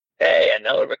And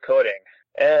now we're recording.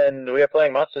 And we are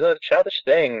playing Monsters of Childish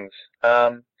Things.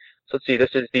 So let's see,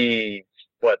 this is the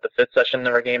fifth session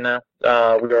of our game now.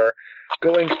 We are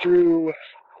going through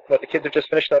the kids have just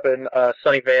finished up in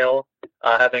Sunnyvale,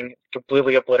 having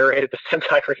completely obliterated the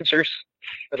Sentai Rangers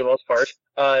for the most part.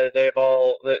 Their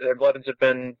weapons have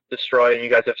been destroyed, and you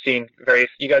guys have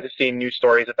seen news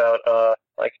stories about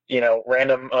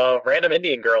random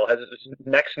Indian girl has his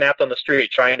neck snapped on the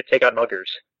street trying to take out muggers.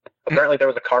 Apparently there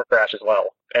was a car crash as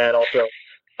well, and also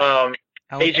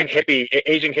Asian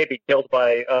hippie killed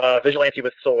by vigilante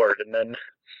with sword, and then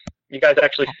you guys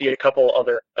actually see a couple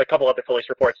other police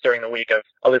reports during the week of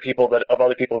other people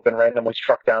who've been randomly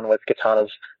struck down with katanas.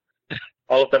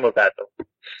 All of them were bad though.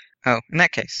 Oh, in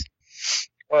that case.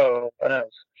 Whoa, who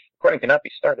knows? Recording cannot be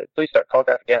started. Please start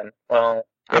Callgraph again. Well,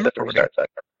 I'm have to restart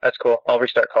that. That's cool. I'll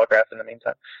restart Callgraph in the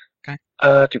meantime. Okay.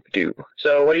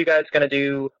 So what are you guys gonna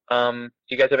do? Do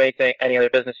you guys have any other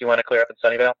business you want to clear up in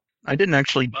Sunnyvale? I didn't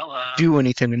actually do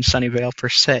anything in Sunnyvale per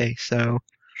se, so.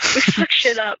 We fuck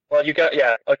shit up. Well, I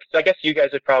guess you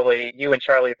and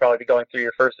Charlie would probably be going through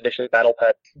your first edition Battle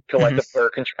Pet collectible or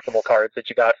constructible cards that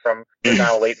you got from the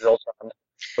now late Zoltan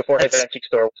before his antique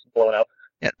store was blown up.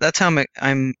 Yeah, that's how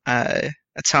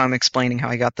I'm explaining how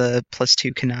I got the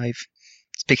 +2 connive.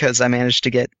 It's because I managed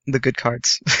to get the good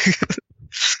cards.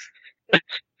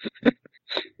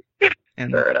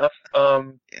 Fair enough.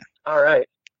 Yeah. All right.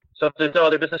 So if there's no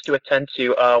other business to attend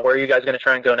to, where are you guys going to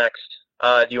try and go next?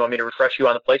 Do you want me to refresh you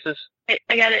on the places? I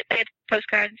got it. I got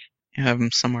postcards. You have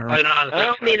them somewhere. I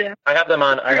don't need them. I have them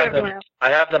on. I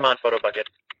have them on Photo Bucket.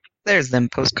 There's them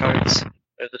postcards.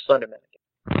 There's the Slenderman.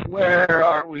 Where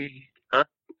are we? Huh?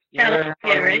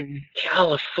 California, right?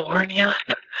 California.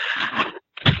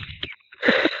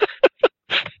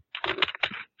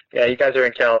 Yeah, you guys are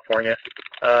in California.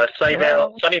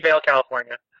 Sunnyvale,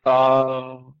 California.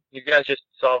 Oh. You guys just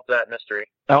solved that mystery.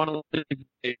 I want to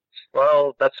live.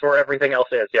 Well, that's where everything else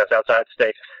is. Yes, outside the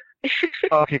state.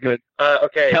 Okay, good.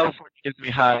 Okay. California gives me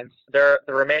hives. The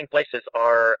remaining places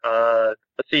are,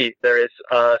 let's see, there is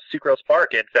Sucrose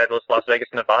Park in fabulous Las Vegas,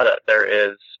 Nevada. There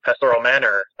is Pastoral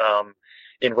Manor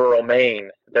in rural Maine.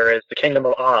 There is the Kingdom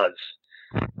of Oz.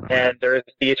 And there is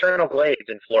the Eternal Glades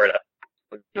in Florida.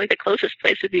 Like the closest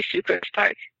place would be Sucrose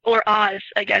Park. Or Oz,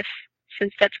 I guess,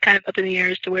 since that's kind of up in the air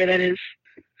as to where that is.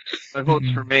 My vote's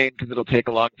for Maine because it'll take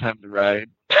a long time to ride.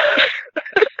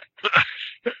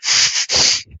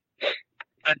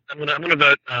 I'm gonna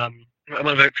vote. I'm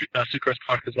gonna vote Sucrose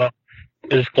Park as well.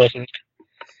 It is closest.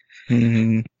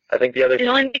 I think the other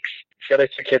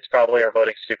two kids probably are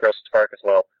voting Sucrose Park as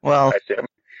well. Well, I assume.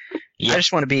 I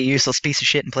just want to be a useless piece of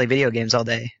shit and play video games all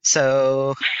day.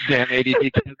 So. Damn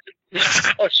ADD kids.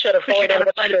 Oh shit! I'm falling down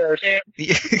the stairs.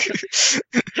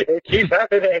 It keeps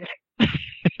happening.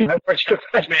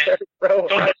 Bro.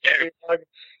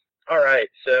 All right,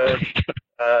 so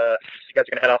you guys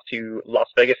are gonna head off to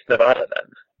Las Vegas, Nevada, then.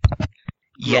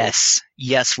 Yes,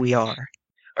 we are.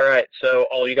 All right, so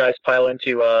all you guys pile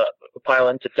into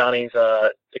Donnie's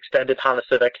extended Honda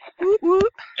Civic,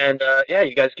 and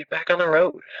you guys get back on the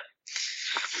road.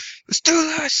 Let's do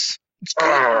this. Let's do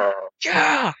it.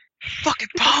 Yeah, fucking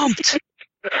pumped.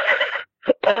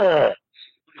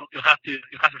 You'll have to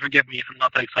forgive me if I'm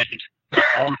not that excited.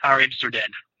 All the Power Rangers are dead.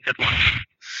 Except one.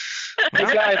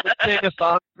 You guys, let's sing a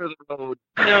song for the road.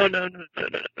 No.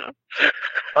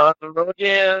 On the road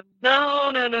again.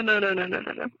 No.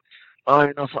 Oh,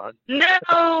 you're no fun. No.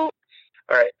 All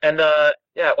right, and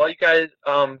well, you guys,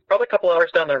 probably a couple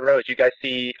hours down the road, you guys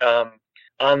see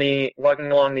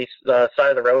walking along the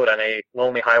side of the road on a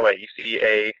lonely highway, you see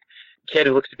a kid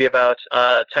who looks to be about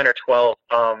 10 or 12,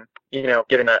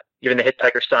 giving the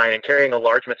hitchhiker sign and carrying a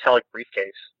large metallic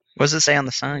briefcase. What does it say on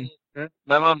the sign?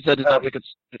 My mom said it's not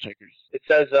because hitchhikers. It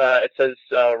says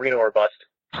Reno or bust.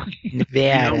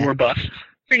 Yeah. Reno or bust.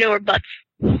 Reno or butts.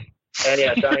 And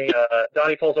yeah,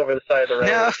 Donnie pulls over the side of the road.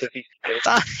 No.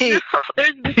 Donnie,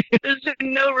 There's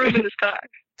no room in this car.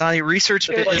 Donnie, research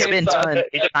has been done.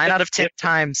 9 out of 10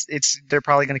 times, they're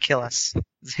probably going to kill us.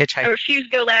 It's I hitchhiking. refuse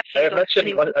to go last. I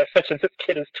mentioned this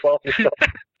kid is 12 years old.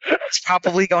 It's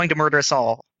probably going to murder us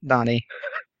all, Donnie.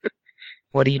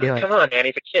 What are you doing? Come on, man,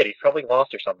 he's a kid. He's probably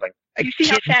lost or something. You see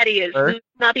how fat he is. He'll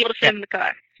not be able to fit in the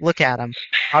car. Look at him.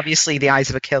 Obviously, the eyes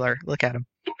of a killer. Look at him.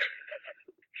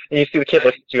 And you see the kid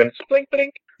looks at you and blink,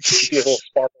 blink. You see a little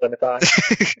sparkle in his eye.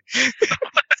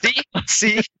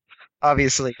 See?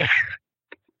 Obviously.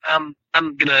 I'm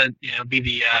gonna be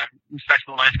the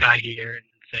respectable nice guy here and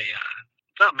say,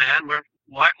 what's up, man?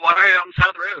 Why are you on the side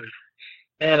of the road?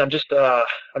 Man, I'm just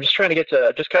trying to get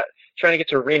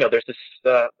to Reno. There's this.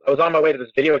 I was on my way to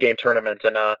this video game tournament,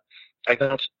 and I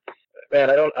don't. man,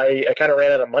 I kind of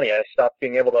ran out of money. I stopped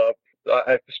being able to.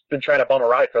 I've been trying to bum a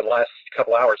ride for the last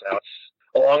couple hours now. It's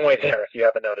a long way there, if you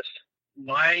haven't noticed.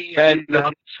 Why are you not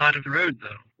on the side of the road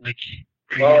though? Like,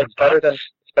 are you Well, on a it's better bus?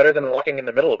 than walking in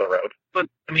the middle of the road. But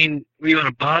I mean, were you on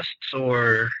a bus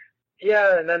or?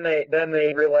 Yeah, and then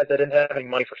they realized they didn't have any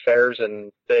money for fares,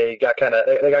 and they got kind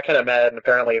of mad, and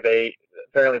apparently the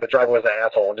driver was an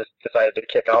asshole and just decided to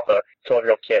kick off a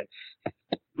 12-year-old kid.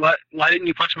 Why didn't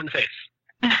you punch him in the face?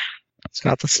 It's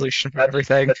not the solution for That's-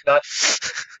 everything. That's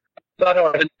not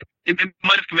how I. It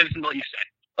might have convinced him what you said.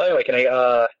 Anyway, can I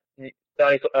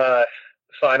Donnie,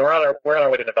 fine. We're on our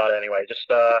way to Nevada anyway. Just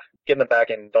get in the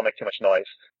back and don't make too much noise.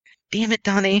 Damn it,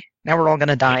 Donnie. Now we're all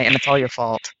gonna die, and it's all your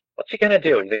fault. What's he gonna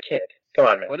do? He's a kid. Come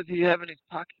on, man. What does he have in his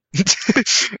pocket?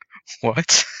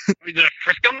 What? We did a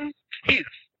frisk him? Jesus.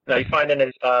 No, you find in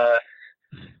his what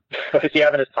does he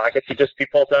have in his pockets? He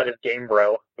pulls out his Game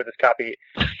Bro with his copy.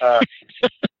 He's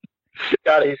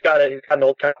got an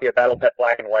old copy of Battle Pet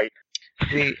Black and White.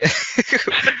 We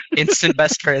instant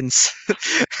best friends.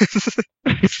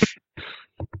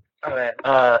 Oh man.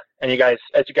 And as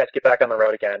you guys get back on the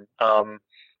road again,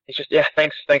 he's just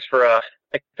thanks for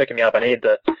picking me up. I need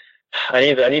the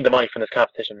money from this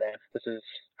competition, man. This is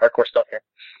hardcore stuff here.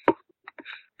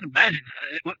 Imagine.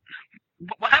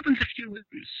 What happens if you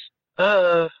lose?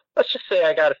 Let's just say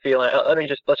I got a feeling.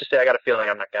 Let's just say I got a feeling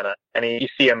I'm not gonna. And you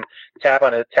see him tap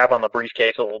on the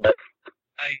briefcase a little bit.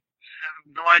 I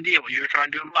have no idea what you were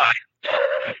trying to imply.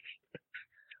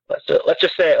 Let's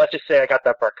just say I got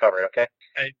that part covered. Okay.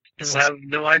 I still have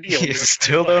no idea. What You you were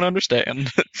still trying don't understand.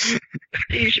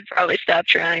 You should probably stop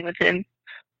trying with him.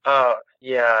 Yeah,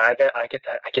 I get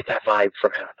that vibe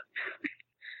from him.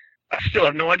 I still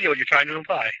have no idea what you're trying to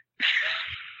imply.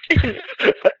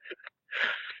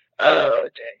 Oh,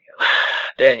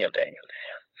 Daniel.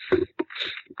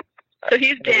 So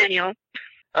he's Daniel.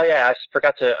 Oh yeah, I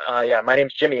forgot to. My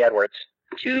name's Jimmy Edwards.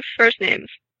 2 first names.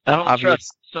 I don't Obvious.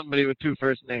 trust somebody with 2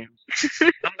 first names.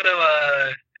 I'm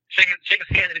gonna shake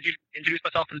his hand and introduce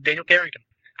myself as Daniel Carrington.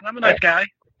 I'm a nice guy.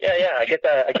 Yeah, I get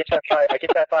that. I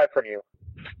get that vibe from you.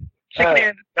 Shake his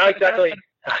hand. Not exactly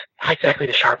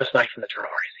the sharpest knife in the drawer,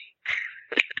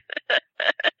 is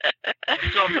I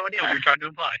still have no idea what you're trying to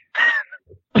imply.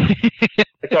 he?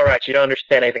 It's all right. You don't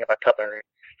understand anything about cutlery.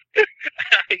 Do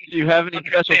you have any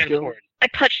special Understand skills? words. I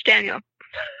touched Daniel.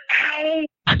 Ow!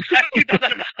 You've done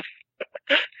that enough.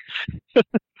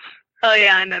 Oh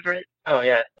yeah, I'm Everett. Oh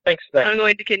yeah, thanks. I'm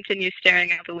going to continue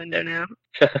staring out the window now.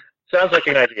 Sounds like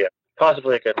an idea.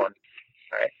 Possibly a good one.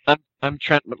 I'm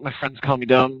Trent, but my friends call me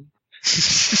dumb.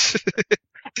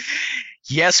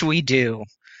 Yes, we do.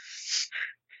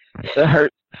 That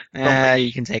hurt.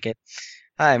 You can take it.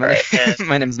 Hi, Alright, and-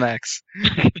 my name's Max.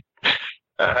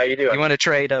 How you doing? You want to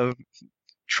trade a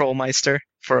Trollmeister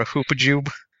for a Hoopajube?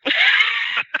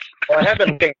 Well, I have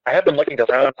been looking to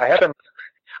round. I have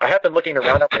been looking to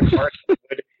round up my parts.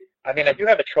 I mean, I do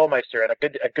have a Trollmeister, and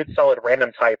a good solid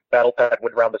random type battle pet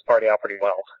would round this party out pretty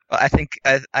well. Well, I think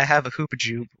I have a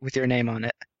Hoopajube with your name on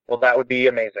it. Well, that would be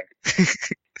amazing.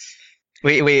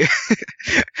 We we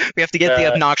have to get the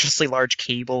Uh, obnoxiously large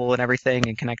cable and everything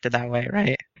and connect it that way,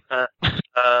 right? Let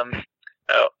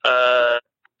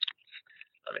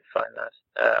me find that.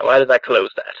 Why did I close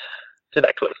that? Did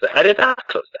I close that? I did not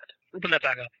close that. Open that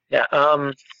back up. Yeah. All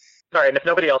right. And if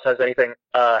nobody else has anything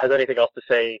else to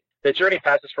say, the journey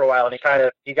passes for a while, and he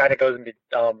kind of goes into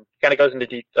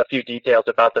a few details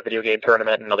about the video game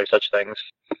tournament and other such things.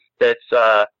 They're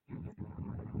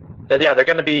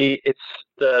going to be. It's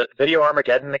the Video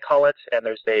Armageddon, they call it, and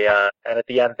there's and at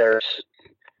the end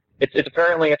it's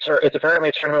apparently a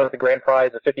tournament with a grand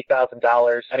prize of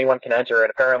 $50,000. Anyone can enter, and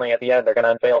apparently at the end they're going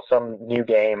to unveil some new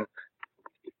game.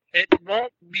 It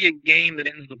won't be a game that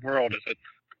ends the world, is it?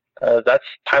 That's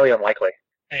highly unlikely.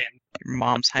 Man, Your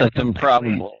mom's That's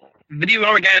improbable. Video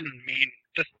Armageddon. I mean,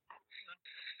 just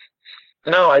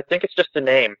No, I think it's just a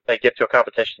name they give to a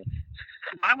competition.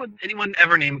 why would anyone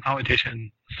ever name a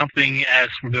competition something as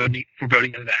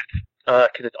foreboding as that?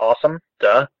 Because it's awesome.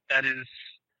 Duh. That is,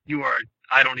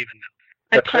 I don't even know.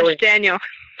 I That's punched really- Daniel.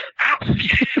 Ow!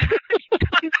 You've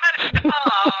done that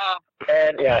enough!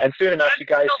 And soon enough, you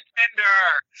guys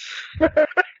Still tender!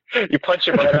 you punch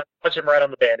him right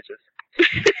on the bandages.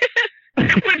 I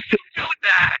would still do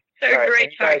that! They're All right, great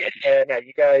and you guys, targets. and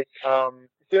you guys,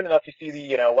 soon enough you see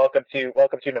the, welcome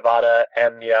to Nevada,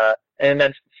 and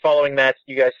then following that,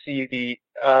 you guys see the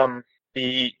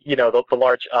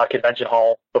large convention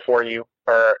hall before you,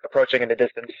 or approaching in the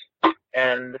distance,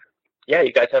 and yeah,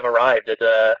 you guys have arrived at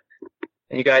the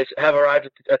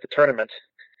tournament.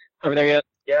 Are we there yet?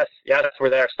 Yes, we're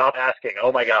there. Stop asking.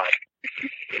 Oh my God.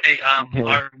 Hey, are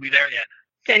we there yet?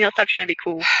 Daniel, stop trying to be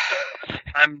cool.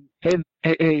 Hey,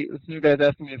 this new guy's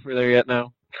asking me if we're there yet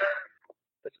now.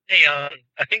 Hey, I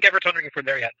think Everett's wondering if we're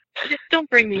there yet. Just don't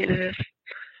bring me into this.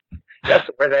 Yes,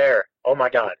 we're there. Oh my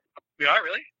god. We are,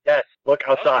 really? Yes, look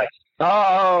outside.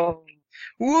 Oh!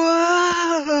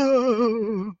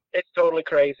 Whoa! It's totally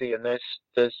crazy, and there's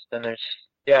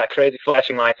yeah, crazy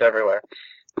flashing lights everywhere.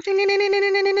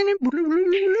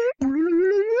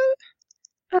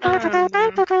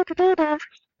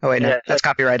 Oh wait, no, Yeah, that's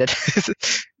copyrighted.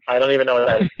 I don't even know what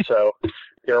that is, so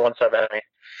you're one step ahead of me.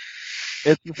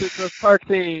 It's the Citrus Park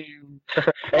theme!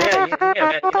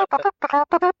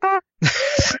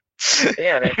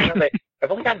 Yeah, man. I've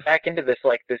only gotten back into this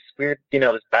weird,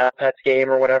 this Battle Pets game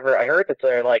or whatever. I heard that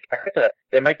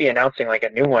they might be announcing like a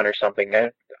new one or something.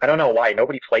 I don't know why.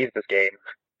 Nobody plays this game.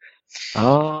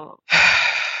 Oh.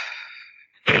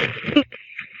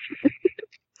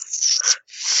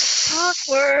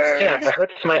 Awkward. Yeah, I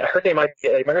heard they might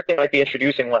be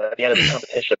introducing one at the end of the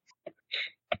competition.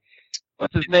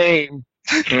 What's his name?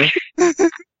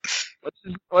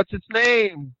 What's its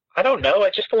name? I don't know.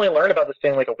 I just only learned about this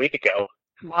thing like a week ago.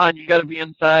 Come on, you gotta be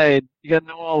inside. You gotta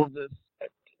know all of this.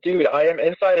 Dude, I am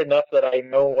inside enough that I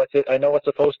know what's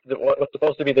supposed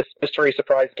to be this mystery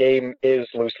surprise game is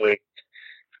loosely.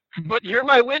 But you're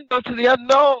my window to the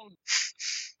unknown!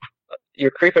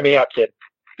 You're creeping me out, kid.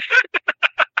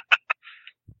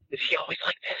 Is he always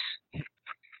like this?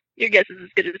 Your guess is as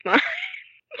good as mine.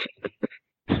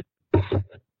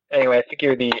 Anyway, I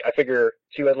figure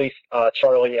to at least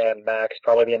Charlie and Max,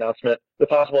 probably the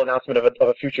possible announcement of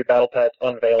a future Battle Pet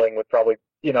unveiling would probably,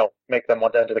 make them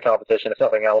want to enter the competition, if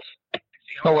nothing else.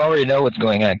 Oh, we already know what's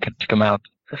going on to come out.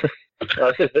 This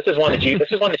is one that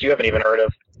you haven't even heard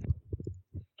of.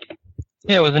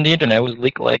 Yeah, it was in the internet. It was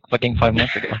leaked like fucking 5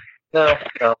 months ago. No,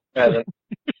 it hasn't.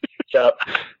 Shut up.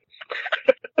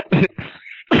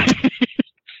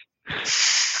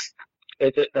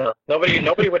 No.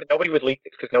 Nobody would leak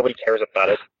this because nobody cares about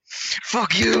it.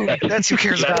 Fuck you! That's who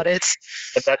cares about it.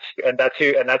 And that's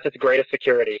its greatest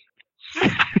security.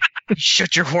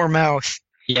 Shut your whore mouth.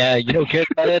 Yeah, you don't care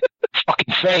about it?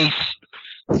 Fucking face!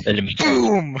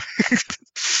 Boom!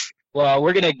 Well,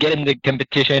 we're gonna get in the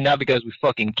competition not because we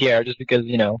fucking care, just because,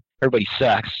 everybody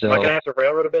sucks, so... Am I gonna have to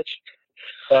railroad a bitch?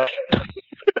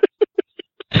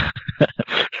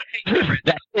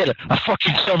 That's it! I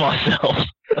fucking saw myself!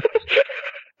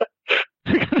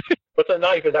 But the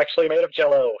knife is actually made of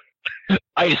Jell-O.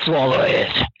 I swallow it!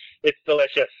 It's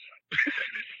delicious.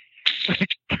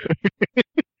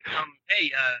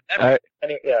 Hey, Everett.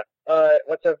 Yeah.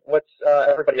 What's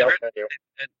everybody else gonna do?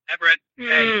 Everett,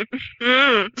 hey,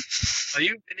 Mm. are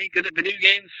you any good at video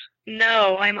games?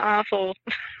 No, I'm awful.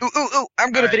 Ooh,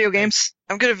 I'm good at video games.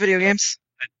 You can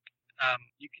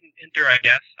enter, I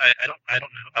guess. I don't know.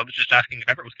 I was just asking if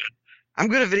Everett was good. I'm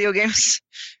good at video games.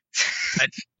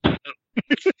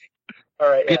 All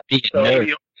right. Yeah. Good being a So, nerd.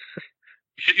 You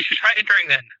should try entering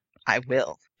then. I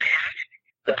will.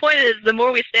 The point is, the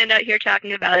more we stand out here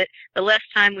talking about it, the less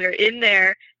time we're in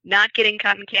there not getting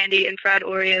cotton candy and fried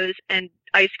Oreos and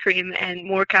ice cream and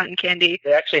more cotton candy.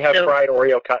 They actually have fried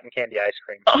Oreo cotton candy ice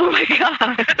cream. Oh my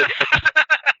god!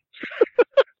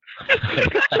 I'm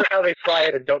not sure how they fry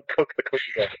it and don't cook the cookie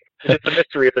dough. It's the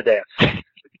mystery of the dance. Well,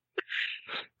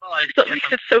 I But at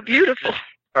least it's so beautiful.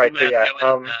 All right. So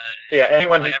yeah.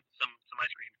 Anyone have some ice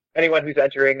cream. anyone who's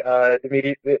entering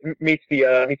meets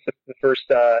the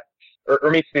first or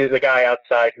meets the guy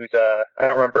outside who's I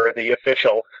don't remember the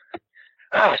official.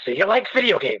 So you like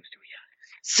video games, do you?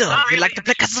 So, we like to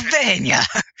play Castlevania!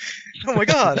 Oh my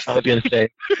god! I was gonna say.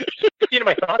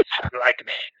 My thoughts? Like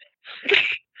me.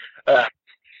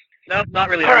 No, not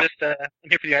really. All I'm right. just I'm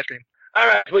here for the ice cream. All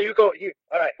right. Well, you go.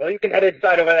 All right. Well, you can head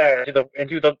inside over there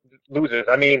into the losers.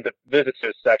 I mean, the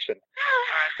visitors section.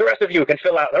 The rest of you can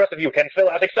fill out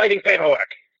exciting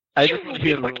paperwork. I just want to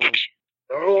hear the rules. The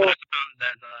But rules. I suppose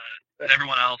that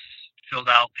everyone else fills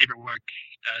out paperwork.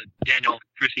 Daniel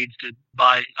proceeds to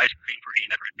buy ice cream for he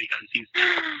and Everett because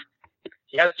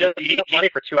He has just enough money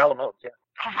for 2 Alamos. Yeah.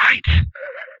 all right.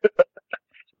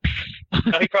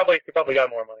 No, he probably got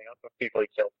more money off of people he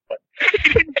killed. But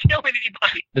He didn't kill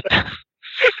anybody.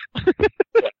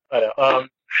 yeah, I know.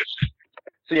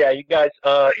 So yeah, you guys.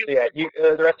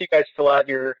 The rest of you guys fill out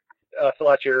your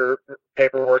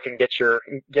paperwork and get your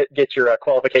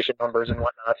qualification numbers and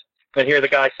whatnot. And hear the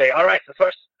guy say, "All right,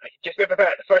 just be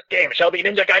prepared. The first game shall be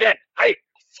Ninja Gaiden." Hi.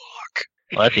 Fuck.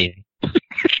 Well, that's easy.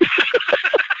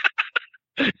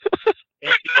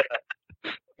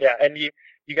 Yeah, and you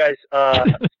guys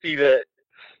see the.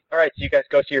 All right, so you guys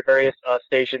go to your various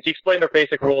stations. You explain their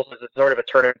basic rules as it's sort of a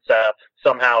tournament setup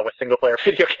somehow with single-player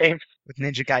video games. With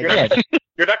Ninja You're Gaiden. not,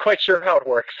 You're not quite sure how it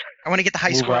works. I want to get the high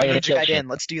Move score on right Ninja into Gaiden.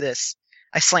 Let's do this.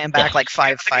 I slam back like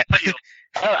 5-5.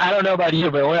 I don't know about you,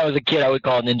 but when I was a kid, I would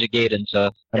call it Ninja Gaiden, so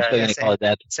I'm Yeah, still yeah, going to call it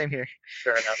that. Same here.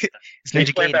 Fair enough. It's You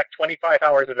Ninja play Gaiden. back 25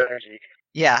 hours of energy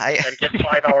Yeah, and get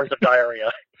 5 hours of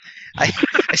diarrhea. I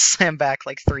slam back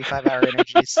like 3 5-hour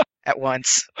energies at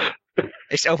once. I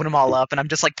just open them all up, and I'm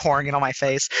just like pouring it on my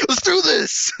face. Let's do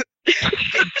this!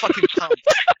 I'm fucking pumped.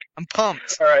 I'm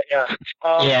pumped. All right, yeah. Yeah,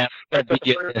 All that'd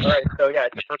be right, good. so yeah,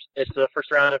 it's the first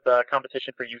round of the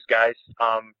competition for you guys.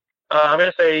 I'm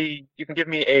gonna say you can give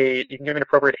me an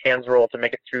appropriate hands roll to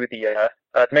make it through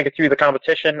the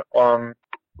competition. Or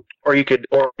I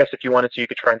guess if you wanted to, you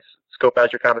could try and scope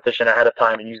out your competition ahead of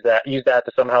time and use that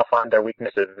to somehow find their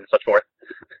weaknesses and such forth.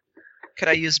 Could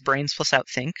I use brains plus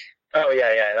outthink? Oh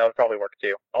yeah, that would probably work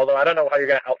too. Although I don't know how you're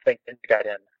gonna outthink Ninja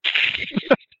Gaiden.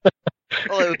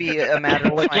 Well, it would be a matter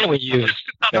of What can we use?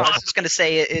 No, I was just gonna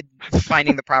say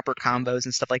finding the proper combos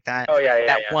and stuff like that. Oh yeah,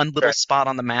 That yeah. one little Sure. spot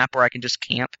on the map where I can just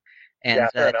camp and Yeah,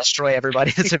 fair enough. destroy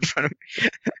everybody that's in front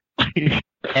of me.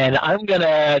 And I'm going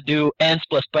to do ants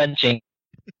plus punching.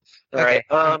 All right.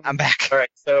 I'm back. All right.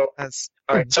 So That's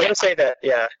all right. So I'm gonna say that.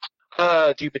 Yeah.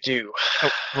 Doobadoo.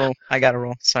 roll. I got to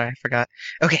roll. Sorry, I forgot.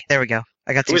 Okay, there we go.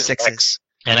 I got Who 2 is 6s.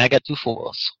 And I got 2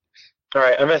 4s. All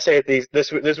right, I'm gonna say these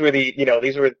were the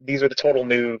total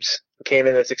noobs who came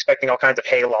in as expecting all kinds of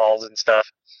haylaws and stuff,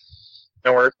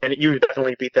 and you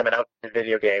definitely beat them in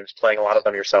video games, playing a lot of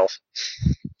them yourself.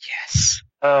 Yes.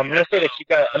 I'm gonna say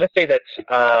that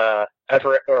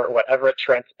Everett,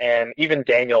 Trent, and even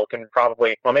Daniel can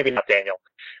probably, well, maybe not Daniel,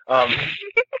 but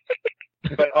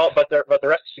the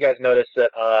rest of you guys noticed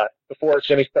that before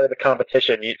Jimmy started the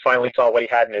competition, you finally saw what he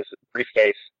had in his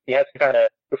briefcase. He had some kind of,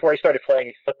 before he started playing,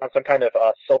 he slipped on some kind of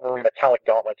silver metallic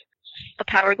gauntlet. A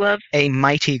power glove. A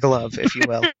mighty glove, if you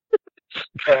will.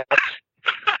 And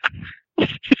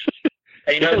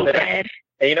you know So that, bad.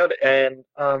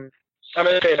 I'm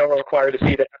gonna say no one required to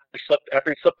see that after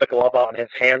he slipped the glove on, his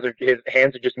hands are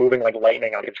just moving like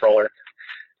lightning on the controller.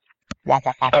 Wah,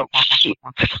 wah, wah, Oh, wah, wah, shit.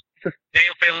 wah.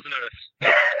 Daniel failed to notice.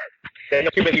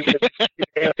 Daniel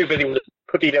too busy with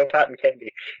cookie dough cotton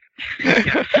candy.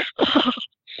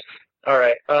 All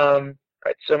right.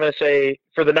 Right. So I'm gonna say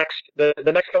for the next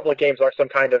couple of games are some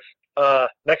kind of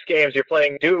next games you're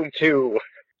playing Doom 2,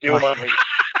 Doom Oh. Unleashed,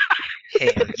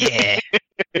 Hell yeah.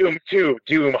 Doom 2,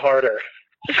 Doom Harder.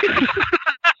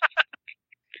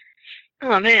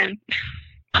 Oh man.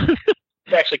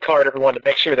 Actually card everyone to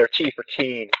make sure their teeth are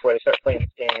keen before they start playing this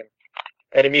game,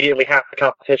 and immediately half the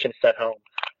competition is sent home.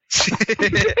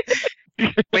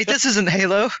 Wait, this isn't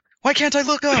Halo. Why can't I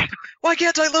look up? Why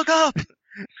can't I look up?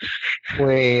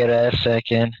 Wait a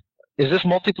second. Is this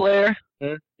multiplayer?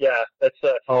 Yeah, that's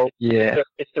Oh, yeah.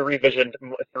 it's the revision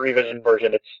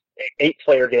version. It's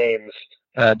 8-player games.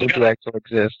 Doom 2 actually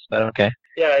exists, but okay.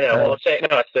 Yeah, I know. Well,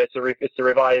 it's the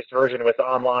revised version with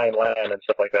online LAN and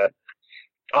stuff like that.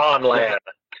 On LAN.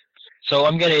 So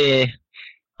I'm gonna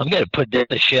put the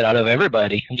shit out of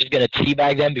everybody. I'm just gonna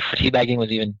teabag them before teabagging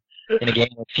was even in a game.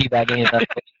 Where teabagging is not.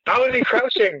 How is he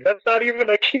crouching? That's not even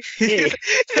a key. I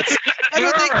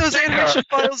don't think those animation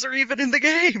files are even in the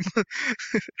game.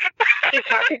 He's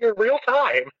hacking in real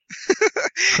time.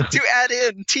 To add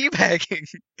in teabagging.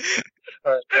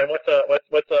 All right, and what's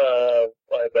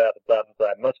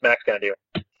Max gonna do?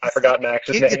 I forgot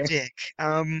Max's name. Giga Dick.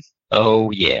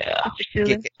 Oh yeah. Mr.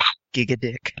 Susan. Giga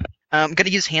Dick. I'm gonna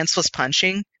use handless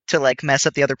punching to like mess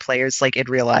up the other players like in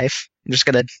real life. I'm just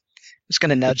gonna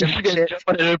nudge him. Just gonna jump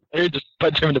on another player, just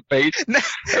punch him in the face.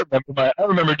 I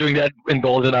remember doing that in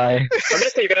GoldenEye. I'm gonna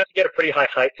say you're gonna have to get a pretty high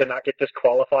height to not get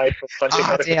disqualified for punching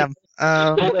Ah, other damn.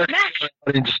 people. Max,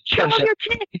 And just show punch him him. your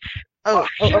tits. Oh,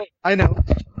 I know.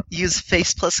 Use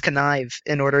face plus connive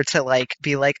in order to like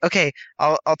be like, okay,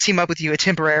 I'll team up with you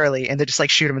temporarily, and then just like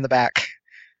shoot him in the back.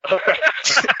 And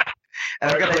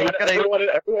I'm gonna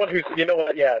Everyone who's, you know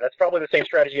what? Yeah, that's probably the same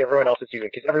strategy everyone else is using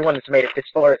because everyone has made it this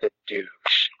far as a douche.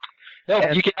 No,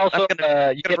 And you can also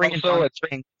you can bring in also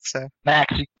Ring, so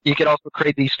Max. You can also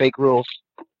create these fake rules.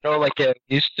 You know, like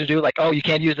used to do, like, oh, you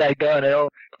can't use that gun,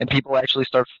 and people actually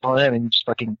start following him and just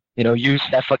fucking, use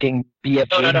that fucking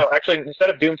BFG. No. Actually, instead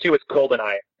of Doom 2, it's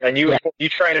GoldenEye, and you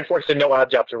try and enforce the no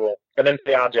odd jobs rule, and then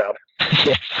the odd job.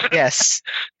 Yes. yes.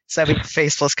 So that'd be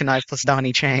face plus connive plus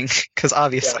Donnie Chang, because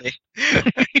obviously.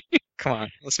 Come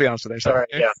on, let's be honest with ourselves. All right,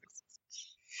 yeah.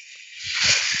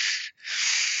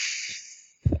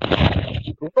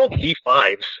 Who rolled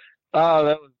D5s? Oh,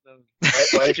 that was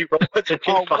Why did you roll a D5?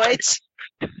 Oh, what?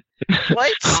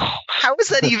 What? How is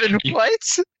that even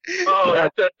what? Oh,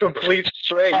 that's a complete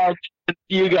straight.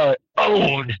 you got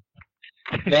owned.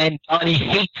 Man, Donnie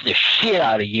hates the shit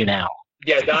out of you now.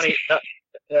 Yeah, Donnie.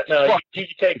 No, Fuck. you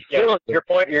take your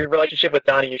relationship with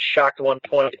Donnie is shocked 1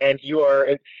 point, and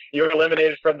you're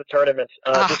eliminated from the tournament,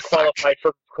 disqualified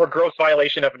for gross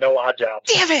violation of no odd jobs.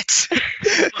 Damn it!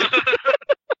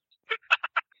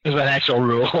 There's an actual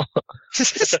rule.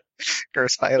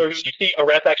 Gross So violation. you see a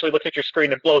ref actually looks at your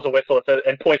screen and blows a whistle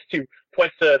and points to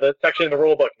the section in the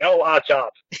rule book. No odd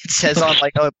jobs. It says on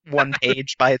like a one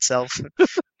page by itself.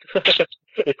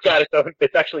 It's got its own.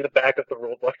 It's actually the back of the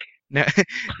rule book. No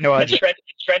And idea.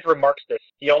 Trent remarks this.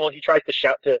 He tries to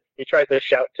shout to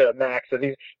Max as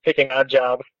he's picking odd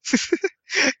job,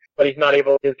 but he's not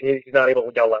able. He's not able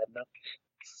to yell loud enough.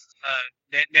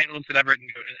 Dan looks at Everett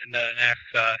and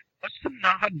asks, "What's the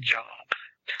odd job?"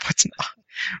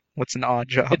 What's an odd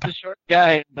job? It's a short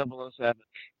guy in 007.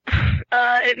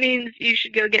 It means you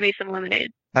should go get me some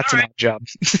lemonade. That's an Alright. odd job.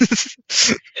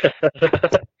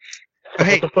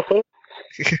 Hey.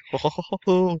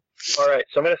 All right,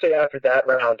 so I'm going to say after that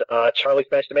round, Charlie's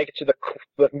managed to make it to the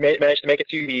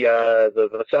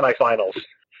semifinals.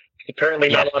 Apparently,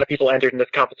 not a lot of people entered in this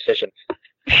competition.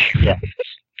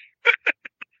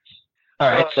 All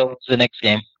right, so what's the next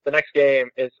game? The next game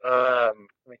is let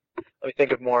me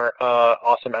think of more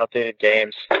awesome outdated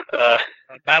games.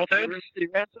 Battletoads? City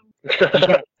Ransom?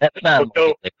 That's not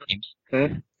Go- multiplayer games.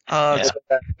 Go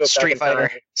back Street in Fighter.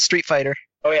 time. Street Fighter.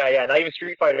 Oh yeah, not even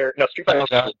Street Fighter. No, Street Fighter.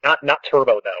 Oh, God. Not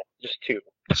Turbo though. Just 2.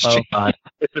 Oh God.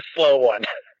 It's the slow one.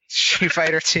 Street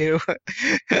Fighter 2.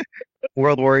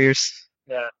 World Warriors.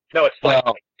 Yeah. No, it's Well,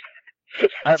 Final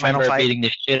I Final remember Fight. beating the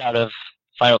shit out of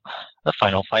the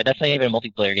Final Fight. That's not even a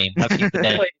multiplayer game. How can you put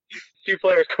that in? Fight. 2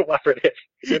 players cooperative.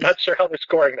 You're not sure how they're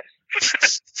scoring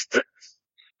this.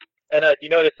 And you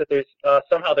notice that there's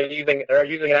somehow they're using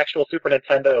an actual Super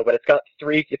Nintendo, but it's got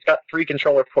three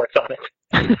controller ports on it.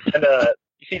 And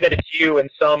you see that it's you and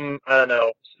some I don't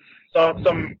know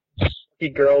some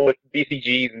girl with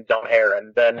BCGs and dumb hair,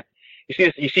 and then you see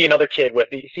this other kid with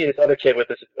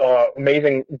this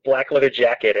amazing black leather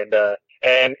jacket and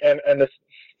this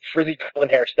frizzy curling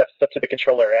hair steps up to the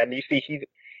controller, and you see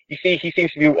he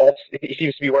seems to be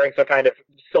wearing some kind of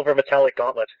silver metallic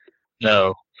gauntlet.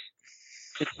 No.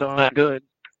 It's not good.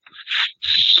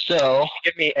 So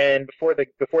Before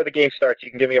the game starts, you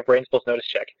can give me a brain skills notice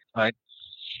check.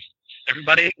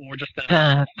 Everybody, or just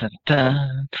I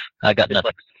got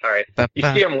nothing. All right. You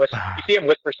see him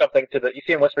whisper something to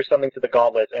the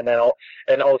gauntlet, and then all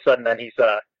of a sudden, then he's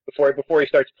before he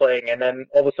starts playing, and then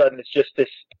all of a sudden it's just this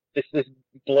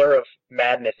blur of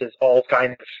madness. Is all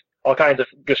kinds of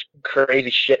just crazy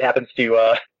shit happens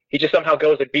to. He just somehow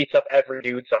goes and beats up every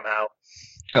dude somehow,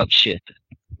 Oh shit.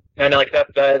 and like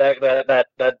that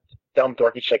dumb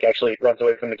dorky chick actually runs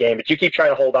away from the game. But you keep trying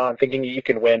to hold on, thinking you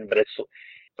can win, but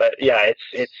Is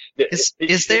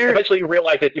there- eventually you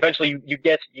realize that eventually you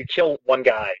kill one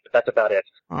guy, but that's about it.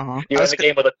 Uh-huh. You win the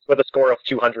game with a score of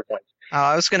 200 points.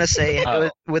 I was gonna say,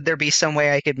 would there be some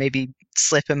way I could maybe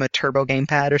slip him a turbo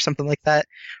gamepad or something like that,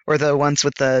 or the ones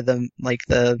with the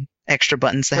extra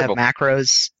buttons that Turbo. have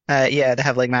macros? That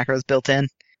have like macros built in,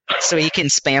 so he can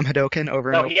spam Hadoken over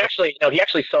and No, over. he actually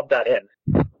subbed that in.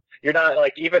 You're not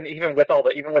like even with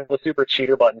the super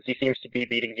cheater buttons, he seems to be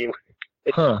beating you.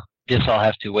 Huh. Guess I'll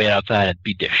have to wait outside and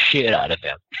beat the shit out of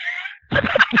him.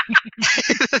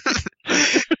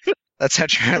 That's how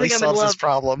Charlie I'm in solves his love.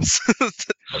 problems.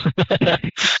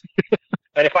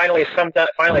 And finally it's come down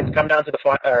to the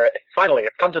final. All right. Final.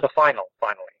 It's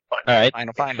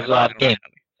a lot of game.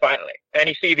 Finally, and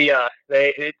you see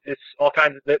it's all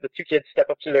kinds of the 2 kids step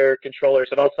up to their controllers,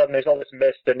 and all of a sudden there's all this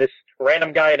mist, and this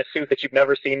random guy in a suit that you've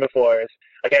never seen before is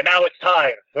like, okay, now it's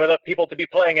time for the people to be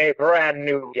playing a brand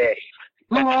new game.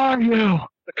 Who are you?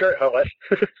 What?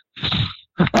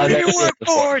 I've never seen it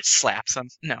before. for? Slaps him.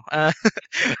 No. Where are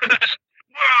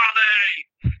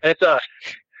they? And it's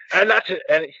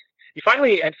and you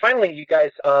finally you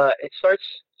guys it starts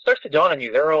to dawn on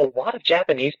you there are a lot of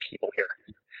Japanese people here.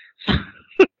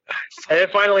 And then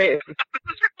finally,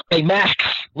 Hey Max,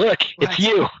 look, it's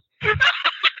you.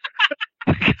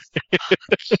 and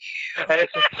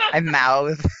it's I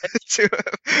mouth to him.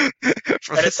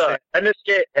 From and the it's and this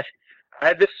game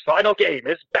and this final game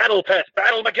is Battle Pet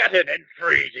Battlemageddon in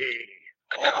 3D.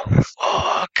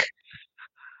 fuck.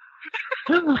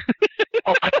 Oh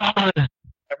my god.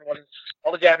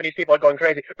 All the Japanese people are going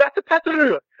crazy. That's a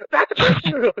Petru! That's a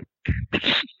Petru!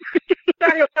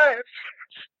 Stereotypes!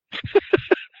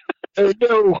 Oh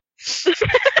no.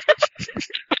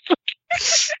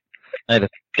 That is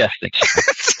disgusting.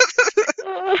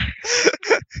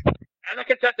 And the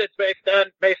contestants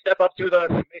may step up to their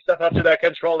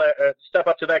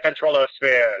controller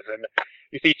spheres, and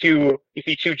You see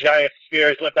two giant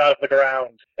spheres lift out of the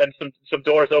ground, and some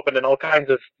doors open, and all kinds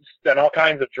of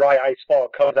dry ice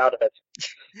fog comes out of it.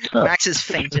 Huh. Max is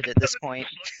fainted at this point.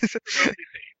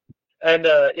 And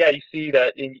you see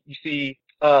that you see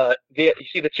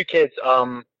the two kids.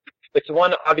 It's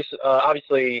one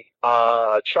obviously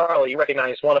Charlie. You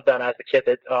recognize one of them as the kid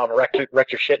that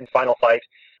wrecked your shit in Final Fight.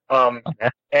 Okay.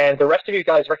 And the rest of you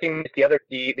guys recognize the other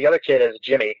kid as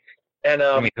Jimmy. And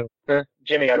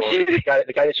Jimmy Edwards, the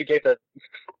guy that you gave the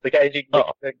guy that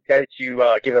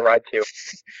you gave the ride to.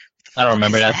 I don't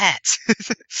remember What that.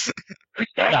 is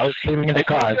that? I was sleeping in the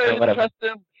car, so whatever.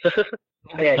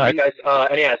 Yeah, you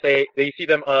guys. They see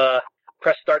them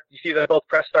press start. You see them both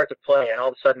press start to play, and all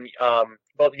of a sudden,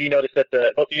 both of you notice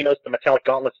the metallic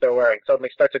gauntlets they're wearing suddenly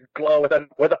start to glow with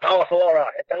a powerful aura.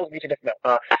 It tells me to just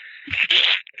know.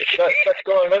 It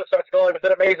starts glowing with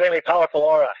an amazingly powerful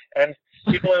aura, and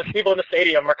people in the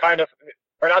stadium are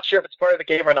not sure if it's part of the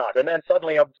game or not. And then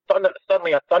suddenly a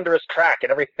thunderous crack,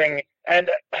 and everything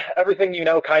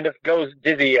kind of goes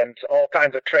dizzy and all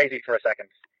kinds of crazy for a second.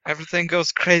 Everything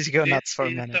goes crazy, go nuts for a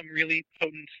This is minute. some really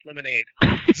potent lemonade.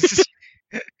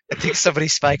 I think somebody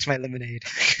spiked my lemonade.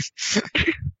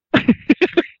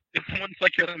 Someone's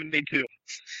like your lemonade too.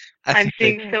 I I'm think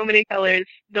they- seeing so many colors.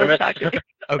 Don't talk to me.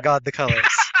 Oh god, the colors.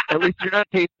 At least you're not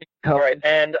tasting All color. right,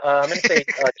 and I'm gonna say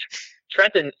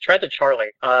Trent and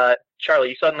Charlie. Charlie,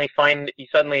 you suddenly find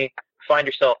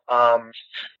yourself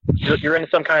you're in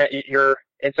some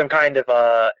kind of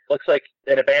looks like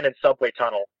an abandoned subway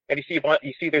tunnel, and you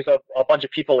see there's a bunch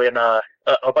of people in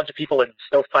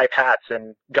stovepipe hats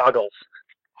and goggles,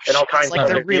 and all kinds It's like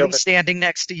of they're really standing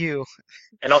next to you.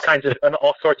 and all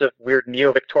sorts of weird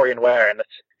neo-Victorian wear, and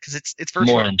Because it's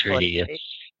virtual. More than 3D.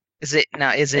 Is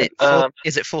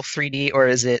it full 3D or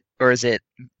is it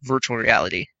virtual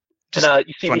reality? and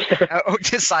you see one-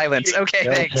 Just silence. Okay,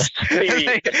 Yeah. thanks.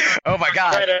 Oh my I'm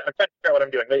god. trying to figure out what I'm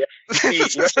doing. But yeah, you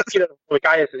see the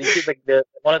guy is. You see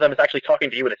one of them is actually talking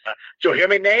to you, and it's. Do you hear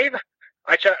me, knave?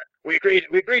 We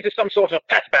agreed to some sort of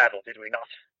pet battle, did we not?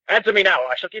 Answer me now.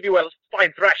 I shall give you a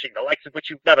fine thrashing, the likes of which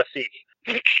you've never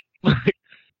seen.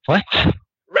 What?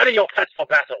 Ready your pets for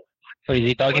battle. So is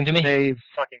he talking to me? Knave.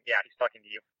 He's talking to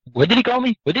you. What did he call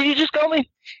me? What did he just call me?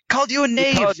 Called you a He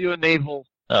knave. called you a navel.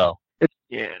 Oh.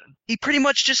 Yeah. He pretty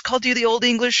much just called you the old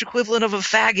English equivalent of a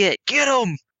faggot. Get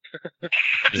him.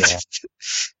 Yeah.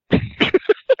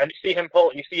 And you see him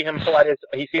pull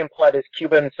out his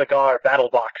Cuban cigar battle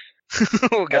box.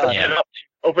 Oh And god. Yeah.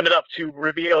 open it up to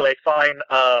reveal a fine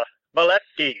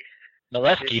Maletsky,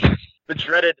 Molesky. the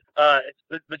dreaded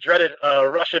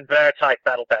Russian bear type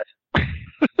battle pet.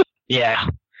 Yeah.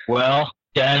 Well,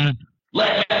 then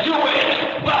let's do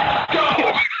it. Let's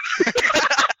go.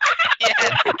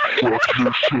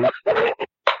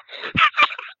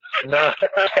 No,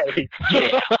 I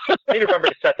Yeah. need to remember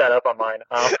to set that up on mine.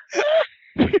 All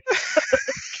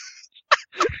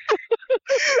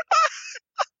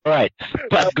right.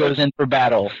 Bud goes in for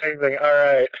battle. Amazing. All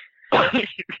right.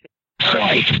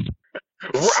 Fight.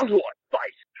 Round one,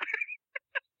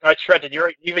 fight. Trenton,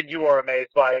 even you are amazed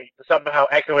by somehow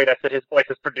echoiness that his voice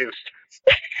has produced.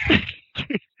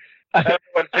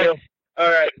 Everyone feels. All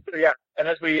right. So yeah, and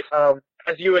as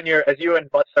you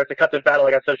and Butt start to cut the battle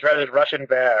against the dreaded Russian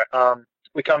bear,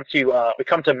 we come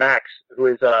to Max,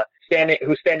 who's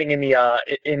standing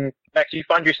in Max. You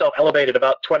find yourself elevated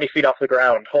about 20 feet off the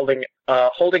ground, holding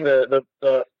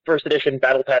the first edition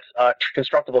Battle Pet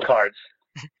constructible cards.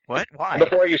 What? Why?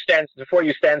 Before you stand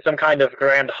some kind of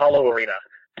grand hollow arena.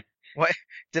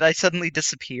 Did I suddenly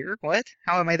disappear? What?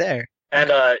 How am I there? And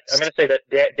I'm going to say that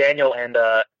Daniel and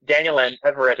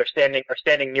Everett are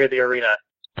standing near the arena.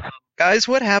 Guys,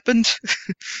 what happened?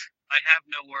 I have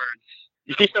no words.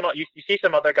 You see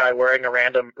some other guy wearing a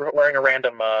random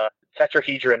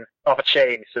tetrahedron off a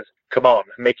chain. He says, "Come on,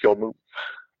 make your move."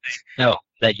 No,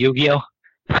 that Yu-Gi-Oh.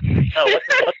 Oh,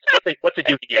 what's a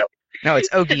Yu-Gi-Oh? No, it's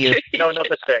Ogyu. No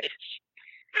such thing.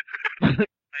 I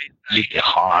You get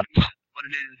hot. what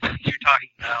it is you're talking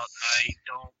about. I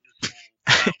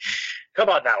don't. Come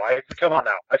on now.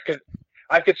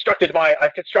 I've constructed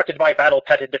my battle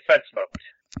pet in defense mode.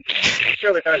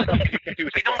 Surely there's something you can do.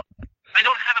 I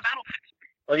don't have a battle pet.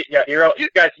 Well, yeah,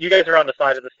 you guys are on the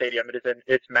side of the stadium.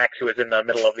 It's Max who is in the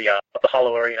middle of the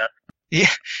hollow arena.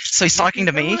 So he's talking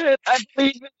to me. I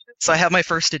believe it. So I have my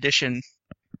first edition.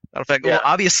 Yeah. Well,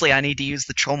 obviously I need to use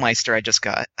the Trollmeister I just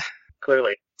got.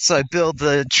 Clearly. So I build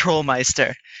the Trollmeister,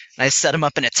 and I set him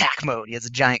up in attack mode. He has a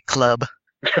giant club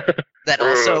that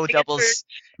also doubles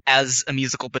as a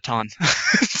musical baton.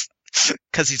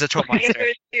 Because he's a I guess Trollmeister.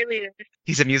 we're cheerleaders.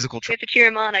 He's a musical We troll. have to cheer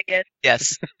him on, I guess.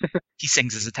 Yes. He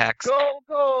sings his attacks. Go,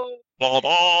 go. blah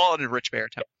blah in a rich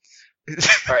baritone.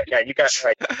 All right, yeah, you got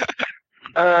right.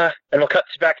 And we'll cut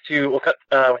back to with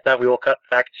that we will cut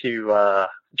back to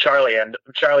Charlie and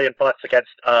Butts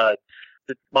against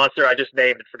the monster I just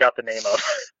named and forgot the name of.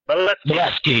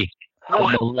 Molesky.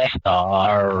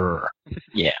 Molestar.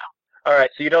 Yeah. All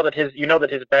right, so you know that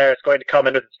his bear is going to come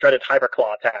in with its dreaded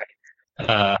hyperclaw attack.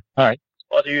 All right.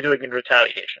 What are you doing in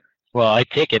retaliation? Well, I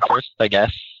take it first, I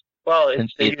guess. Well,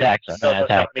 Since the attacks are not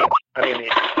attack. I mean,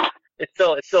 it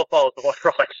still follows the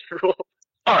water rule.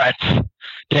 All right.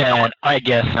 Then I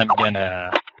guess I'm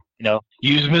gonna,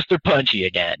 use Mr. Punchy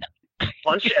again.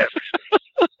 Punch him.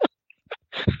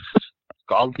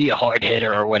 I'll be a hard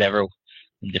hitter or whatever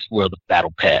in this world of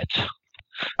battle pets.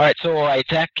 All right, so I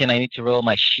attack and I need to roll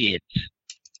my shit.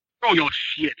 Roll your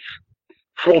shit.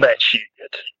 Roll that shit.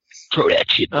 Throw that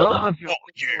shit. Oh,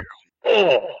 yeah.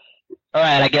 Oh. All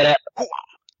right, I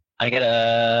get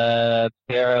a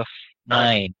pair of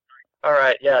 9. All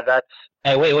right, yeah, that's.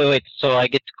 Hey, wait. So I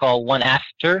get to call one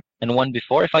after and one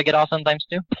before if I get awesome times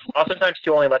 2? Awesome times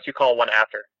 2 only lets you call one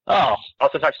after. Oh.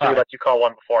 Awesome times 3 Alright. lets you call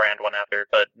one before and one after,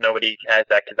 but nobody has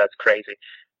that because that's crazy.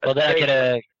 Well, then I get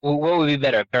a. What would be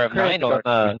better, a pair of 9 or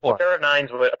A 4? pair of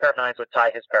nines would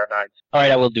tie his pair of 9s. All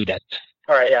right, I will do that.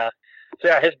 All right, yeah. So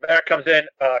yeah, his bear comes in,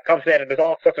 and there's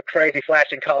all sorts of crazy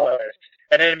flashing colors,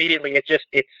 and then immediately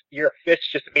your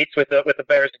fist just meets with the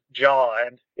bear's jaw,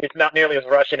 and it's not nearly as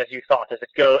Russian as you thought as it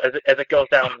goes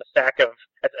down in the sack of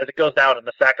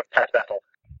Pet Battle.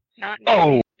 Not me.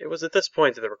 Oh. It was at this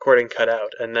point that the recording cut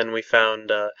out, and then we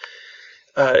found,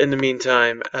 in the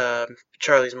meantime,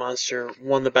 Charlie's monster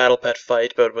won the battle pet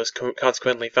fight, but was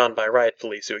consequently found by riot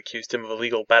police who accused him of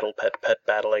illegal battle pet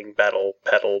battling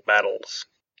battles.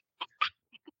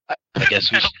 I guess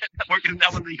we. Network is now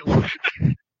illegal.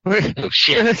 Oh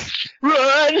shit!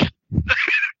 Run!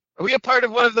 Are we a part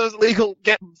of one of those legal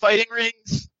fighting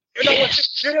rings? You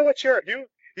know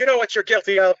what you're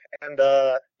guilty of, and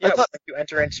you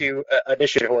enter into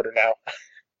initiative order now.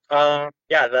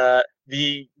 The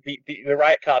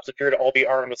riot cops appear to all be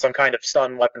armed with some kind of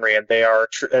stun weaponry, and they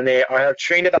have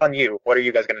trained it on you. What are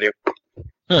you guys gonna do?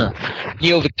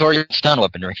 Neo-Victorian stun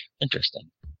weaponry. Interesting.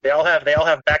 They all have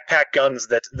backpack guns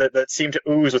that seem to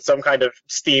ooze with some kind of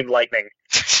steam lightning.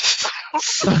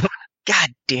 God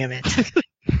damn it!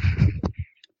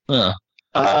 Huh.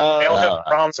 They all have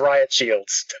bronze riot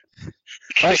shields.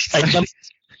 Right,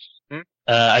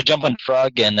 I jump on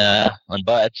Frog and on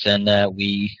Butts, and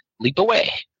we leap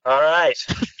away. All right,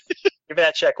 give me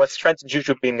that check. What's Trent's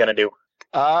Juju Beam gonna do?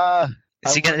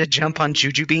 Is he gonna jump on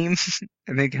Juju Beam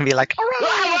and then gonna be like,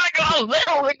 I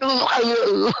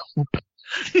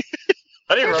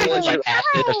don't even remember what Like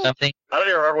acid or something. I don't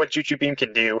even remember what Juju Beam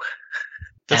can do.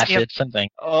 Doesn't he have- Acid something.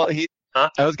 Oh, Huh?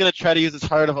 I was gonna try to use his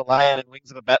heart of a lion and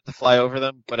wings of a bat to fly over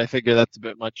them, but I figure that's a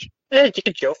bit much. You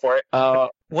can go for it.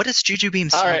 what does Juju Beam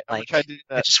All sound right, I'm gonna like? try to do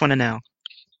I that. just want to know.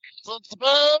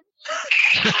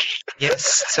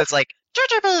 Yes, so it's like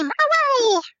Juju Beam,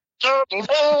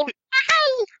 away!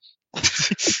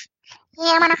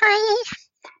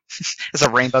 As a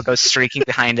rainbow goes streaking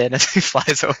behind it as he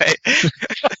flies away.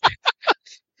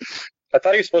 I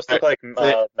thought he was supposed to look like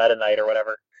Meta Knight or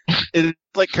whatever. It's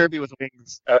like Kirby with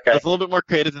wings. Okay. It's a little bit more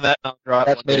creative than that. And I'll draw it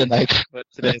That's one Meta day, Knight. but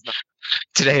today is not.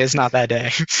 Today is not that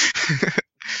day.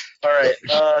 All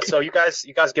right. So you guys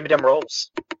give me them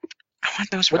rolls. I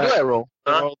want those. What do I roll?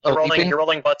 You're leaping?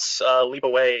 rolling Butts' leap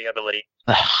away ability.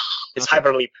 It's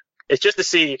hyper leap. It's just to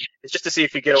see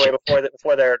if you get away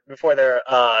before their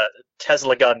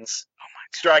Tesla guns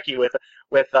strike you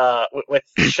with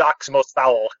shocks most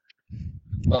foul.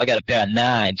 Well, I got a pair of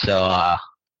 9, so I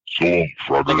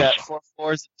got 4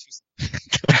 4s and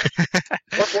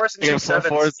 4 4s and 2 2 4 7s.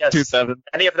 4s, Yes. 2 7.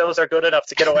 Any of those are good enough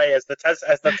to get away as the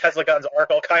Tesla guns arc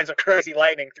all kinds of crazy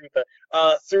lightning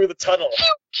through the tunnel.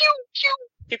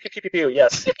 Pew pew pew pew pew.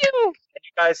 Yes. And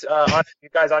you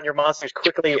guys on your monsters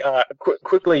quickly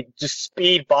just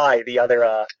speed by the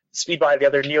other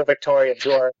Neo-Victorians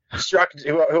who are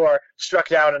struck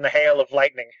down in a hail of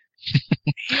lightning.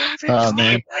 oh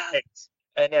man. Lightnings.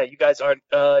 And yeah, you guys are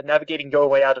navigating your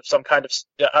way out of some kind of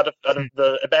out of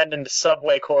the abandoned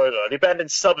subway corridor, the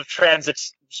abandoned sub-transit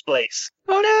place.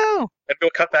 Oh no! And we'll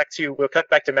cut back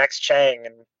to Max Chang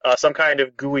and some kind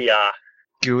of Guia.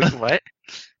 Gooey, what?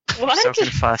 What? So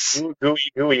confused.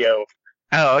 Guio.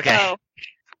 Oh, okay. Oh.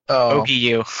 Oh, Ogie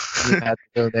you. we had to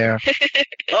go there.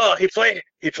 Oh, he played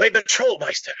the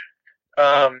Trollmeister.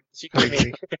 So you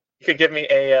can give me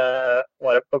a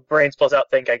brains plus out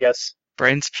think, I guess.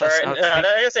 Brains plus Or, out. I'm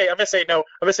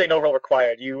gonna say no roll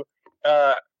required. Give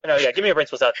me a brains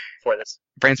plus out for this.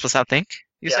 Brains plus out think,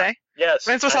 you Yeah. say? Yes.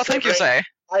 Brains plus I out say think, you say?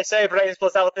 I say brains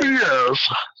plus out think. Yes.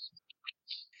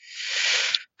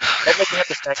 Don't make me have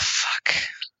to snack.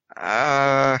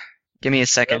 Fuck. Give me a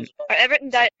second. Are Everett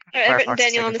and, Firefox is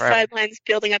Daniel on taking the forever. sidelines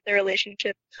building up their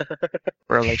relationship?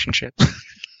 Relationship.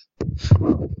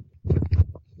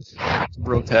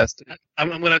 Protest. I'm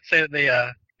gonna say that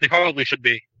they probably should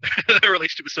be. Their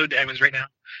relationship is so damaged right now.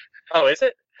 Oh, is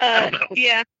it? I don't know.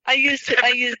 Yeah, I used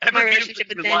my Everett relationship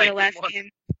with was Daniel like, last game.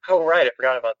 Oh, right. I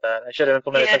forgot about that. I should have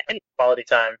implemented Yeah, some and quality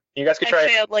time. You guys could I try.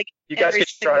 failed like You guys every could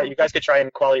try. single You guys could try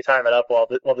and quality time it up while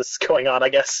this is going on. I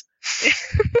guess.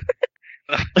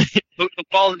 The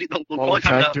quality time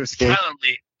trying to escape.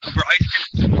 silently over ice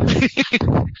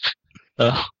cream.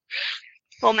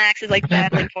 Well, Max is like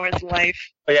battling for his life.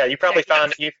 But yeah, you probably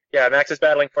found. Yeah, Max is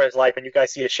battling for his life, and you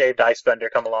guys see a shaved ice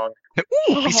vendor come along.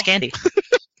 Ooh, piece of candy.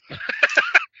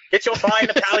 Get your fine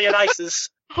Italian ices.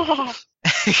 Oh,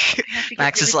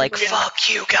 Max is like, fuck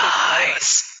you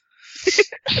guys.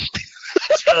 I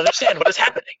don't understand what is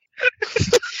happening.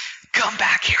 Come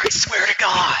back here, I swear to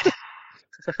God.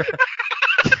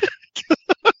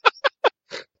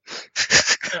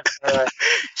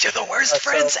 You're the worst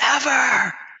friends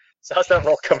ever. So how's that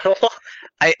roll coming along?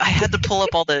 I had to pull up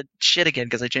all the shit again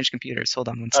because I changed computers. Hold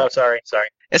on one second. Oh, sorry.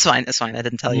 It's fine. I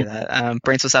didn't tell you that.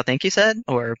 Brains without think you said?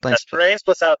 Or That's brain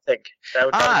splits out. Think. That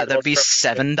would that'd be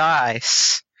 7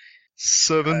 dice.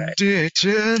 7 digit.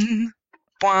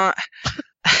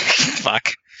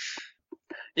 Fuck.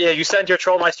 Yeah, you send your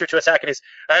Trollmeister to attack, and he's.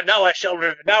 Now I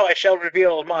shall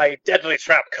reveal my deadly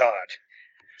trap card.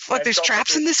 Fuck, there's Trollmeister-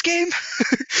 traps in this game?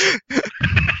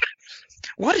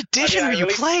 What edition are you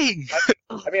playing?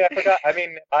 I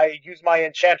mean, I use my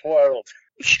enchant world.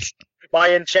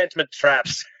 My enchantment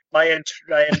traps. My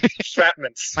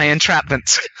entrapments. My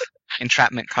entrapment.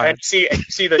 Entrapment card. And you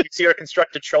see our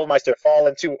constructed Trollmeister fall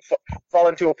into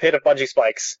a pit of bungee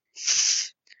spikes.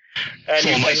 And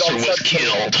Trollmeister was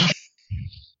killed.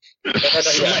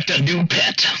 Select a new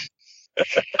pet.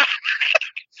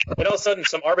 And all of a sudden,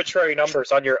 some arbitrary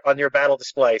numbers on your battle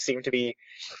display seem to be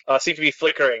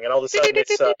flickering, and all of a sudden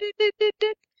it's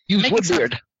Use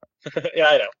Woodbeard. yeah,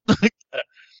 I know.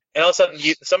 And all of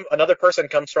a sudden, another person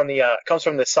comes from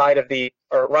the side of the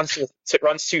or runs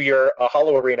to your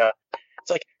Hollow Arena.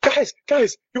 It's like,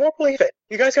 guys, you won't believe it.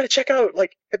 You guys got to check out.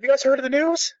 Like, have you guys heard of the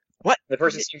news? What? The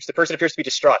person appears to be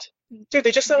distraught. Dude,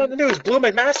 they just said on the news, Blue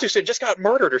McMasterson just got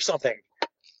murdered or something.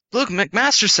 Luke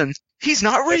McMasterson, he's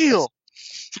not real.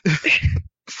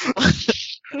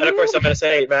 And of course, I'm going to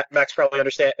say Max probably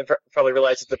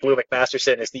realizes that Blue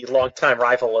McMasterson is the longtime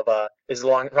rival of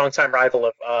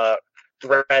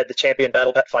Red, the champion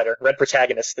battle pet fighter. Red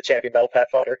protagonist, the champion battle pet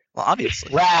fighter. Well,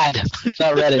 obviously. Rad. It's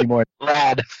not red anymore.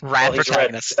 Rad. Rad Well, he's red.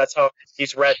 protagonist. That's how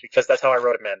he's red because that's how I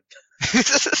wrote him in.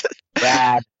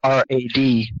 Rad.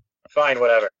 R-A-D. Fine,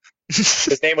 whatever.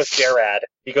 His name was Jarad.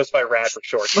 He goes by Rad for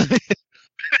short.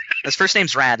 His first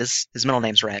name's Rad. His middle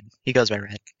name's Red. He goes by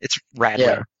Red. It's Rad, Yeah.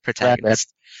 Red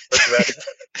protagonist.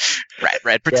 Red.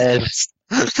 Red protagonist.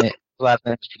 First name, last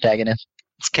name is protagonist.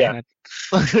 It's canon.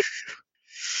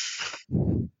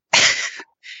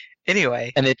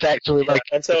 Anyway, And it's actually like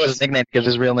And so it's it's his nickname because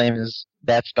his real name is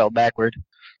that spelled backward.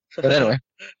 But anyway.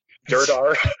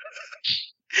 Durdar.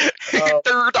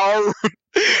 third R.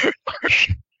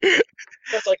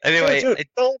 It's like, Anyway, dude, it's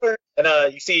over.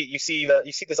 And you see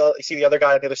the other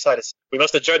guy on the other side is. We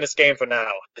must adjourn this game for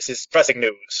now. This is pressing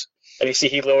news. And you see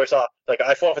he lowers off, like,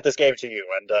 I forfeit this game to you,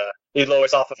 and he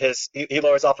lowers off of his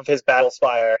battle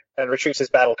spire and retrieves his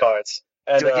battle cards.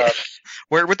 And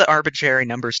Where were the arbitrary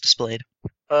numbers displayed?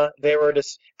 they were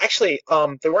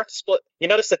they weren't displayed. You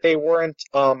notice that they weren't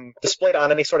displayed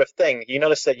on any sort of thing. You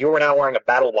notice that you were now wearing a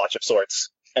battle watch of sorts.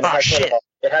 And Oh, shit.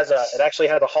 It actually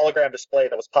had a hologram display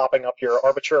that was popping up your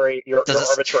arbitration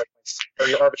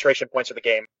points of the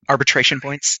game. Arbitration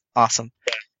points? Awesome.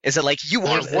 Yeah. Is it like, you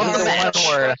won This one is the match? one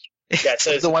where Yeah, it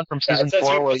says the one from season it says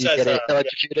 4 you- where it you says, get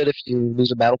electrocuted if you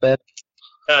lose a battle pad.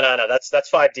 No, that's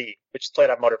 5D, which is played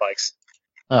on motorbikes.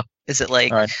 Is it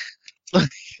like, All right.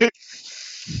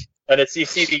 And it's you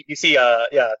see the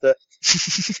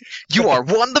you are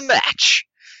won the match?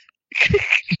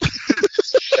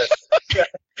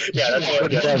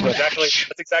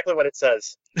 that's exactly what it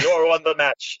says. You are won the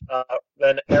match.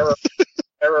 Then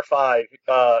error 5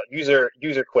 user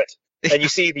quit. And you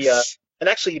see and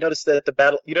actually you notice that the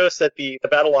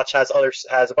battle watch has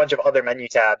a bunch of other menu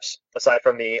tabs aside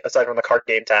from the card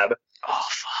game tab. Oh,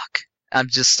 fuck. I'm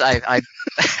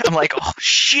like, oh,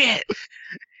 shit.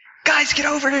 Guys, get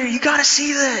over here. You gotta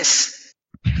see this.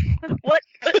 What?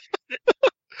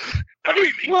 How do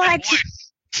we make What? that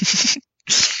voice?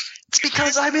 It's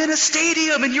because I'm in a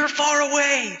stadium and you're far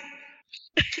away.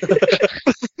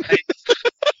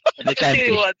 And it's See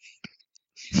empty. once.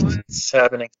 It's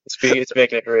happening. It's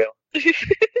making it real.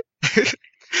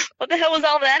 What the hell was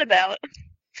all that about?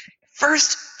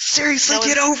 First, seriously, That was-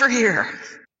 get over here.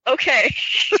 Okay.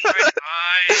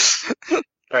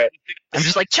 Right. I'm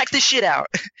just like, check this shit out.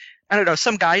 I don't know,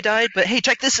 some guy died, but hey,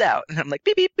 check this out. And I'm like,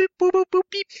 beep, beep, beep, boop, boop, boop,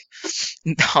 beep.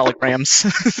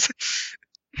 Holograms.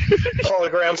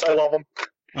 Holograms, I love them.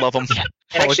 Love them.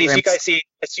 And actually, as you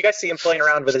Holograms. guys see him playing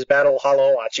around with his Battle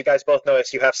Hollow Watch, you guys both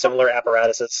notice you have similar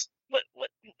apparatuses. What?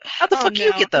 How the fuck do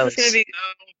you get those? This is gonna be...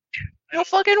 No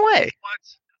fucking way. What?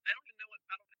 I don't even know what.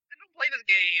 I don't play this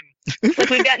game. It's like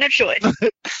we've got no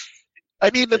choice. I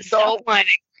need an Stop adult.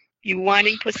 whining. You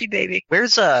whining pussy baby.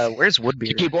 Where's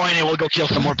Woodbeard? Keep whining, we'll go kill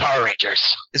some more Power Rangers.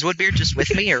 Is Woodbeard just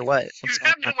with me or what? You What's going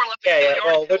have no on? more left. Yeah.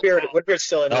 Well, Woodbeard's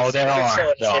still in. Oh, his, there Woodbeard's still are. in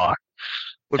his There hidden- are.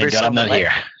 Woodbeard's Thank God I'm still not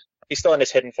here. He's still in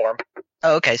his hidden form.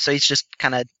 Oh, okay, so he's just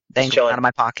kind of dangling chilling. out of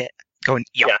my pocket, going,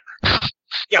 yo. Yeah.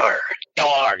 Yar,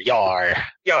 Yar.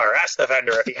 yar. Ask the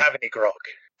vendor if you have any grog.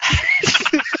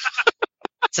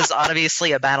 This is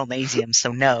obviously a Battlenasium,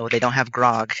 so no, they don't have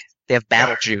grog. They have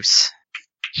battle juice.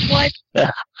 What?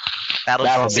 Battle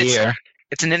Battle juice. beer.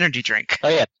 It's an energy drink. Oh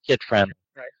yeah, kid friend.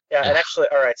 Right. Yeah. And actually,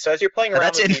 all right. So as you're playing around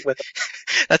That's with, in- with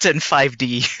That's in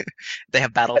 5D. They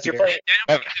have battle as you're beer. playing,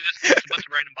 Daniel just a bunch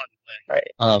of random buttons. right.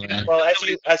 Oh man. Well,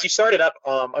 as you start it up,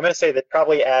 I'm gonna say that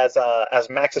probably as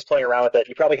Max is playing around with it,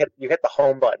 you probably hit the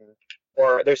home button,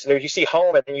 or there you see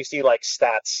home and then you see like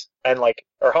stats and like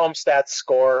or home stats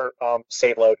score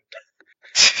save load.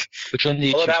 Which one do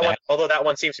you choose? Max? Although that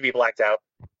one seems to be blacked out.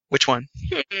 Which one?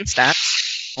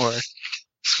 Stats or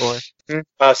score?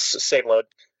 Save load.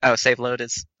 Oh, save load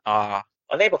is.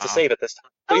 Unable to Wow. save it this time.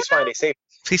 Please find a save.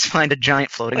 Please find a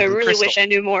giant floating I blue really crystal. wish I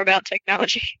knew more about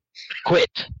technology. Quit.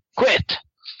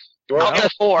 You are I'll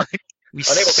get 4. We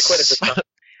unable to quit it this time.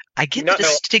 I get No, the no.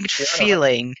 distinct Yeah, I know.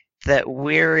 feeling that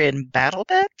we're in battle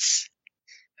bets.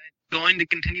 Going to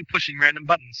continue pushing random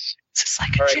buttons. This is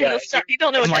like a All right, dream. yeah, No, stop. You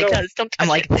don't know what I'm that like- does. Don't touch I'm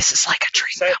like, it. this is like a dream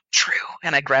Say- come true.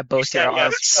 And I grab both said your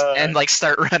yes, arms and like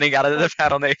start running out of the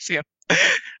Battlenasium.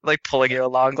 Like pulling you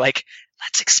along, like,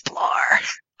 let's explore.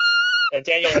 And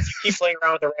Daniel, as you keep playing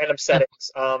around with the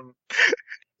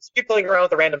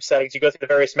random settings, you go through the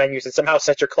various menus and somehow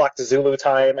set your clock to Zulu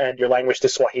time and your language to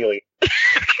Swahili.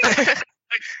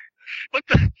 What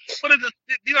is this?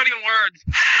 These aren't even words.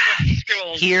 These are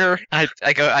scribbles. Here,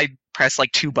 I press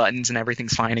like 2 buttons and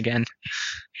everything's fine again.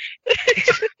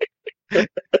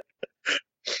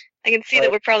 I can see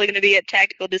that we're probably going to be at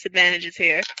tactical disadvantages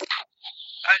here.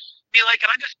 Mila, can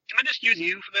I just use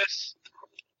you for this?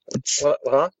 It's,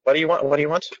 What do you want? What do you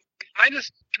want? Can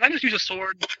I just use a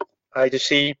sword? I just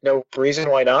see no reason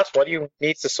why not. What do you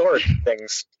need the sword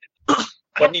things? I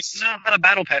What don't needs? know how to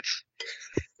battle pets.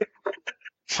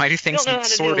 why do I things don't know need how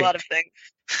to sorting? do a lot of things.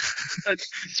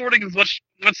 Sorting is much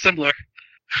simpler.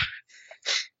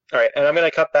 All right, and I'm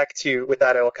gonna cut back to with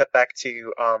that. I will cut back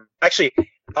to actually.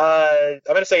 I'm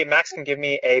gonna say Max can give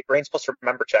me a brains plus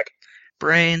remember check.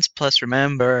 Brains plus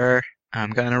remember.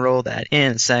 I'm gonna roll that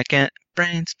in a second.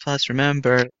 Brains plus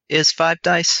remember is 5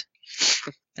 dice.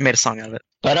 I made a song out of it.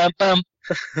 Ba-dum-bum.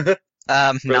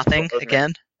 Nothing wasn't it?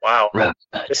 again. Wow. Right.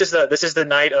 This is the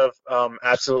night of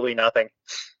absolutely nothing.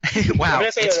 Wow,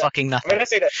 gonna say it's that- fucking I'm nothing. gonna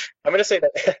say that. I'm gonna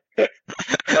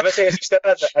say as you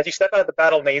step out of the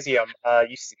Battlenasium,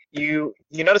 you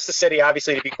notice the city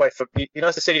obviously to be you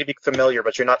notice the city to be familiar,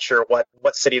 but you're not sure what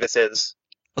city this is.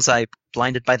 Was I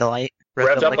blinded by the light?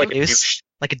 Revved up like a deuce? douche.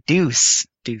 Like a deuce.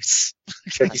 Deuce.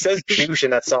 He says douche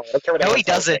in that song. I don't care what No, anyone he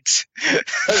tells me. doesn't.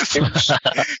 He says douche.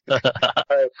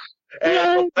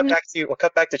 And we'll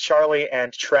cut back to Charlie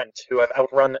and Trent, who have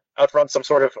outrun some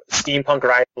sort of steampunk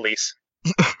riot police.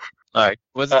 All right.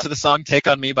 Was it to the song "Take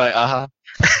on Me" by Aha?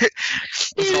 Was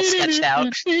it all sketched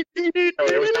out? No,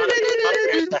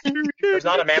 there was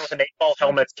not a man with an 8-ball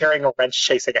helmet carrying a wrench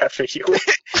chasing after you.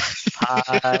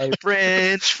 Pipe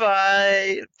wrench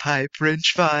fight. Pipe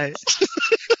wrench fight.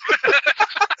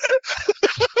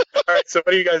 All right, so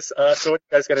what are you guys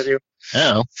gonna do?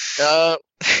 Oh.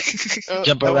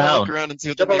 Jump I wanna around. Look around and see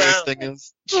what the Jump nearest around. thing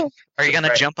is. Are you gonna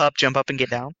Right. jump up and get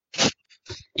down?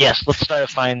 Yes, let's try to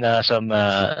find some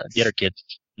the other kids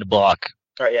in the block.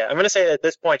 All right, yeah, I'm gonna say that at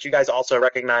this point you guys also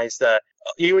recognize that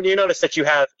you notice that you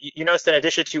notice that in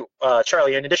addition to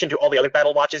Charlie, in addition to all the other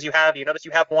battle watches you notice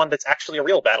you have one that's actually a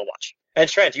real battle watch. And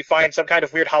Trent, you find some kind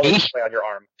of weird hollow display on your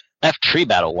arm. I have tree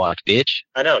battle watch, bitch.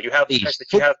 I know you have, Please.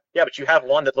 but you have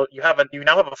one that you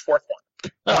now have a fourth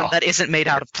one. Oh, That isn't made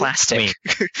out of plastic.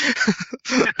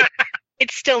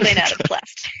 It's still made out of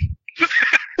plastic. But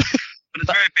it's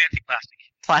very fancy plastic.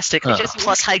 Plastic Huh. just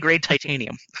plus high grade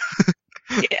titanium.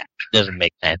 Yeah. doesn't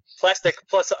make sense. Plastic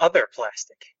plus other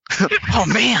plastic. Oh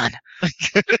man.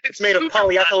 It's made of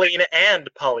polyethylene and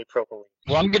polypropylene.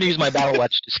 Well, I'm gonna use my battle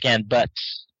watch to scan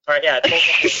butts. All right, yeah,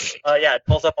 it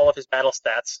pulls up all of his battle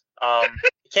stats.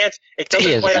 It He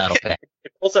doesn't is quite. battle pet.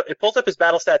 It pulls up his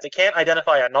battle stats. It can't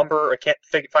identify a number. It can't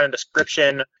find a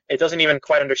description. It doesn't even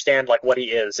quite understand like what he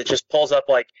is. It just pulls up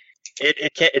like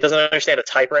it doesn't understand a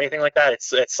type or anything like that.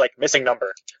 It's like missing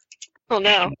number. Oh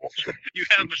no. You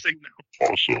have the signal.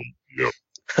 Awesome. Yep.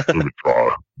 Give it a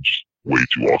try. Just way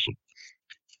too awesome.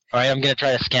 All right, I'm gonna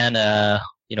try to scan.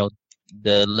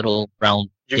 The little round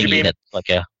Juju thingy beam? that's like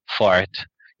a fart.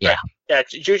 Yeah,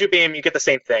 Juju beam. You get the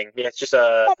same thing. Yeah, it's just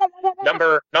a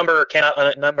number cannot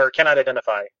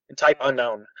identify. Type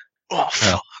unknown. Oh,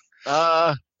 fuck.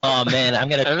 Oh man, I'm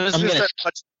gonna I was I'm gonna gonna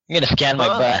start I'm gonna scan my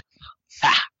Huh?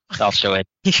 butt. I'll show it.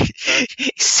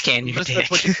 Scan your Just the dick.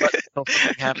 pushing button until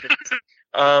something happens.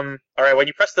 All right. When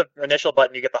you press the initial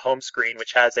button, you get the home screen,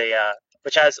 which has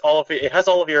all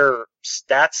of your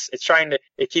stats.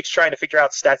 It keeps trying to figure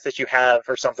out stats that you have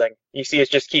or something. You see, it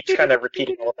just keeps kind of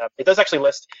repeating all of them. It does actually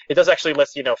list.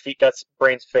 Feet, guts,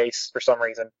 brains, face for some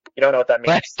reason. You don't know what that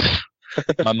means.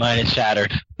 What? My mind is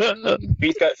shattered.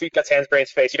 Feet, guts, hands,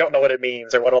 brains, face. You don't know what it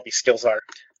means or what all these skills are.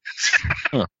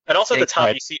 Huh. And also at the Thanks, top,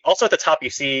 Fred.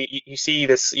 you see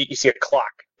a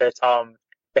clock that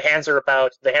the hands are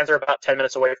about 10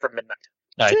 minutes away from midnight.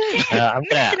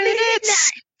 Alright,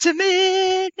 Minutes to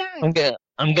midnight.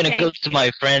 I'm gonna go to my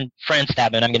friend's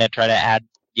tab and I'm gonna try to add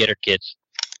the other kids.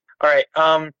 All right.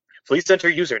 Please enter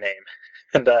username,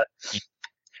 and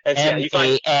yeah, you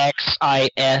find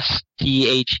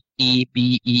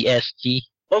MAXISTHEBEST.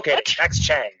 located Max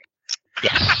Chang.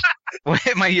 Yes.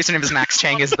 My username is Max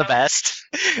Chang is the best.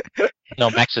 No,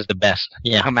 Max is the best.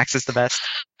 Yeah. Oh, Max is the best.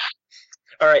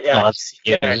 All right. Yeah. Oh, that's-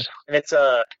 yeah. yeah. And it's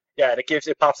yeah, and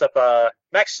it pops up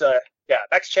Max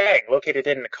Max Chang, located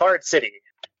in Card City.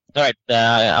 All right.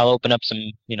 I'll open up some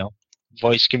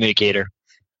voice communicator.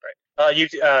 Max, you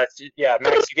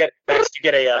get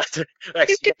a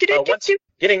Max, once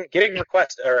getting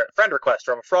request or friend request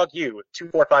from Frog U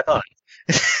 2455.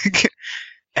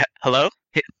 Hello?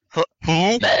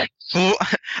 Who? Max. Who?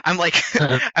 I'm like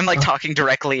talking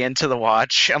directly into the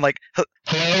watch. I'm like,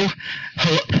 Hello?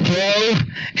 Hello?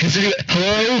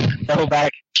 Hello? No,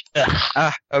 back.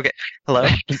 okay. Hello?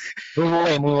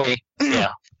 Move away. Yeah.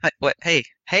 What? Hey.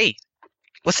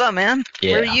 What's up, man?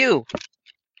 Yeah. Where are you?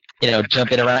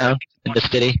 Jumping around in the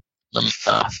city.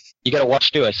 You got a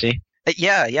watch too, I see.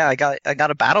 Yeah. I got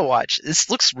a battle watch. This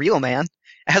looks real, man.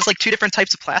 It has like 2 different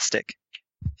types of plastic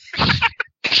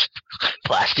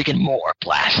Plastic and more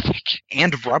plastic.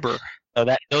 and rubber. Oh,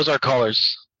 those are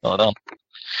colors. Hold on.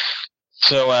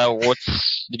 So,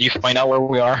 did you find out where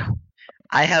we are?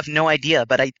 I have no idea,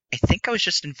 but I think I was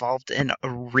just involved in a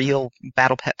real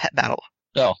battle pet battle.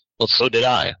 Oh, well, so did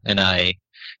I, and I.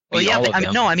 Well, beat yeah, all but of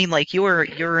them. no, I mean like you were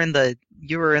in the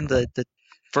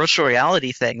virtual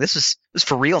reality thing. This was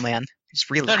for real, man. It's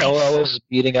real. No, I was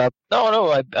beating up.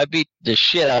 No, I beat the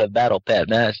shit out of Battle Pet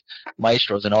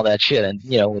Maestros and all that shit, and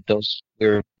with those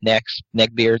weird neck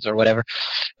beards or whatever.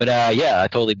 But yeah, I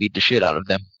totally beat the shit out of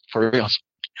them for real.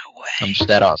 No way. I'm just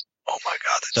that awesome. Oh my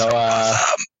god, that's So, so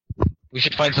awesome. We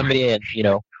should find somebody and Who's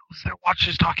that watch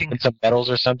is talking? win some medals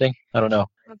or something. I don't know.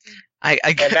 I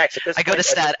And Max, at this I go point,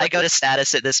 to I go to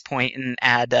status at this point and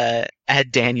add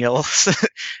Daniel.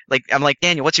 Like I'm like,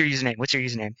 Daniel, what's your username? What's your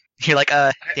username? You're like,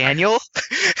 Daniel.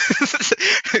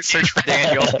 Search for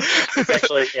Daniel.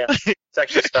 It's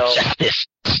actually spelled. Justice.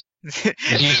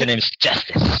 His username is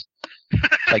Justice.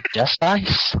 Like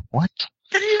Justice? What?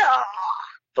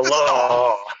 The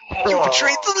law. You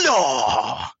betrayed the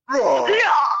law.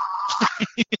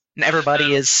 And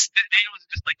everybody is. Daniel was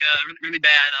just like really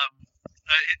bad.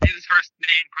 His first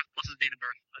name plus his date of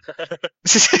birth.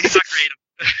 He's not creative.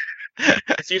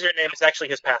 His username is actually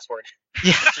his password.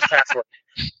 Yeah. It's his password.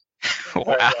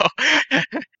 Wow.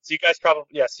 So you guys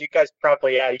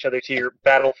probably add each other to your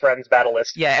battle friends battle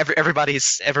list. Yeah. Everybody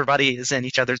is in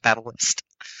each other's battle list.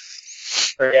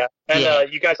 Yeah. And Yeah.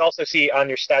 you guys also see on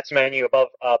your stats menu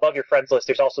above your friends list.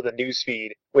 There's also the news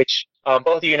feed, which both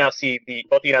of you now see the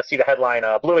headline: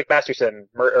 Blue and Masterson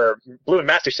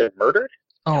murdered.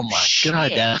 Oh my Shit.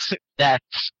 god,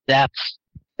 that's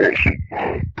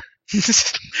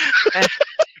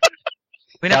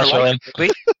We never I'll show liked him. we.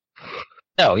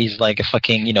 no, he's like a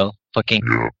fucking fucking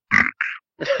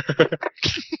Can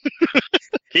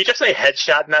you just say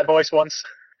headshot in that voice once?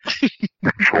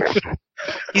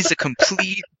 He's a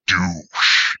complete.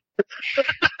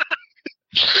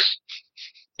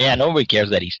 yeah, nobody cares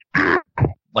that he's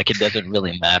like it doesn't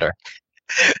really matter.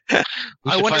 We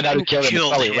I should wonder find out who who killed him. It's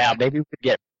killed probably him. Ralph. Maybe we could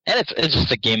get And it's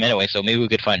just a game anyway, so maybe we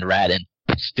could find Rad and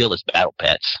steal his battle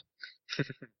pets.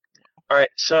 All right,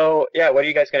 so yeah, what are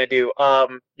you guys gonna do?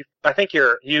 I think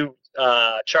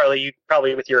Charlie, you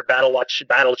probably with your Battle Watch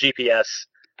Battle GPS.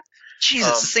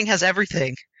 Jesus, this thing has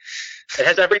everything. It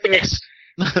has everything. It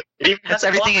even That's has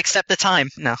everything clock. except the time.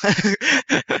 No.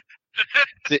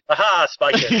 Aha,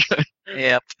 spikes.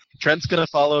 Yep. Trent's gonna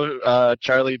follow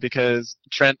Charlie because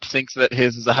Trent thinks that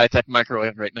his is a high-tech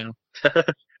microwave right now.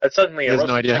 And suddenly, He has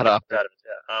no idea how to operate out of it.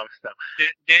 Yeah. No.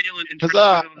 Daniel and Trent Huzzah!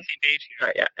 are on the same page All here.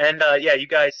 right, yeah, and yeah, you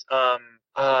guys,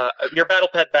 your Battle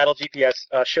Pet Battle GPS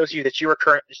shows you that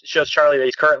shows Charlie that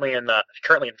he's currently in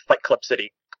Fight Club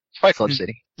City. Fight Club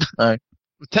City.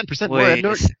 With 10% more Wait.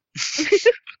 Edward.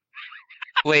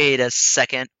 Wait a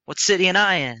second. What city am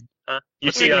I in? You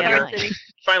What's see, the you other Card City.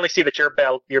 finally see that your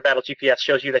battle GPS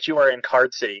shows you that you are in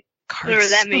Card City, Whatever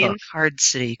that means. Card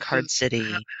City. Card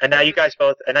City. and now you guys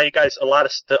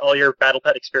all your Battle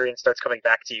Pet experience starts coming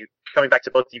back to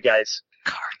both of you guys.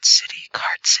 Card City.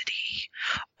 Card City.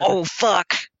 Oh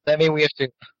fuck! I mean, we have to.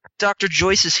 Dr.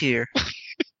 Joyce is here.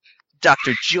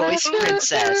 Dr. Joyce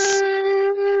Princess.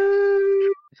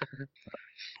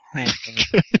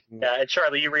 Yeah, and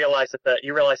Charlie, you realize that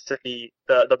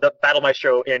the Battle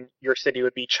Maestro in your city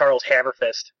would be Charles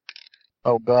Hammerfist.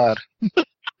 Oh God.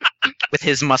 With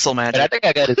his muscle And I magic. think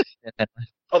I got it.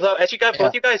 Although, as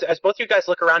both you guys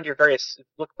look around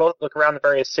look around the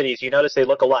various cities, you notice they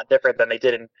look a lot different than they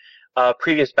did in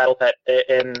previous Battle Pet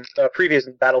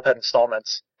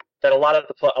installments. That a lot of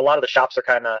the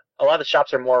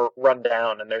shops are more run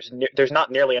down, and there's not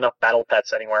nearly enough Battle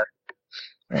Pets anywhere.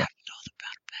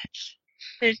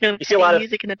 There's no You see a lot of-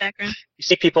 music in the background. You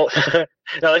see people.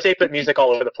 No, they put music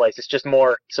all over the place. It's just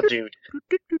more subdued.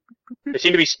 There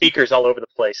seem to be speakers all over the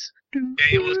place.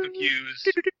 Daniel was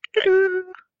confused.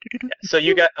 So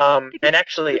you got and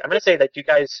actually I'm gonna say that you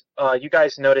guys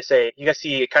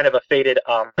see kind of a faded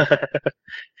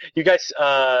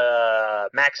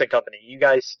Max and Company. You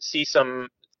guys see some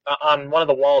on one of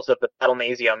the walls of the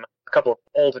Battlenasium, a couple of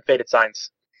old and faded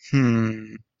signs.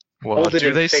 What Old do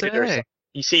and they faded or say? something.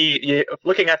 You see,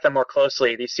 looking at them more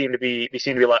closely, these seem to be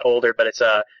a lot older, but it's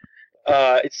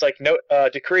like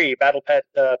decree battle pet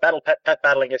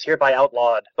battling is hereby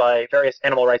outlawed by various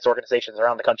animal rights organizations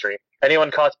around the country.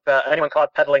 Anyone caught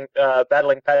battling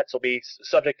pets will be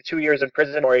subject to 2 years in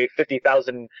prison or a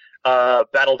 50,000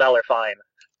 battle dollar fine.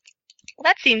 Well,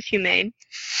 that seems humane.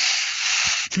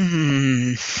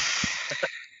 Hmm.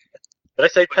 Did I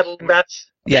say peddling bats?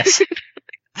 Yes.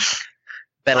 That's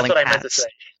Peddling what I meant to bats. say.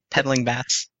 Peddling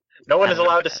bats. No one is Peddling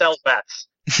allowed to bats. sell bats.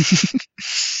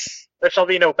 There shall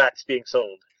be no bats being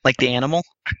sold. Like the animal?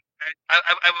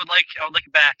 I would like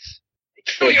bats.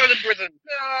 2 years in prison.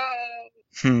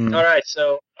 No. All right.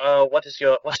 So, what is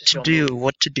your What to do?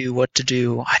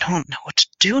 I don't know what to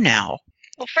do now.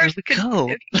 Well, Where first, we go?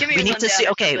 give me We a need to see.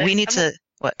 rundown Okay, of we it. need to.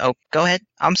 What? Oh, go ahead.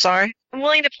 I'm sorry. I'm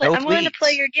willing to play. Oh, I'm willing to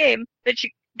play please. your game, but you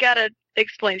gotta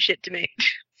explain shit to me.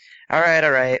 All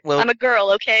right. Well, I'm a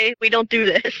girl, okay? We don't do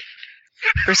this.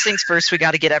 first things first, we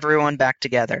got to get everyone back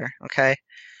together. Okay.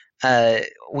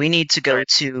 We need to go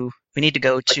to. We need to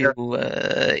go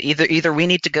to either we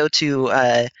need to go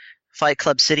to Fight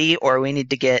Club City, or we need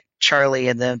to get Charlie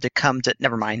and them to come to.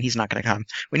 Never mind, he's not going to come.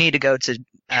 We need to go to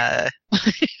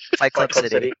Fight Club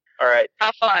City. All right.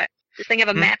 How far? Does thing have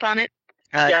a map on it?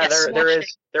 Yeah, Yes.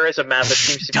 there is a map that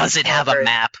seems to be. Does it have a very-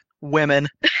 map? Women.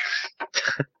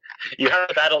 You have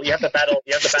the battle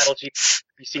jeep.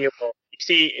 You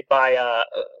see by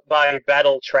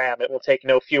battle tram. It will take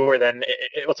no more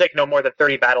than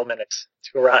 30 battle minutes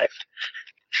to arrive.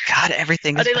 God,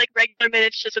 everything Are is they like regular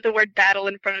minutes just with the word battle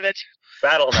in front of it?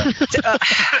 Battle minutes.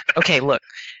 okay, look.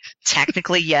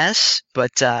 Technically, yes,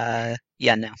 but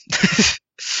yeah, no.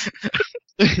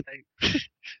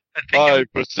 I think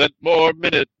 5% more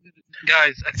minute.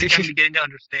 guys, I think I'm beginning to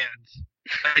understand.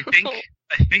 I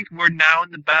think we're now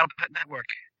in the Battle Pet Network.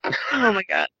 Oh my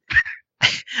god. I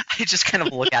just kind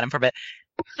of look at him for a bit.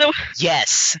 So,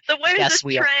 Yes, so where's Yes, this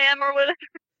we are. tram or whatever?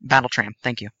 battle tram.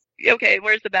 Thank you. Okay,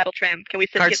 where's the battle tram? Can we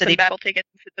Card get City. some battle tickets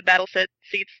and sit the battle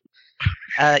seats?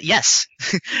 Yes.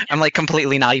 I'm like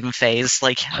completely not even phased.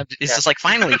 Like it's just like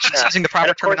finally she's Yeah. using the proper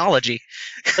And of course- terminology.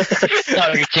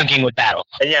 No, you're thinking with battle.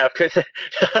 And yeah, of course.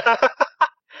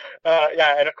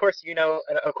 Yeah, and of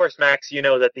course Max, you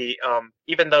know that the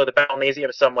even though the Battlenasium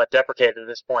is somewhat deprecated at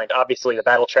this point, obviously the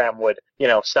battle tram would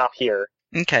stop here.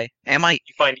 Okay. Am I?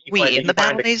 You find In the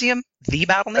Battlenasium? The I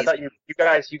Battlenasium?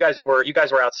 thought you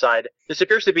guys were outside. This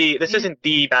appears to be. This isn't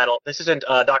the battle. This isn't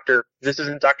Dr.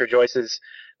 Joyce's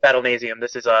Battlenasium.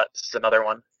 This is another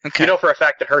one. Okay. You know for a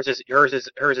fact that hers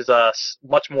is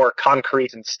much more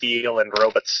concrete and steel and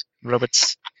robots.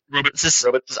 Robots. This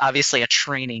is obviously a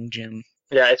training gym.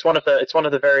 Yeah, it's one of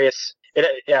the various.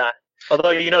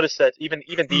 Although you notice that even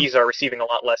these are receiving a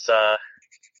lot less.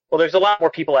 Well, there's a lot more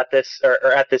people at this or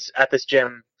at this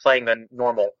gym playing than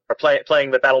normal, or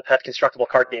playing the Battle Pet constructible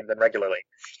card game than regularly.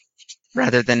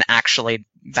 Rather than actually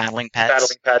battling pets.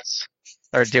 Battling pets.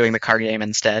 Or doing the card game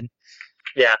instead.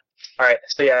 Yeah. All right.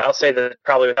 So yeah, I'll say that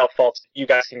probably without fault, you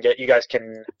guys can get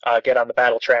on the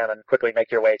battle tram and quickly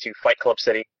make your way to Fight Club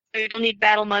City. You don't need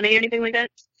battle money or anything like that?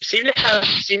 You seem to have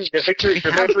your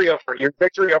victory over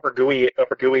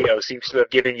Guio seems to have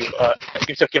given you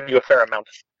a fair amount.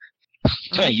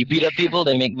 Yeah, you beat up people,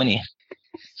 they make money.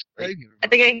 I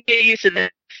think I can get used to this.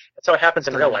 That's how it happens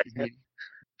in real life.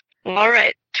 All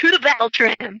right, to the battle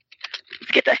tram.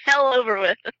 Let's get the hell over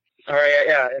with. All right,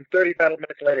 yeah. And 30 battle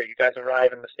minutes later, you guys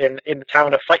arrive in the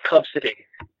town of Fight Club City.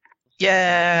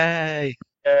 Yay!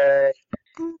 All right,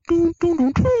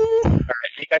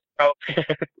 you guys probably.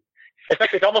 In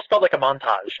fact, it almost felt like a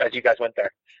montage as you guys went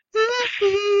there.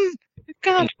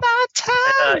 Got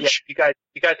montage. Yeah,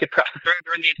 you guys could probably.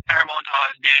 During the entire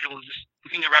montage, Daniel was just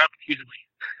looking around confusedly.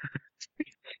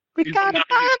 We got a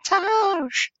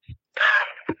montage.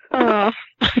 Oh.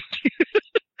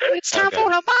 It's time for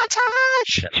a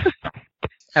montage.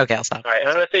 Okay, I'll stop. All right,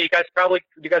 I'm gonna say you guys probably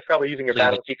using your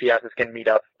battle GPSs can meet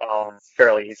up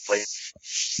fairly easily.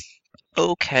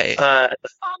 Okay.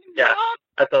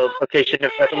 At the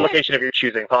location of your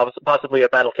choosing, possibly a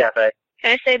battle cafe.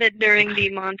 Can I say that during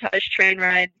the montage train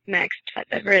ride, Max taught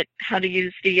Everett how to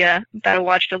use the battle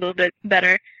watch a little bit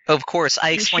better? Of course,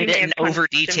 I explained it in over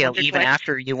detail once or even twice.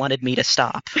 after you wanted me to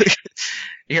stop.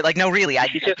 You're like, no, really, I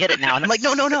get it now. And I'm like,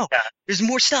 no, Yeah. there's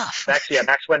more stuff. Max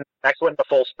went into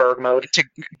full Spurg mode.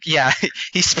 Yeah,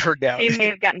 he spurred out. He may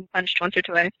have gotten punched once or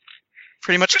twice.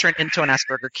 Pretty much turned into an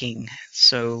Asperger King.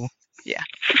 So, yeah.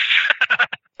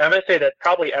 I'm gonna say that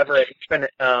probably Everett.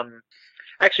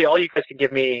 Actually, all you guys can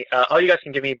give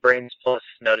me brains plus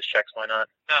notice checks. Why not?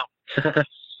 No.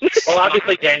 Well,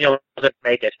 obviously Daniel doesn't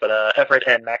make it, but Everett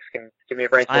and Max can give me a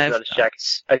brains plus notice check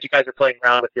as you guys are playing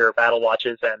around with your battle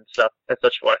watches and stuff and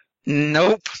such forth.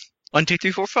 Nope. 1, 2, 3,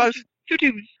 4, 5. 2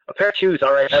 twos. A pair of twos.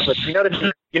 All right, Everett. You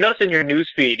notice in your news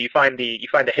feed you find the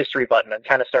history button and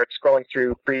kind of start scrolling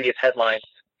through previous headlines.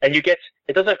 And you get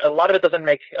a lot of it doesn't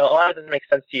make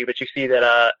sense to you, but you see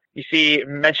that you see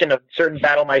mention of certain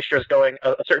battle maestros going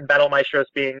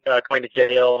to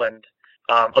jail and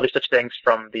other such things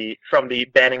from the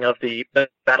banning of the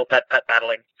battle pet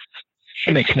battling.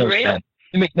 It makes no sense.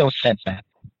 It makes no sense, man.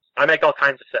 I make all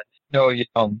kinds of sense. No, you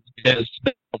don't. Because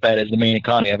that is the main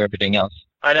economy of everything else.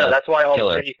 I know. That's why all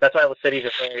killer. the cities. That's why all the cities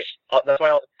are very. That's why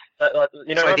all. You know. That's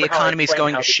why the remember how I economy's explained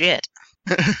going how to the- shit.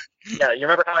 Yeah, you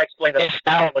remember how I explained that?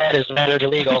 If that is rendered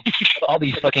illegal, all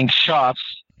these fucking shops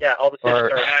Yeah, all the cities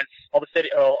Or- are. All the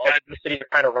cities are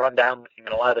kind of run down, looking, and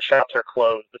a lot of the shops are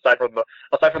closed. Aside from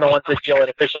the ones that deal in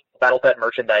official Battle Pet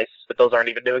merchandise, but those aren't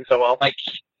even doing so well. like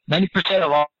 90%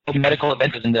 of all medical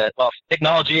advances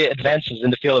technology advances in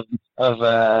the field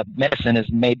of medicine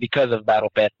is made because of Battle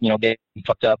Pet, getting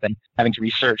fucked up and having to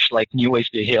research like new ways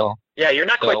to heal. Yeah, you're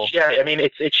not So- quite. Yeah, I mean,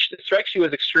 it strikes you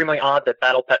as extremely odd that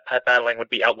Battle Pet battling would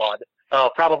be outlawed. Oh,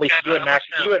 probably Yeah, you and Max.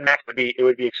 no. You and Max would be. It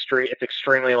would be extreme. It's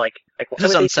extremely like. This why is would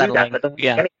they do unsettling, That? That doesn't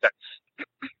yeah. make any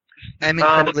sense. I'm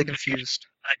incredibly confused.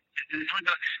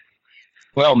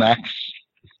 Well, Max,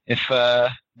 if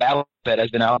Battle Pet has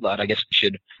been outlawed, I guess we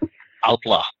should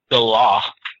outlaw the law.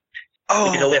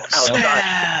 You can live outside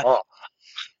snap! the law.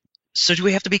 So do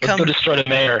we have to Let's become? go destroy the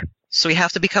mayor. So we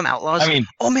have to become outlaws? I mean,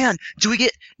 Oh man, do we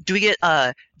get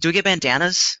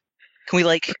bandanas? Can we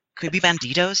be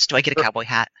banditos? Do I get a cowboy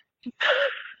hat?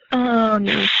 Oh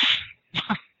no.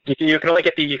 You can only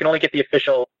get the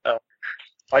official. Oh,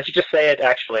 why don't you just say it?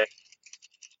 Actually,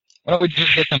 why don't we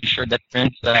just get some shirt that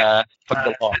prints fuck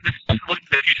the law? This is look to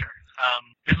the future.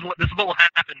 This is what will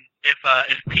happen if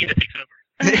PETA takes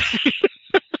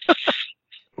over.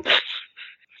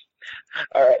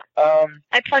 all right.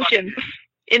 I punch him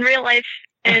in real life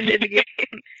and in the game.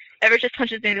 Everett just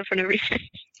punches Daniel for no reason.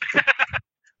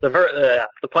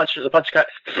 The punch cut.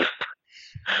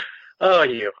 Oh,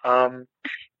 you. All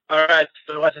right.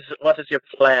 So what is your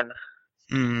plan?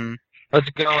 Hmm. Let's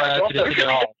go to the city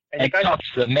hall And you and guys, talk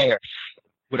to the mayor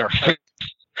with our face.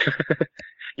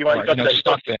 you want to go to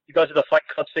talk to him. you go to the Fight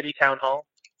Club City Town Hall.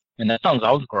 And that sounds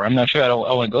hardcore. I'm not sure I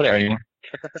want to go there anymore.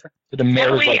 But the Why mayor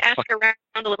don't was we like, ask fuck, around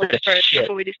a little bit That's first shit.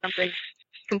 before we do something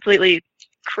completely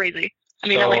crazy? I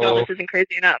mean, not like, oh, So- this isn't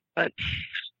crazy enough, but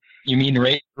you mean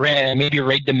maybe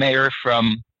rate the mayor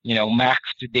from, Max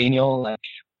to Daniel? Like,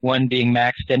 1 being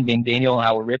Max, 10 being Daniel,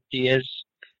 how ripped he is.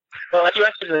 Well, as you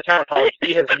enter the town hall, you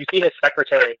see his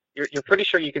secretary. You're pretty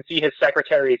sure you can see his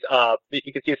secretary's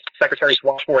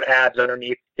washboard abs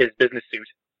underneath his business suit.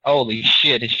 Holy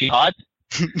shit, is she hot?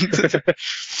 If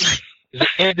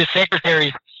the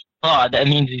secretary's hot, that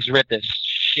means he's ripped as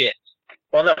shit.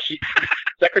 Well, no, you see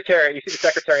the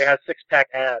secretary has 6-pack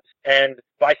abs and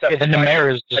biceps. And the mayor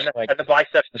is just and the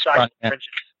biceps the size of fringes.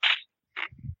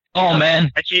 Oh,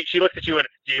 man. And she looks at you and,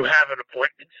 do you have an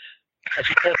appointment? And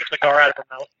she pulls a cigar out of her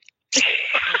mouth.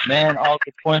 Man, all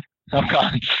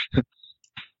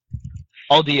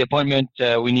the appointment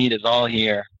we need is all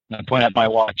here. And I point at my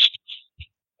watch.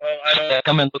 Well, I don't.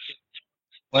 Come and look.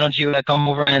 Why don't you come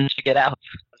over and check it out?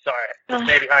 I'm sorry.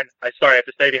 I have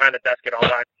to stay behind the desk at all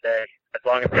times today, as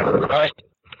long as All right.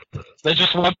 Let's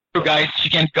just walk through, guys. She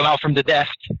can't come out from the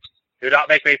desk. Do not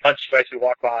make me punch you as you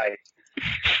walk by.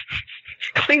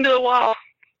 Cling to the wall.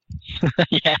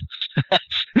 Yeah.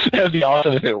 That would be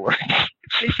awesome if it worked. At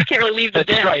least you can't really leave the That's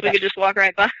desk. right. We could just walk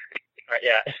right by. Right,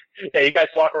 yeah. You guys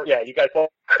walk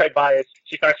right by us.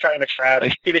 She starts trying to grab.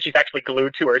 You see that she's actually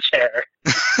glued to her chair.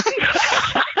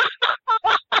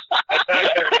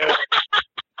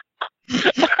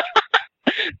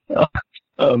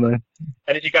 Oh man.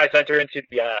 And as you guys enter into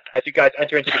the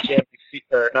gym, you see,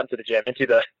 or not into the gym, into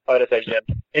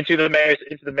the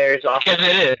mayor's office. Yes,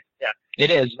 it is. Yeah. It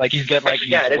is. Like he's got like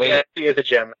yeah, it is a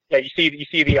gym. Yeah, you see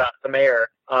the mayor,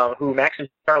 who Max and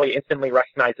Charlie instantly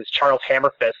recognize as Charles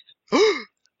Hammerfist.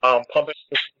 Pumping.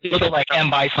 Looks like M.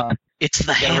 Bison. It's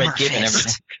the Hammer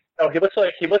Fist. Oh, he looks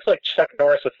like Chuck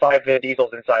Norris with 5 Vin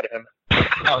Diesels inside of him.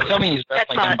 Oh, tell me he's dressed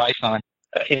like M. Bison.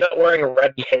 He's not wearing a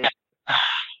red cape.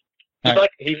 He's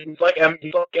like M.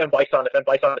 Bison. If M.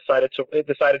 Bison decided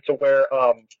to wear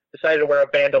a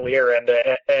bandolier and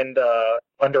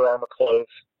Under Armour clothes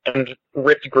and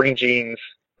ripped green jeans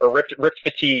or ripped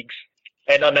fatigues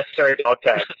and unnecessary dog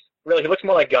tags. Really, he looks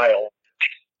more like Guile.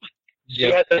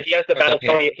 Yep. He has the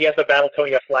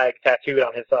Battletonia flag tattooed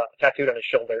on his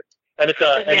shoulder, and it's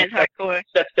he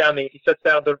sets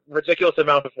down the ridiculous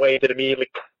amount of weight that immediately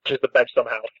crushes the bench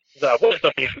somehow. So what is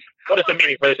the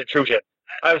meaning for this intrusion?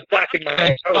 I was blasting my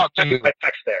pecs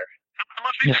there.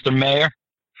 Mr. Mayor.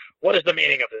 What is the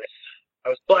meaning of this? I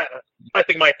was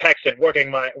blasting my pecs and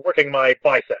working my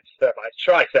biceps, my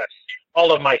triceps,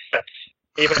 all of my steps,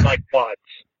 even my quads.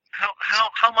 How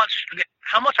much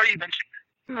are you benching?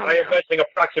 I am benching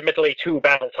approximately 2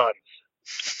 battle tons.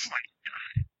 Oh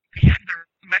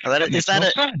my God.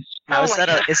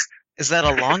 Is that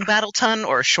a long battle ton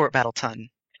or a short battle ton?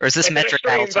 Or is this It's metric an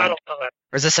battle extreme ton?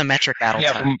 Or is this a metric battle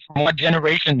Yeah, ton? from what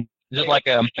generation? Is it like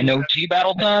an OG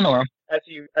battle ton or? As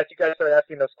you guys start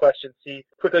asking those questions, he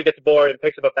quickly gets bored and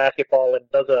picks up a basketball and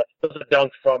does a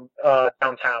dunk from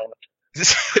downtown.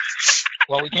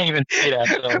 Well, we can't even say that.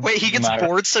 So Wait, he gets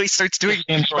bored, so he starts doing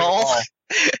Just ball.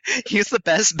 He's the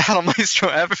best battle maestro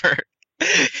ever.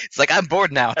 It's like, I'm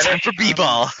bored now. Time for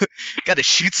b-ball. Gotta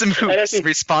shoot some hoops in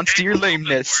response to your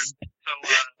lameness.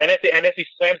 And as he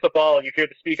slams the ball, you hear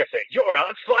the speaker say, "You're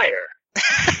on fire."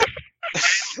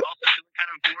 Daniel's also feeling kind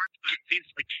of bored, but he's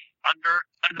like under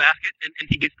the basket, and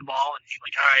he gets the ball, and he's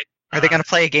like, "All right." Are they gonna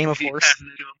play a game of he horse? passes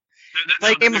it to him.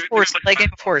 Play a game of horse. Play a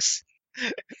game of horse.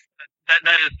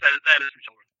 That is for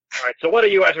children. All right. So what are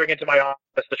you entering into my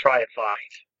office to try and find?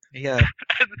 Yeah.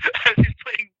 As he's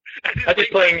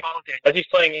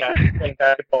playing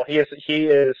basketball, he's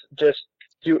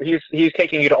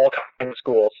taking you to all kinds of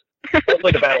schools.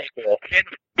 Mostly the battle school.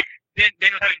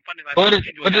 Daniel's having fun in my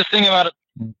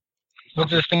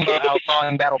What's this thing about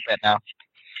outlawing Battle Pet now?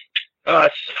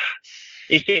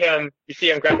 You see him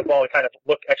grab the ball and kind of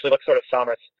look sort of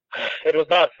somber. It was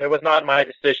not my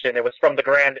decision. It was from the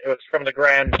grand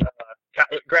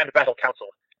battle council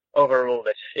overruled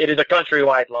it. It is a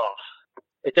countrywide law.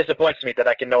 It disappoints me that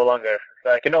I can no longer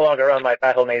run my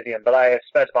Battlenasium, but I have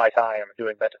spent my time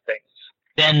doing better things.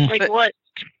 Then Like what?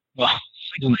 well,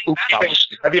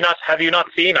 Have you not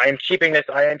seen? I am keeping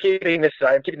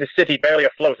the city barely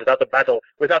afloat without the battle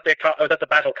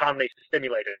colony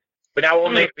stimulated. We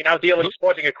now deal in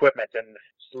sporting equipment and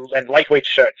lightweight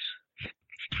shirts.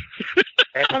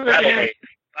 And battle mace.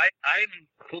 I'm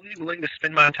fully willing to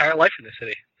spend my entire life in this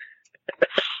city.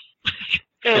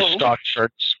 the stock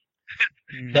shirts.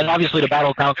 Then obviously the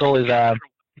battle council is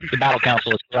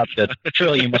corrupted.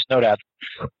 Surely you must know that.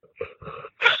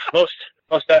 Most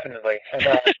definitely.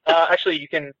 And actually, you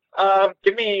can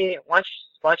give me. Why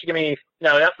don't you give me?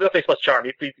 No, not face plus charm.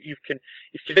 You've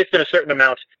convinced him a certain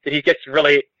amount that he gets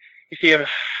really. You see him.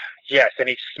 Yes, and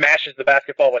he smashes the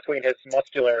basketball between his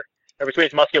muscular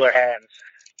hands.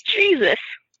 Jesus.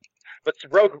 But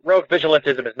rogue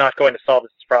vigilantism is not going to solve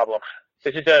this problem.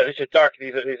 This is dark.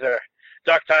 These are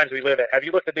dark times we live in. Have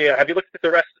you looked at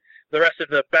the rest of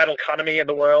the battle economy in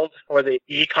the world, or the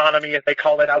economy as they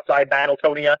call it outside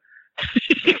Battletonia?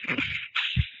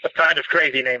 What kind of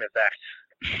crazy name is that?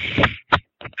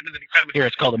 Here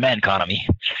it's called a man economy.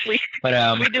 We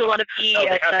But we do a lot of E Oh, they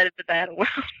have- outside of the battle world.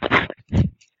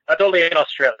 That's only in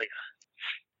Australia.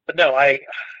 But no,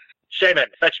 Shaman,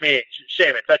 fetch me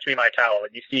my towel.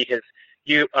 And you see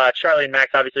Charlie and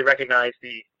Max obviously recognize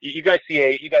you guys see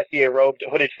a robed,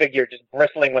 hooded figure just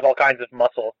bristling with all kinds of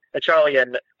muscle. And Charlie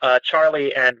and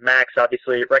Max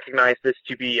obviously recognize this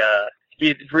to be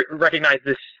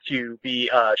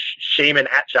Shaman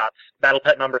Atjotz, battle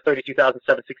pet number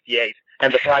 32,768,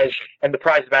 and the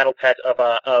prize battle pet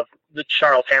of the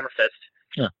Charles Hammerfist.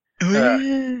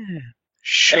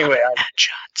 Anyway,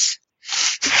 Shots.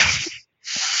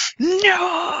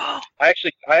 No. I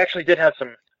actually did have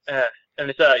some, and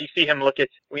it's you see him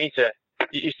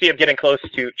you see him getting close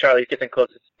to Charlie. He's getting close.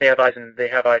 They have eyes in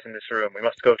this room. We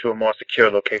must go to a more secure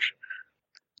location.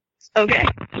 Okay.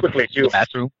 Quickly, the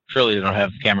bathroom. Surely they don't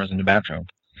have cameras in the bathroom.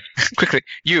 Quickly,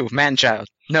 you, man-child.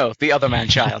 No, the other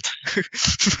man-child.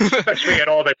 fetch me an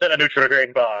orbit and a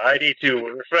Nutrigrain bar. I need to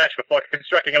refresh before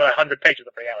constructing another 100 pages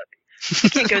of reality. I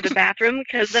can't go to the bathroom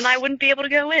because then I wouldn't be able to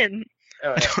go in.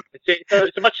 Oh, yeah.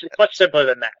 It's much simpler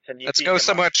than that. And you Let's see go him,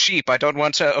 somewhere cheap. I don't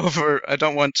want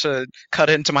to cut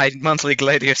into my monthly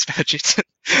Gladius budget.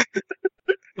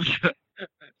 He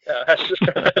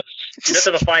does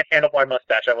have a fine handlebar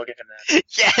mustache. I will give him that.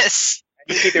 Yes.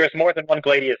 And you see there is more than one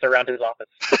Gladius around his office.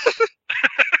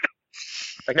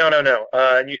 Like no.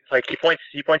 And he points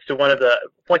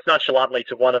nonchalantly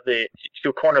to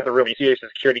a corner of the room. You see there's a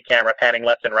security camera panning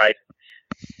left and right.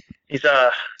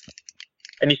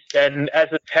 And as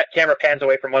the camera pans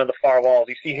away from one of the far walls,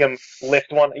 you see him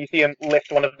lift one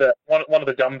of the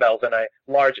dumbbells, and a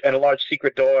large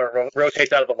secret door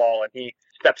rotates out of the wall, and he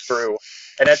steps through.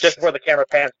 And just before the camera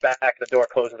pans back, the door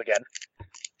closes again.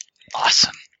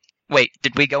 Awesome. Wait,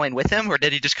 did we go in with him, or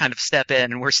did he just kind of step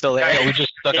in and we're still there? Yeah, we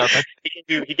just stuck out there.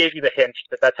 He gave you the hint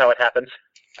that that's how it happens.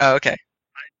 Oh, okay.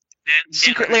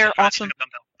 Secret lair, trying to awesome. pick up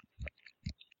dumbbell.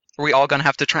 Are we all gonna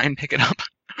have to try and pick it up?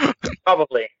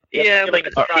 Probably. You have a feeling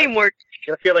Teamwork.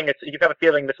 you have a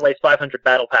feeling this weighs 500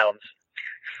 battle pounds.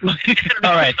 All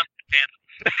right.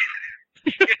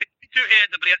 Two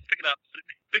hands, but he has to pick it up.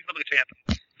 Pick it up like a champ.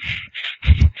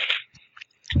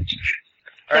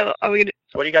 So are we gonna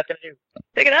So what are you guys gonna do?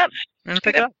 pick it up? I'm gonna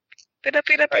pick it up. Pick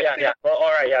it up. Yeah. Well,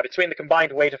 all right. Yeah. Between the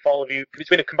combined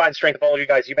strength of all of you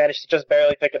guys, you managed to just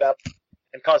barely pick it up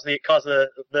and cause the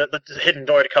hidden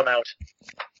door to come out.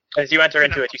 As you enter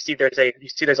into it, you see there's a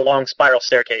long spiral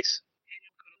staircase.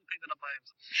 Couldn't pick it up by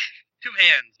himself. 2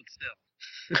 hands,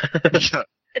 but still.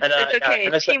 It's okay.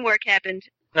 and Teamwork happened.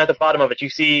 And at the bottom of it, you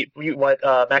see what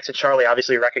Max and Charlie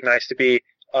obviously recognize to be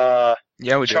Yeah,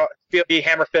 we do. be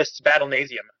Hammerfist's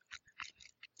Battlenasium.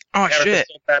 Oh shit!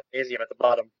 Hammerfist's Battlenasium at the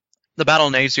bottom. The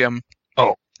Battlenasium.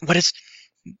 Oh.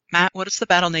 Matt, what does the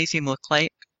Battlenasium look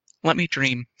like? Let me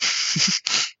dream.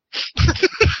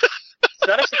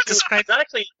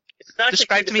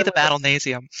 Describe to me the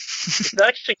Battlenasium. It's not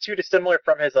actually too dissimilar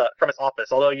from his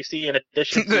office. Although you see, in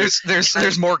addition, to,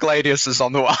 there's more Gladiuses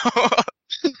on the wall.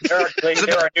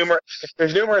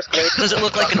 there's numerous Gladius. Does it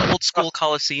look like an old school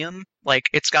Coliseum? Like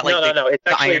it's got like no. It's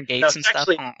the actually, iron gates and stuff.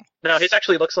 No, it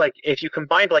actually looks like if you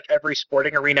combined like every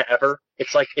sporting arena ever,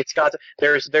 it's got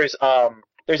there's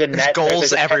a net.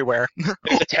 Goals everywhere.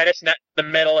 There's a tennis net in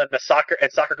the middle, and soccer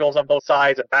goals on both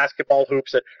sides, and basketball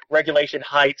hoops at regulation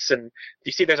heights, and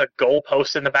you see there's a goal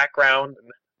post in the background.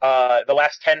 And, the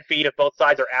last 10 feet of both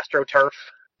sides are AstroTurf.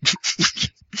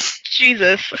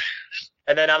 Jesus.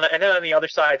 And then on the other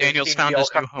side, Daniel's found his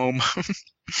new home.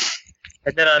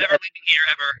 And then Never leaving here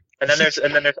ever. and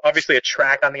then there's obviously a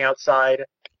track on the outside.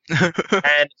 and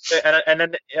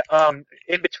then on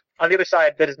the other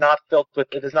side that is not filled with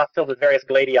various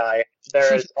gladii.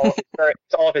 There is all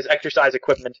of his exercise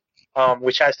equipment,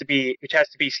 which has to be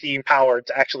steam powered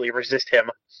to actually resist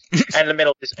him. And in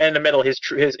the middle his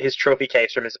trophy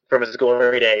case from his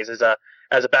glory days as a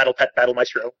battle pet battle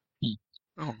maestro.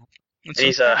 Oh, And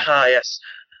he's yes.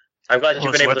 I'm glad that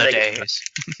you've been able to make it.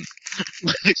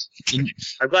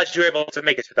 I'm glad you were able to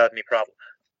make it without any problem.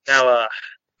 Now,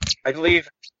 I believe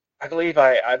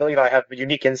I have a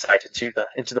unique insight into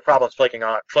the problems plaguing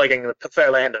the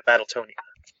fair land of Battletonia.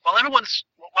 While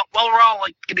we're all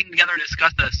like getting together to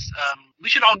discuss this, we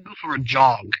should all go for a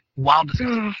jog while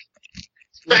discussing.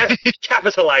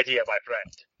 Capital idea, my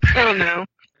friend. Oh no.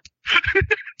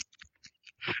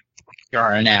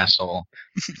 You're an asshole.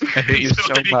 I hate you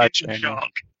so much. Jog.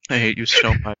 I hate you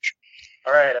so much.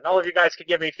 All right, and all of you guys can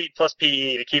give me feet plus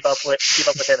PE to keep up with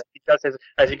him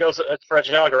as he goes for a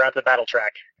jog around the battle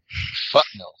track. Fuck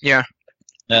no. Yeah.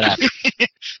 No, no.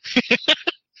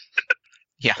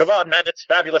 Come on, man, it's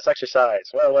fabulous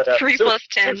exercise. Well, whatever. 3 plus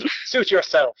 10. Suit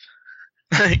yourself.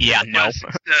 Yeah, no.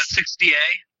 60A.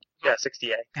 Yeah,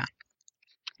 60A.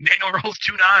 Daniel rolls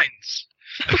 2 9s.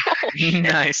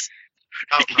 Nice.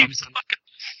 He keeps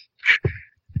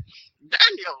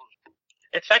Daniel.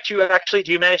 In fact, you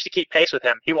manage to keep pace with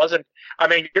him. He wasn't. I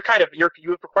mean, it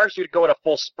requires you to go at a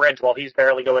full sprint while he's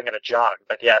barely going at a jog.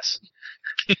 But yes,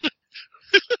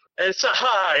 it's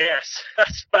yes,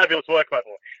 that's fabulous work, my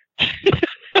boy.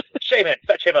 Shaman,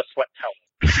 fetch him a sweat towel.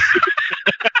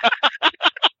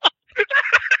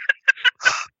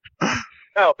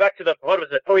 Now, back to what was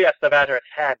it? Oh yes, the matter at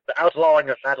hand, the outlawing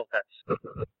of battle pets.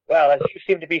 Well, as you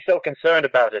seem to be so concerned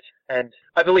about it, and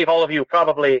I believe all of you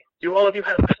probably... Do all of you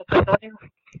have battle pets on you?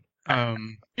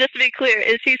 Just to be clear,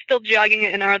 is he still jogging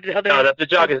and are the other... No, the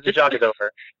jog is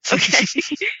over.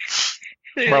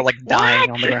 Okay. We're like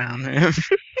dying on the ground.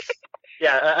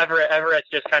 Yeah, Everett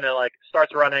just kind of like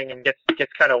starts running and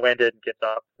gets kind of winded and gets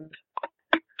up.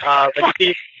 But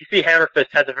you see Hammerfist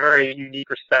has a very unique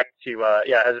respect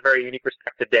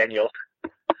to Daniel.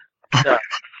 Of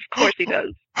course he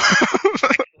does.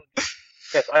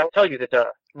 Yes, I will tell you that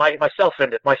myself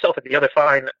and the other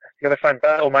fine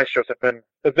battle maestros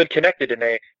have been connected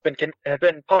and have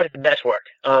been part of the network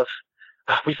of.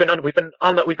 We've been on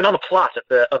the plot of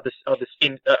the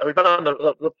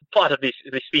plot of these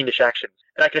fiendish actions,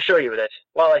 and I can assure you that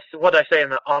while what I say in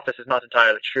the office is not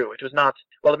entirely true, it was not.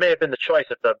 Well, it may have been the choice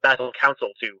of the battle council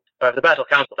to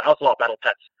outlaw battle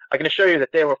pets. I can assure you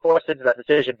that they were forced into that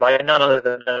decision by none other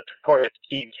than the notorious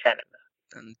Team Cannon.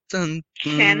 Dun, dun,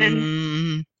 dun.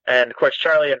 Cannon. And of course,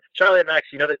 Charlie and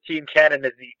Max, you know that Team Cannon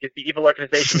is the evil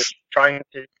organization that's trying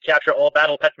to capture all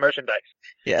battle pets merchandise.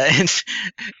 Yeah, and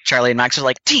Charlie and Max are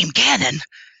like, Team Cannon!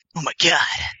 Oh my god.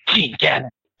 Team Cannon.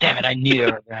 Damn it, I knew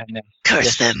they were having them. Curse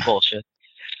This is them. bullshit.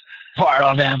 Fart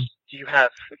on them. Do you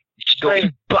have, Go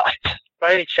eat butt.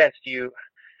 by any chance, do you?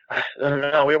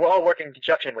 No, we were all working in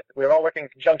conjunction with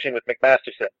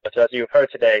McMasterson, but as you've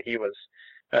heard today, he was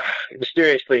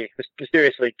mysteriously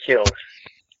killed.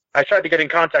 I tried to get in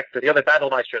contact with the other battle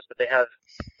maestros, but they have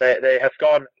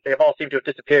all seemed to have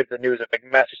disappeared with the news of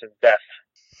McMasterson's death.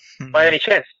 By any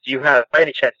chance, do you have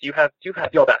your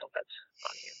battle pets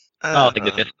on you? Oh, think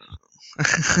of it.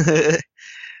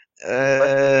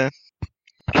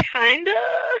 Kinda.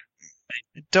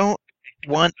 Don't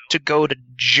want to go to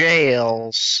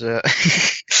jail, so...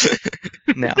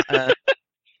 No.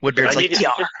 Woodbeard's like,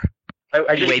 yeah.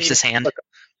 He waves his hand.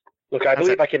 Look, I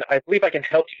believe I can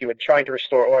help you in trying to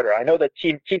restore order. I know that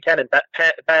Team Cannon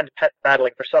banned pet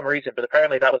battling for some reason, but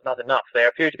apparently that was not enough. They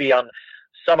appear to be on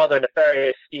some other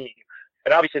nefarious scheme,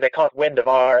 and obviously they caught wind of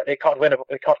our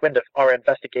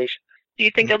investigation. Do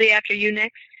you think they'll be after you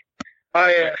next?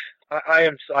 I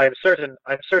am certain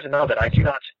of it. I do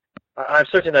not. I'm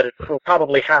certain that it will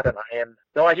probably happen. I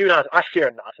fear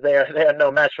not. They are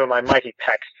no match for my mighty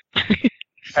pecs.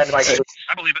 And my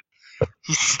I believe it.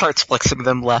 He starts flexing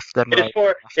them left and right.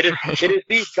 It is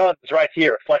these guns right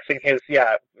here, flexing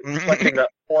the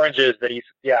oranges that he's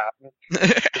the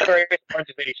various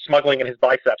oranges that he's smuggling in his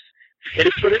biceps. It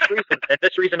is for this reason, and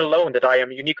this reason alone, that I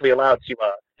am uniquely allowed to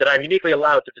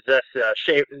possess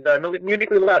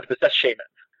Shaman.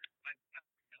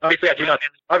 Obviously, I do not.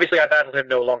 Obviously, I battle him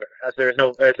no longer, as there is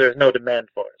no demand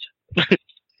for it.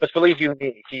 But believe you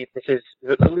me,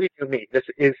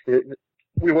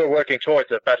 we were working towards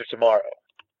a better tomorrow.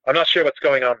 I'm not sure what's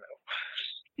going on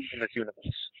though in this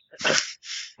universe.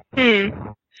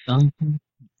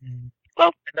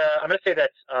 Well, And I'm gonna say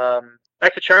that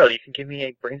back to Charlie. You can give me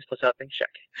a brains plus out things check.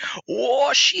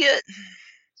 Oh, shit!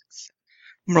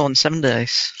 I'm rolling 7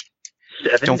 dice.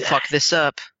 Don't fuck this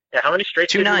up. Yeah, how many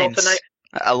straights 2 did you roll 9s. tonight?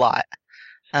 A lot.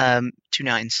 2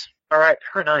 9s. All right,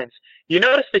 her 9s. You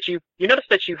notice that you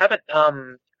haven't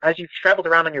as you've traveled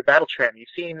around on your battle tram, you've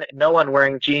seen no one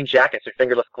wearing jean jackets or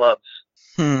fingerless gloves.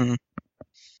 Hmm.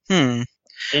 And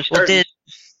you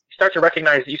start to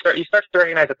recognize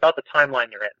about the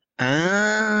timeline you're in.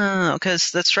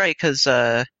 Because that's right. Because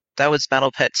that was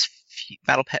Battle Pet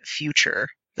Future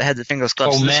that had the fingerless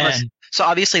gloves. Oh, So man. so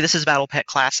obviously this is Battle Pet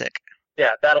Classic.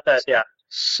 Yeah, Battle Pet. Yeah.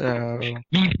 So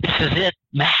This is it,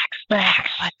 Max.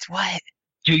 what?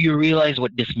 Do you realize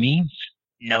what this means?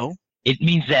 No. It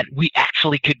means that we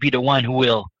actually could be the one who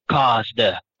will cause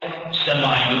the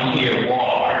semi-nuclear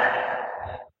war.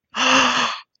 Oh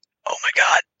my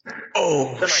god.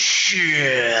 Oh Semi-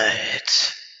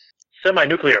 shit.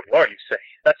 Semi-nuclear war, you say?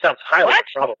 That sounds highly What?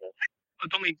 improbable.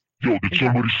 It's only Yo, did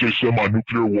somebody say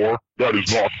semi-nuclear war? That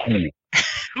is not cool.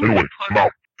 Who Anyway, would I'm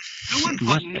out. put Who's the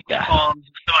nuclear guy? bombs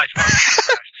in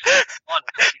semi-trucks?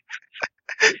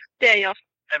 Honestly, Daniel,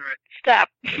 Everett. stop.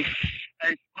 Hey,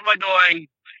 what am I doing?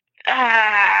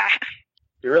 Ah.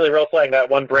 You're really role-playing that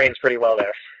one brains pretty well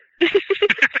there.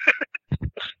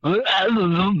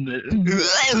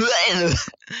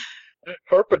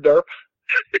 Herp-a-derp.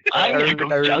 I'm gonna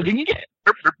go jogging again.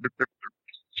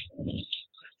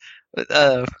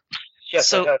 Yes,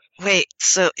 So- I have.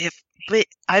 Wait,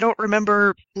 I don't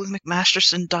remember Blue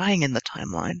McMasterson dying in the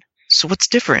timeline. So what's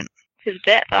different? His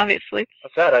death, obviously.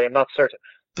 What's that? I am not certain.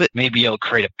 Maybe it'll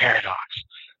create a paradox,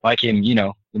 like in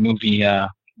the movie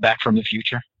Back from the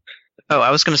Future, Oh, I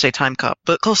was gonna say Time Cop,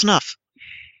 but close enough.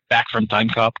 Back from Time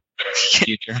Cop,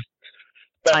 Future.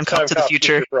 Time Cop to the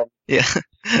future. From Yeah.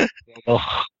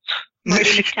 Oh, Marty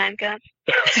McTime Cop.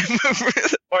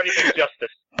 Marty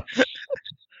McJustice.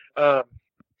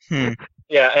 Hmm.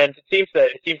 Yeah, and it seems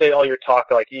that all your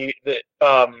talk, like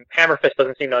Hammerfist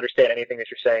doesn't seem to understand anything that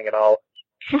you're saying at all.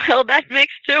 Well, that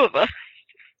makes two of us.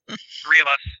 3 of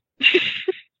us.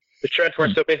 If Trent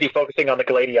weren't so busy focusing on the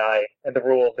Gladii and the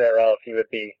rules thereof, he would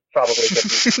be probably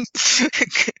busy.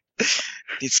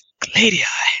 These Gladii,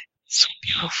 so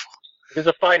beautiful. It is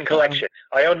a fine collection.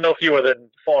 I own no fewer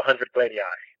than 400 Gladii.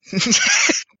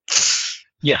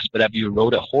 yes, but have you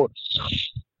rode a horse?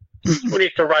 Who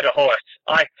needs to ride a horse?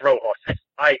 I throw horses.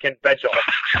 I can bench a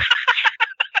horse.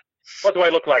 What do I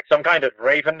look like? Some kind of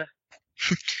raven?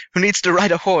 Who needs to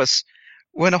ride a horse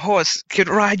when a horse can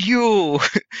ride you?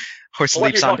 Horse Well, what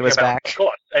leaps are you onto his talking about? back. Of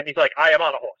course. And he's like, I am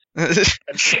on a horse.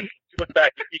 And he looks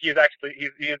back. He's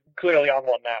clearly on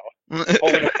one now.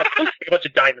 Holding a bunch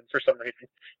of diamonds for some reason.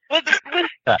 What?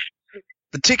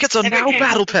 The tickets are Everett now can't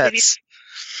battle help but be- pets.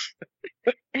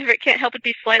 Everett can't help but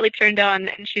be slightly turned on,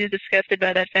 and she's disgusted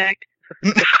by that fact.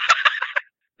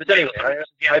 But anyway,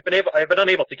 I've been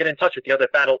unable to get in touch with the other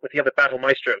battle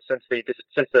maestros since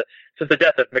the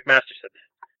death of McMasterson.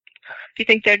 Do you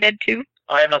think they're dead too?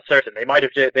 I am not certain. They might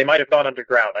have gone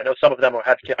underground. I know some of them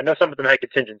had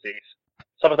contingencies.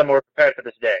 Some of them were prepared for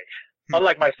this day.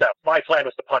 Unlike myself, my plan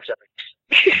was to punch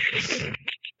everything.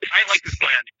 I like this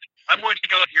plan. I'm going to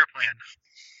go with your plan.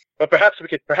 But perhaps we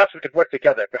could work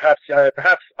together. Perhaps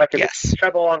I could Yes.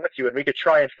 travel along with you, and we could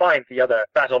try and find the other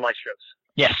battle maestros.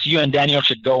 Yes, you and Daniel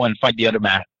should go and fight the other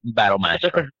battle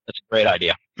master. That's a great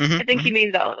idea. I think he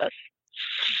means all of us.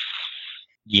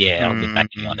 Yeah, I'll get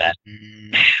back to you on that.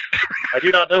 I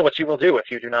do not know what you will do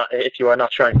if you are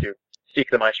not trying to seek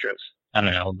the maestros. I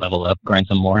don't know, level up, grind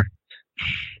some more.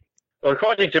 Well,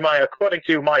 according to my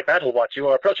battle watch, you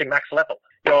are approaching max level.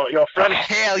 Your friend.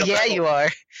 Hell your yeah, battle- you are.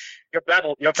 Your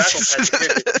battle pets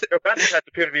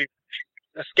appear to be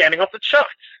scanning off the charts.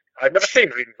 I've never seen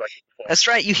readings like this before. That's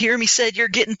right. You hear me said you're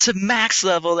getting to max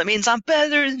level. That means I'm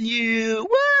better than you.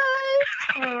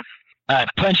 What? I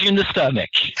punch you in the stomach.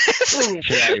 Should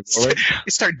I roll it?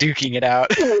 You start duking it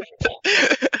out.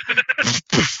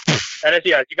 And as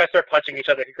you guys start punching each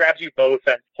other, he grabs you both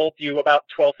and holds you about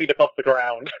 12 feet above the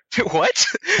ground. What?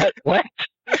 What?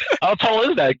 How tall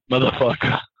is that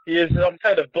motherfucker? He is some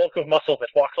kind of bulk of muscle that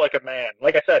walks like a man.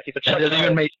 Like I said, he's a That Chuck doesn't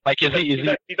even Norris. make like is he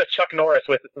He's a Chuck Norris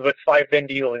with 5 Vin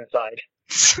Diesel inside.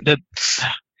 that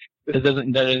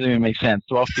doesn't even make sense.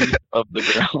 12 feet of the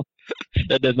ground.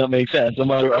 That does not make sense. I'm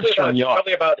throwing you off.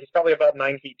 He's probably about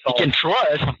 9 feet You tall. can try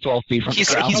it from 12 feet from He's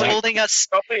the ground. right? holding us.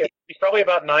 He's probably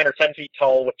about 9 or 10 feet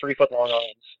tall with 3 foot long arms.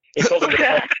 He's holding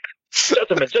the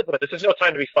Gentlemen, this is no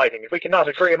time to be fighting. If we cannot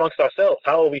agree amongst ourselves,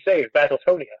 how will we save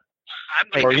Battletonia?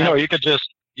 I'm Or like, you could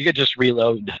just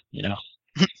reload. You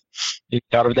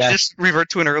thought of that? Just revert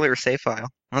to an earlier save file.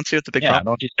 Let's see what the big Yeah,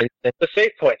 problem. don't you say that? The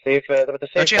save points, the save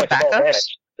Don't you have points have all backups?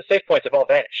 vanished. The save points have all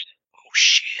vanished. Oh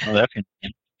shit. Oh, that's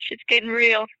convenient. Shit's getting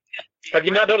real. Have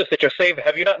you not noticed your save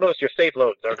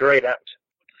loads are grayed out?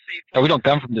 Oh, we don't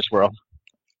come from this world.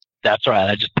 That's right.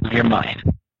 I just blew your mind.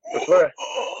 Where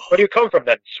do you come from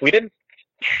then? Sweden?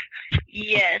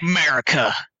 Yes.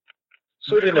 America.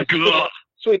 Sweden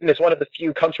is one of the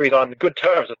few countries on good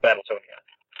terms with Battletonia.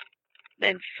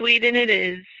 Then Sweden it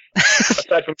is.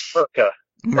 Aside from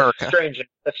America.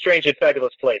 A strange and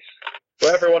fabulous place.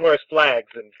 Where everyone wears flags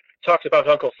and talks about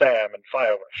Uncle Sam and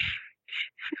fireworks.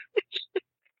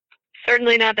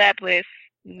 Certainly not that place.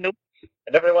 Nope.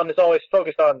 And everyone's always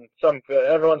focused on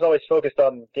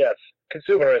yes,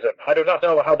 consumerism. I do not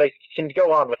know how they can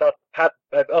go on without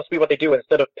else be what they do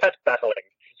instead of pet battling.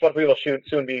 It's what we will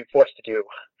soon be forced to do.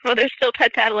 Well, there's still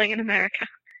pet battling in America.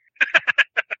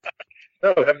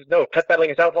 No, pet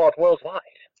battling is outlawed worldwide.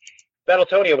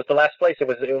 Battletonia was the last place it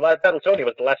was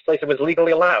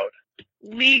legally allowed.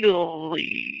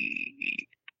 Legally.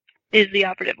 is the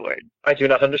operative word. I do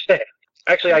not understand.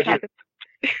 Actually, I do.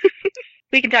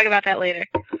 We can talk about that later.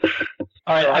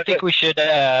 All right, I think we should.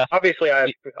 Obviously, I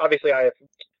have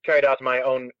carried out my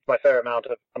fair amount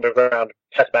of underground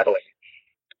pet battling.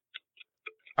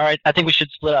 All right, I think we should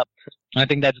split up. I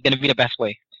think that's gonna be the best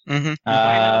way. Mm-hmm.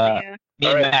 Me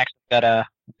and Max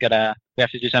we have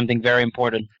to do something very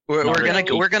important. We're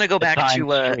gonna go back to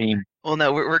stream. well,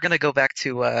 no, we're gonna go back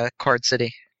to Card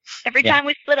City. Every time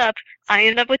we split up, I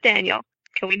end up with Daniel.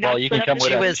 Can we not Well, you split can up? come with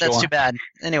Gee us whiz, if you that's want. too bad.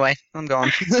 Anyway, I'm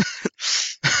going.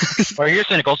 Or you're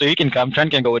cynical, so you can come.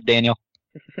 Trent can go with Daniel.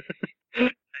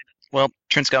 Well,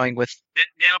 Trent's going with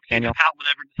Daniel Pat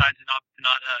whenever decides to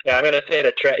not. Yeah, I'm gonna say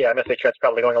that. I'm gonna say Trent's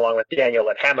probably going along with Daniel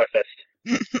and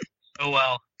Hammerfist. Oh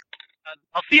well.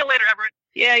 I'll see you later, Everett.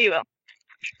 Yeah, you will.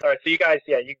 All right, so you guys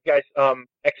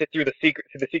exit through the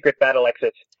secret battle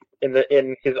exit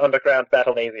in his underground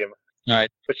battlenasium. All right.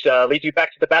 Which leads you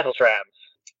back to the battle trams.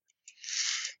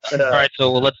 And, All right,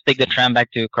 so let's take the tram back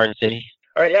to Card City.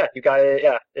 All right, yeah, you got it.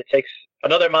 Yeah, it takes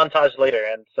another montage later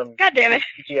and some God damn it.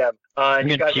 GM. I'm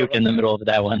you gonna guys puke in the middle of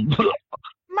that one.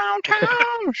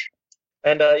 Mountains.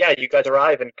 And yeah, you guys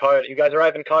arrive in Card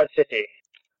City.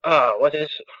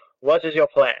 What is your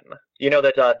plan? You know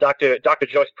that Dr.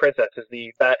 Joyce Princess is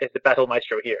the battle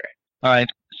maestro here. All right,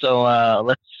 so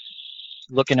let's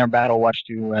look in our battle watch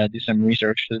to do some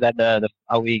research. Is that the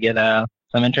how we get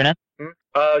some internet?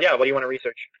 Yeah. What do you want to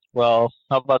research? Well,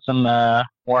 how about some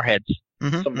warheads?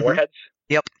 Some warheads.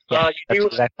 Yep. Yes, You do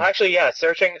that's exactly. actually, yeah.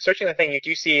 Searching the thing, you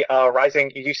do see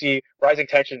rising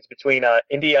tensions between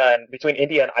India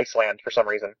and Iceland for some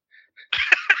reason.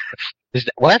 Is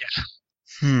that, what?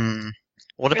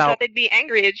 What I thought about they'd be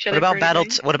angry at each other. for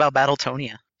anything. What about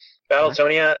Battletonia?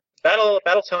 Battletonia.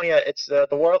 It's the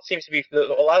world seems to be a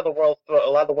lot of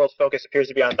the world's focus appears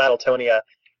to be on Battletonia,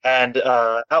 and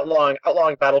outlawing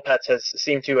battle pets has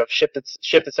seemed to have shifted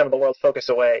some of the world's focus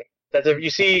away. That you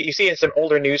see in some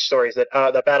older news stories that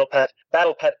the battle pet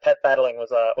battling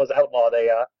was outlawed.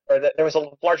 There was a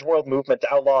large world movement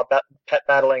to outlaw pet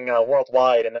battling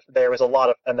worldwide, and there was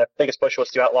and the biggest push was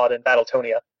to outlaw it in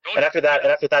Battletonia. And after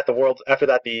that, the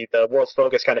world's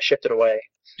focus kind of shifted away.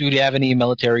 Do they have any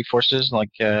military forces like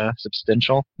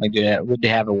substantial? Like, would they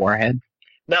have a warhead?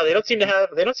 No, they don't seem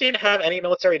to have any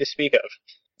military to speak of.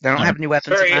 They don't have any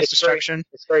weapons of mass destruction.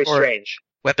 It's very Or- strange.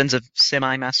 Weapons of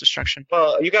semi-mass destruction.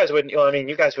 Well, you guys would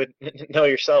know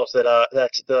yourselves that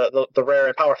the rare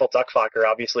and powerful Duckfucker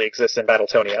obviously exists in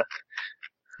Battletonia.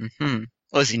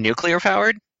 Was he nuclear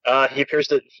powered? He appears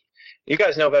to. You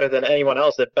guys know better than anyone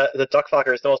else that the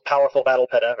Duckfucker is the most powerful battle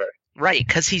pet ever. Right,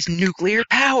 because he's nuclear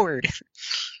powered.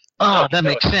 Oh, that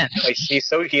makes sense. He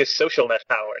is social net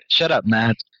powered. Shut up,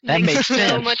 Matt. That makes So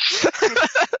sense. much.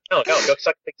 No, go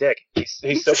suck a big dick.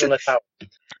 He's social net powered.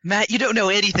 Matt, you don't know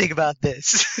anything about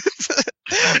this.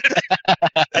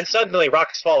 And suddenly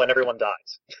rocks fall and everyone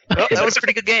dies. Well, that was a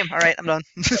pretty good game. All right, I'm done.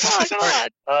 Oh God.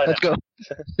 Let's go.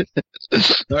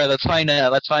 All right, let's find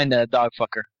dog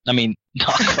fucker. I mean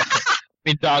dog fucker. I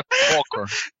mean dog fucker.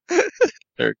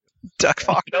 Duck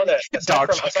fuck. You know that Dog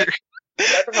fucker.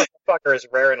 aside from how Duckfucker is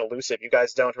rare and elusive, you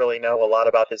guys don't really know a lot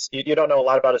about his. You don't know a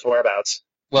lot about his whereabouts.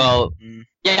 Well,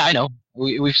 yeah, I know.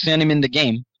 We've seen him in the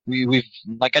game. We've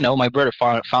like I know my brother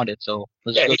found it, so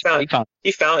let's Yeah, go.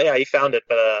 he found it,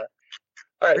 but all right,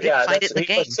 Where did he yeah, find it in the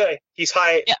game? Let's say he's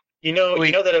high. Yeah. You know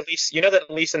that at least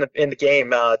in the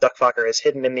game, Duckfucker is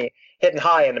hidden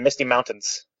high in the Misty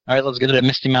Mountains. All right, let's go to the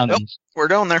Misty Mountains. We're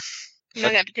going there. We're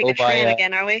gonna have to take go a train by,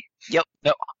 again, are we?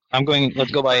 I'm going.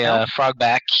 Let's go by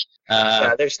Frogback.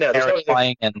 Yeah, there's no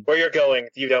Flying and where you're going.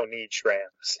 You don't need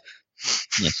trams.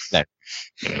 yes, that.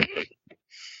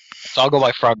 So I'll go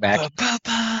by Frogback.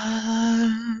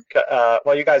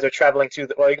 While you guys are traveling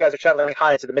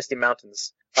high into the Misty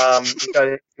Mountains, we're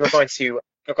going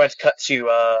to cut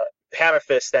to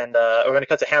Hammerfist and we're going to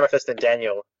cut to Hammerfist and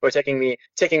Daniel. We're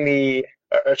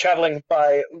traveling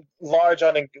by large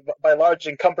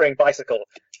encumbering bicycle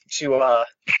to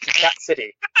Cat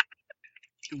City.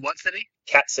 To what city?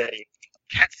 Cat City.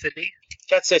 Cat City.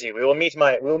 Cat City. We will meet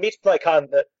my con.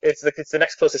 It's the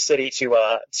next closest city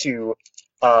to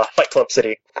Fight Club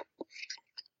City.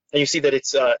 And you see that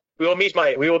it's we will meet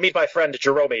my friend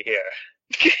Jerome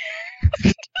here.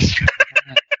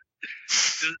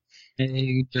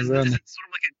 Hey, Is Jerome. it sort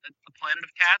of like a planet of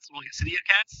cats, or like a city of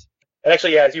cats? And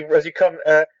actually, yeah, as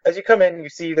you come in, you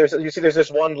see there's this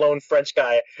one lone French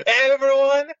guy. Hey,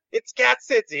 everyone, it's Cat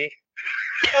City.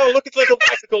 Oh, look, it's like a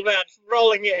bicycle man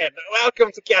rolling in.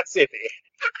 Welcome to Cat City.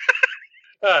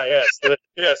 Ah, yes,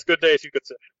 good day, as you could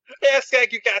say. Yes,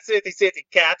 thank you, Cat City,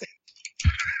 Cat.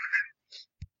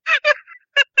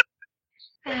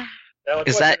 Now,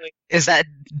 Is that- unfortunately- Is that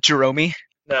Jerome?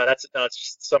 No, it's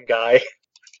just some guy.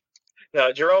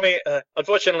 No, Jerome.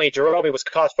 Unfortunately, Jerome was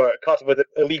caught with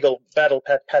illegal pet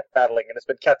battling, and has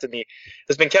been kept in the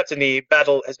Cat City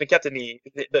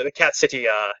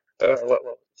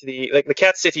the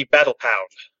Cat City battle pound.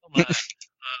 Oh my.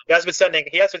 He has been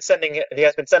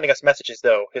sending us messages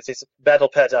though. His battle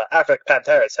pet Afric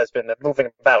Panteris has been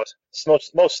moving about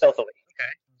most stealthily.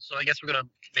 Okay, so I guess we're gonna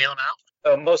bail him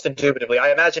out. Most indubitably,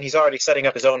 I imagine he's already setting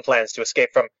up his own plans to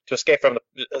escape from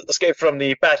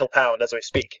the battle pound as we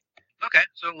speak. Okay,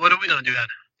 so what are we gonna do then?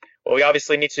 Well, we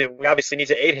obviously need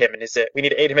to aid him in his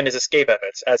escape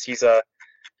efforts, as he's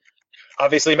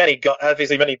obviously many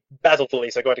battle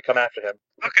police are going to come after him.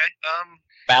 Okay,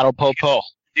 Battle po-po.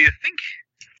 do you think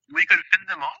we could fend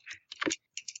them off?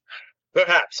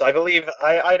 Perhaps. I believe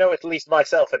I know at least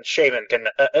myself and Shaman can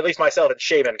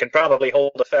probably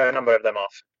hold a fair number of them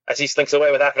off, as he slinks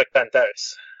away with Afric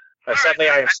Panteris. Sadly,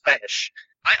 I am Spanish.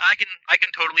 I can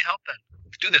totally help then.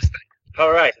 Let's do this thing.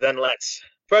 All right, then let's.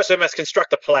 First, we must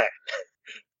construct a plan.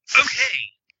 Okay.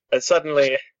 And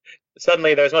suddenly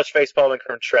there's much face-palming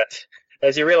from Trent,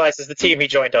 as he realizes the team he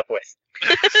joined up with.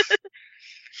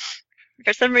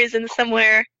 For some reason,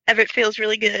 somewhere, Everett feels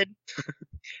really good.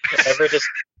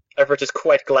 Everett is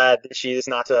quite glad that she is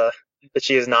not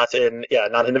in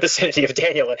the vicinity of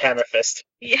Daniel and Hammerfist.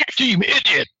 Yes. Team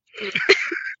idiot.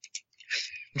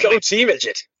 Go Team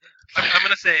Idiot! I'm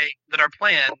gonna say that our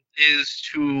plan is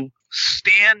to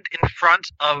stand in front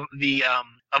of the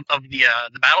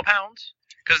battle pounds,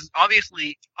 because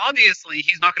obviously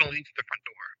he's not gonna lead through the front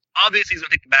door. Obviously he's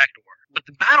gonna take the back door, but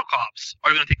the battle cops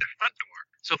are gonna take the front door.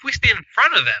 So if we stand in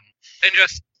front of them and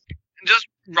just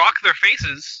rock their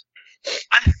faces,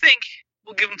 I think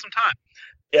we'll give them some time.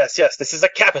 Yes, this is a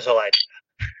capital idea.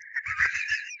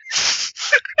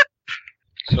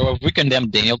 So have we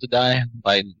condemned Daniel to die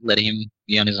by letting him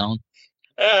be on his own?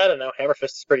 I don't know. Hammerfist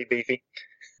is pretty beefy.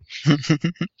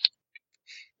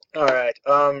 All right.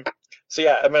 So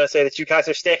yeah, I'm gonna say that you guys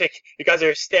are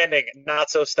standing not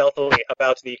so stealthily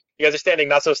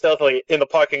in the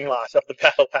parking lot of the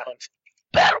Battle Pound.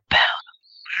 Battle pound.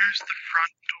 Where's the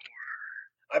front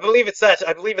door? I believe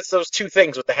it's those two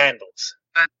things with the handles.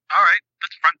 All right,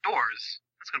 that's front doors.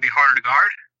 That's gonna be harder to guard.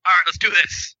 All right, let's do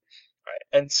this. All right.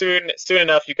 And soon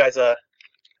enough, you guys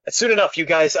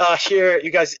hear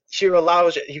a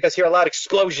loud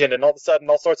explosion, and all of a sudden,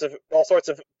 all sorts of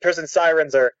prison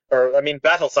sirens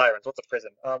battle sirens. What's a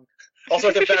prison? All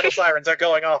sorts of battle sirens are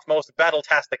going off most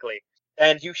battle-tastically,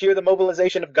 and you hear the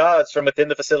mobilization of guards from within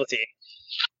the facility.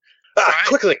 Right.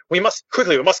 Quickly, we must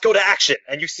go to action.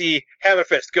 And you see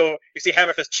Hammerfist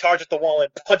charge at the wall and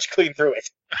punch clean through it.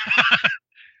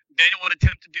 Daniel would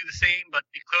attempt to do the same, but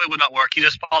it clearly would not work. He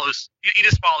just follows.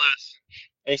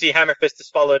 And you see Hammerfist is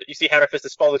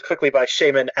followed quickly by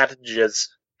Shaman Atges.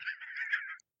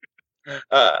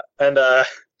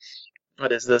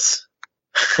 What is this?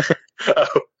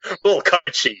 Full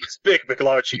cottage cheese, big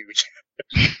McLarge huge.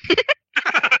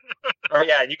 Oh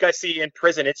yeah, and you guys see in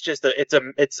prison,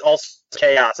 it's all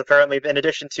chaos. Apparently, in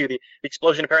addition to the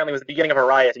explosion, apparently was the beginning of a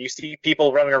riot, and you see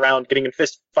people running around getting in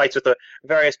fist fights with the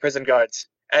various prison guards.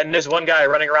 And there's one guy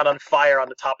running around on fire on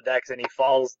the top decks, and he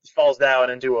falls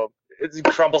down he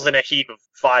crumbles in a heap of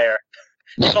fire.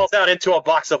 He falls down into a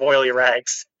box of oily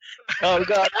rags. Oh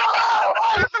god.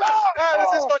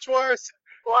 This is much worse.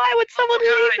 Why would someone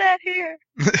leave that here?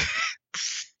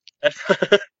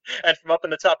 And from up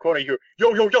in the top corner, you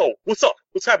hear, yo, what's up?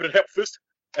 What's happening, Hammerfist?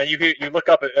 And you look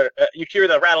up, you hear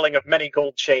the rattling of many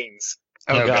gold chains.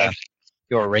 Oh god.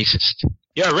 You're a racist.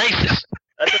 You're a racist.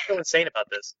 That's what's so insane about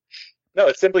this. No,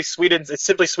 it's simply Sweden's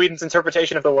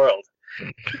interpretation of the world.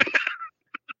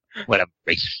 What a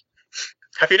racist.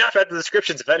 Have you not read the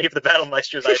descriptions of any of the battle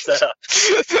meisters I set up?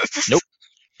 Nope.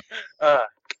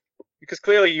 Because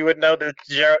clearly you would know that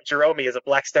Jerome is a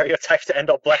black stereotype to end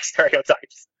all black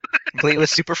stereotypes. Complete with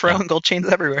super fro and gold chains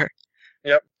everywhere.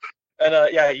 Yep. And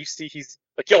you see he's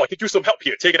like, yo, I could use some help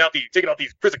here, taking out these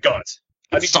prison guards.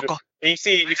 I need you to, and you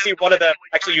see one of them.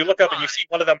 Actually, you look up and you see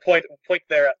one of them point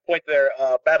their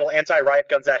battle anti-riot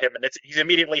guns at him, and he's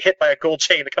immediately hit by a gold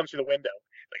chain that comes through the window.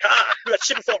 Like, that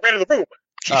shit fell right in the room.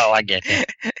 Oh, I get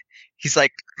it. He's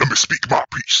like, Let me speak my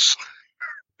piece.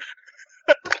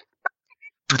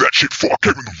 Do that shit before I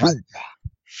came in the room.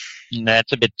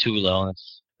 That's a bit too low.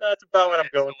 That's about what I'm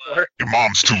going for. Your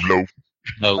mom's too low.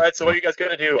 No. All right, so what are you guys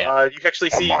gonna do? Yeah. You actually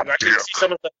see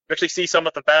some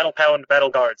of the battle pound battle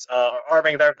guards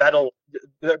arming their battle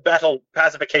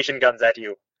pacification guns at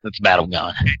you. That's battle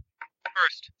gun.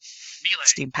 First, Melee.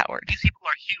 steam powered. These people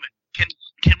are human.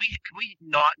 Can we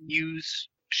not use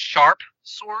sharp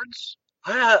swords?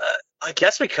 I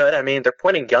guess we could. I mean, they're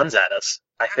pointing guns at us.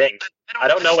 I think. I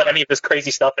don't know what any of this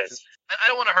crazy stuff is. I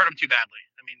don't want to hurt him too badly.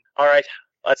 I mean, All right,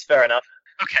 that's fair enough.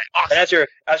 okay, And awesome.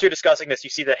 as you're discussing this, you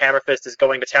see that Hammerfist is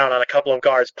going to town on a couple of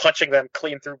guards, punching them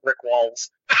clean through brick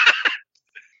walls.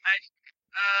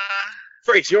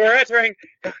 Freeze! You are entering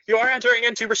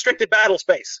into restricted battle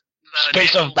space.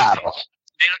 Space of battle.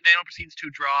 Daniel proceeds to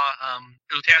draw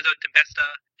Eleuterio Tempesta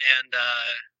and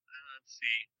let's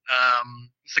see,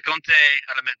 Seconte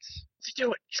Elements. What's he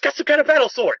doing? He's got some kind of battle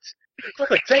swords.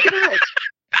 Quickly, take him out!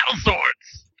 Battle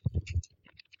swords.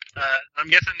 I'm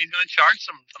guessing he's gonna charge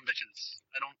some bitches.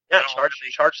 I Yeah, don't really,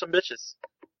 charge some bitches.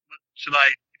 should I?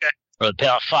 Okay. For the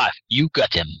pair of 5, you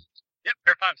got him. Yep.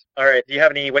 Pair of 5s. All right. Do you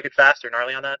have any wicked fast or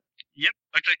gnarly on that? Yep.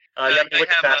 Actually, You have any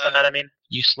wicked fast on that? I mean.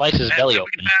 You slice his I belly have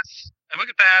open.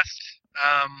 Wicked fast.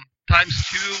 Times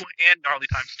 2 and gnarly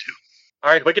times 2.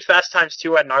 All right. Wicked fast times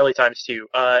 2 and gnarly times 2.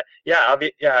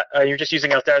 You're just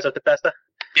using Eleuterio of Tempesta.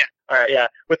 Yeah. All right. Yeah.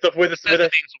 With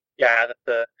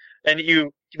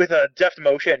a deft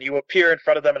motion, you appear in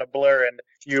front of them in a blur, and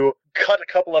you cut a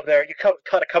couple of their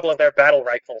battle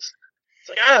rifles. It's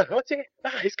like, what's he?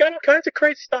 He's got all kinds of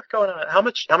crazy stuff going on. How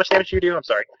much damage do you do? I'm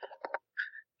sorry.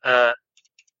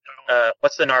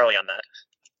 What's the gnarly on that?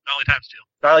 Gnarly times 2.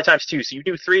 Gnarly times 2, so you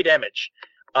do 3 damage.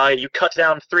 You cut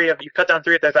down three of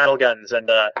their battle guns, and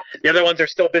the other ones are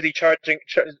still busy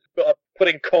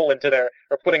putting coal into the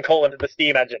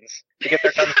steam engines to get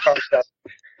their guns charged up.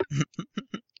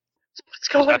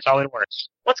 That's how it works.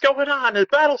 What's going on? The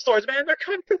battle swords, man! They're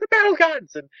coming through the battle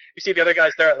guns, and you see the other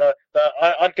guys there. The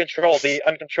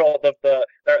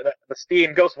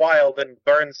steam goes wild and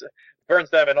burns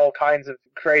them in all kinds of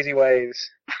crazy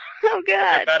ways. Oh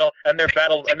god. Their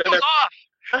battle. It goes off.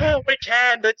 Oh, we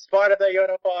can't. It's part of the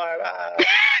uniform.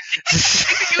 Take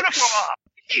the uniform off.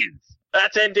 Jeez.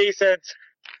 That's indecent.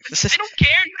 I don't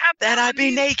care. You have That I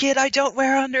be naked, I don't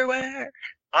wear underwear.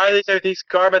 These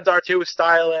garments are too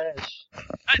stylish.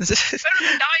 Better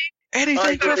than dying.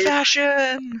 Anything for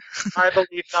fashion. I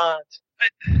believe not.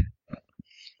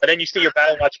 But then you see your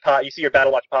battle watch pop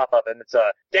up, and it's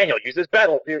Daniel uses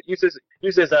battle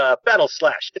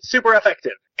slash. It's super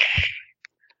effective. I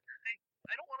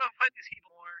don't want to fight these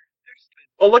people more. They're stupid.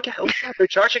 Oh, look out!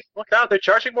 They're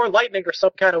charging more lightning or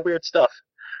some kind of weird stuff.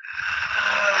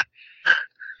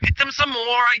 Hit them some more,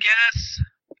 I guess.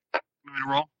 You want me to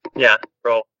roll? Yeah,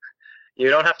 roll. You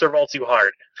don't have to roll too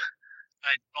hard.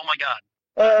 Oh my god.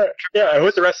 Yeah.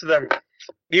 With the rest of them,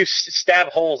 you stab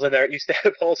holes in there. You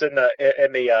stab holes in their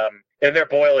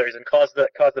boilers and cause the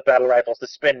battle rifles to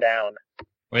spin down.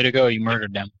 Way to go, you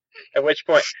murdered them. At which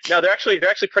point, no, they're actually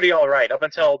pretty all right up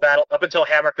until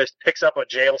Hammerfist picks up a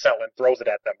jail cell and throws it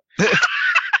at them. I'm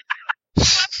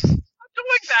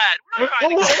doing that. We're not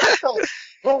trying to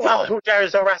Well, who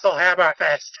dares to wrestle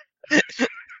Hammerfist?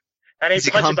 And He's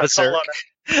gone berserk.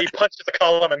 He punches the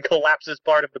column and collapses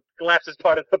part of the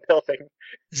building.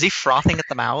 Is he frothing at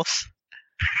the mouth?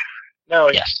 No,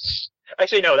 Yes.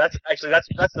 actually no. That's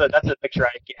the picture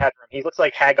I had from him. He looks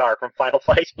like Hagar from Final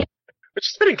Fight, which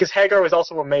is fitting because Hagar was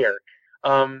also a mayor.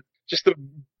 Just the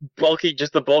bulky,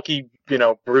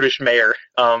 brutish mayor.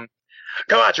 Come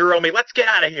on, Jerome, let's get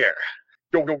out of here.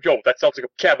 Yo, that sounds like a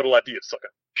capital idea, sucker.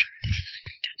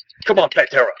 Come on,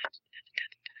 Pantera.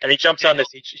 And he jumps on this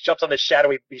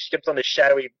shadowy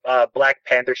Black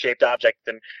Panther shaped object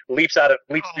and leaps through.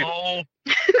 Oh.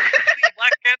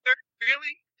 Black Panther?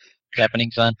 Really? What's happening,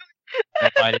 son?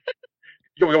 Don't fight it.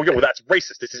 Yo, that's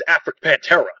racist. This is Afric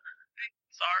Pantera.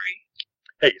 Sorry.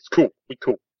 Hey, it's cool. We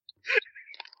cool.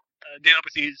 Daniel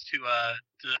proceeds to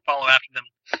follow after them,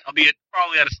 albeit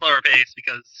probably at a slower pace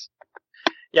because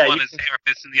one is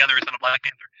Hammerfist and the other is on a Black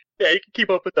Panther. Yeah, you can keep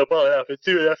up with the bullet outfit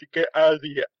soon enough you get out of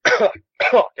the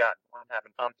oh god, what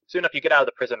happened? Soon enough you get out of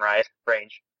the prison riot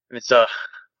range. And it's all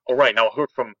right, now I heard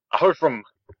from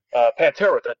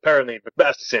Pantera that apparently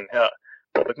McMasterson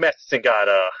got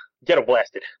ghetto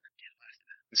blasted.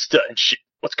 And shit.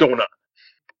 What's going on?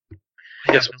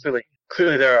 Yes,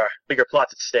 clearly there are bigger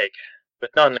plots at stake,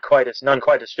 but none quite as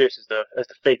fierce as the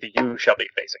fate that you shall be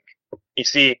facing. You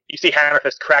see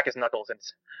Hammerfist crack his knuckles and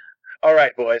all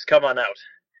right, boys, come on out.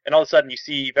 And all of a sudden, you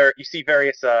see various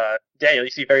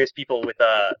people with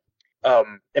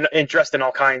dressed in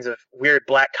all kinds of weird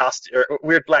black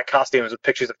costumes with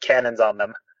pictures of cannons on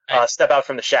them step out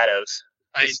from the shadows.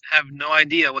 I have no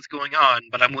idea what's going on,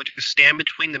 but I'm going to stand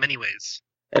between them anyways.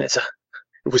 And it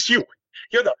was you.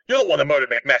 You're the one that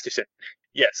murdered McMasterson.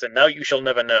 Yes, and now you shall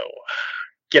never know.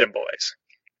 Get him, boys.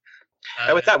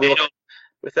 And with that, Daniel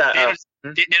gets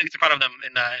in front of them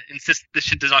and insists this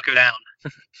shit does not go down.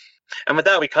 And with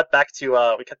that, we cut back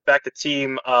to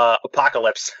Team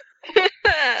Apocalypse.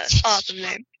 Awesome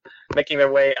name. making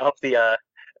their way up the.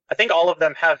 I think all of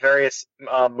them have various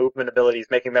movement abilities,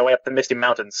 making their way up the Misty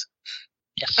Mountains.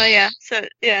 Yes. Oh yeah. So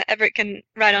yeah, Everett can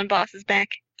ride on Boss's back.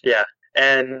 Yeah,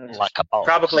 and Like a boss.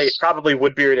 probably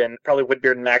Woodbeard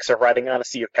and Max are riding on a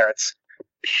sea of parrots,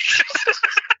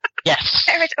 Yes.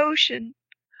 Everett Ocean.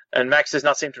 and Max does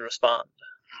not seem to respond.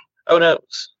 Oh no!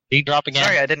 Did he drop again?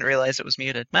 Sorry, I didn't realize it was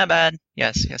muted. My bad.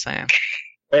 Yes, I am.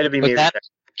 Way to be With muted.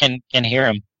 that- Can hear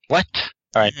him. What?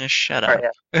 Alright. Shut All up.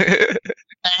 right,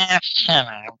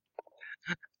 yeah.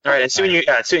 All right, and soon you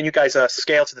guys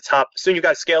scale to the top. Soon you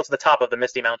guys scale to the top of the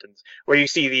Misty Mountains, where you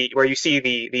see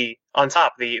the on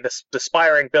top the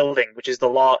spiring building, which is the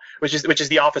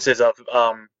the offices of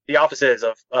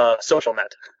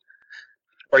SocialNet,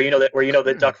 where you know that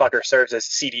Duckfucker serves as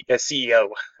CEO.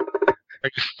 Are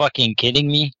you fucking kidding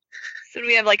me? So do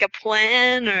we have like a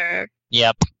plan or?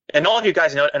 Yep. And all of you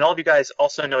guys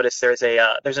also notice there's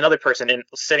another person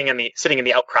sitting in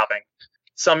the outcropping.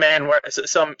 Some man,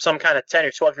 some kind of 10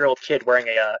 or 12-year-old kid wearing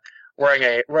a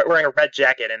red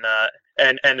jacket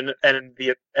and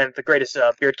the greatest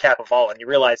beard cap of all. And you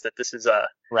realize that this is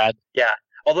Rad. yeah.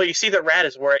 Although you see that Rad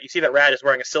is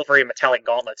wearing a silvery metallic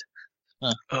gauntlet.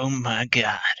 Oh my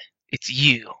god. It's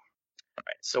you. All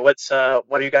right, so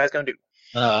what are you guys gonna do?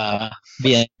 Be in What are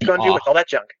you gonna do awe. with all that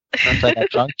junk? Inside that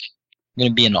trunk. I'm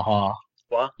gonna be in awe.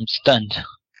 What? I'm stunned.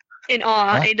 In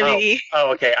awe, Huh? AWE.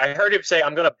 Oh, okay. I heard him say,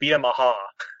 "I'm gonna beat him a ha."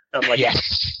 I'm like,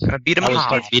 Yes. Gonna beat him I will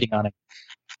hard. start beating on him.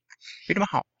 Beat him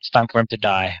hard. It's time for him to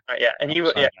die. all right, yeah. And you,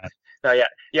 Sorry, yeah, man. no,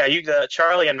 yeah. You,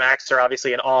 Charlie and Max are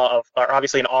obviously in awe of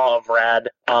Rad.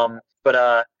 But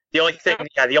the only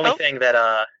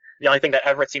thing that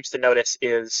Everett seems to notice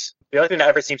is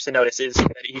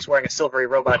that he's wearing a silvery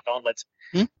robot gauntlet,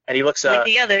 Hmm? and he looks Like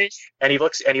the others. and he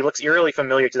looks eerily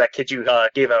familiar to that kid you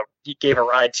gave a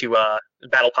ride to not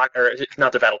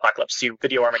to Battlepocalypse, to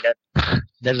Video Armageddon.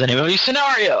 That's the name of the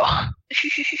scenario.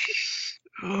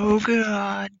 Oh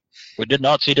god. We did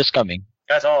not see this coming.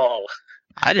 That's all.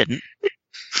 I didn't.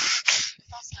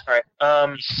 All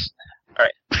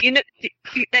right. You know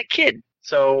that kid.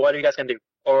 So what are you guys gonna do?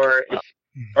 Or if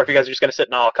you guys are just gonna sit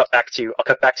and I'll cut back to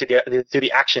the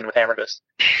action with Hammerfist.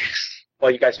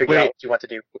 While you guys figure out Wait. what you want to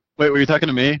do. Wait, were you talking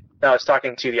to me? No, I was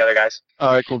talking to the other guys.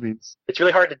 All right, cool beans. It's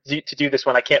really hard to do this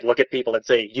when I can't look at people and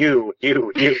say you.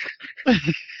 You.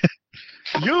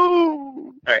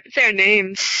 It's their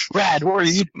names. Rad, where are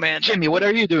you? Man. Jimmy, what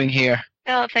are you doing here?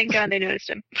 Oh, thank God they noticed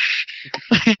him.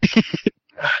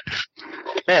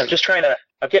 Man,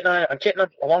 I'm getting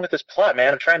along with this plot,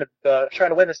 man. I'm trying to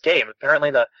win this game.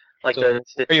 Apparently So,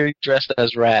 are you dressed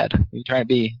as Rad? Are you trying to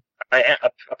be I am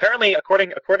apparently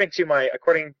according to my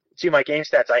game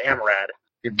stats, I am Rad.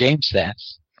 your game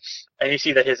stats? And you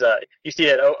see that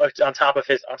on top of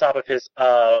his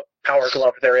power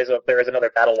glove there is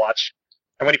another battle watch.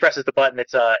 And when he presses the button,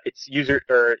 it's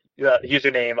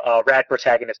username Rad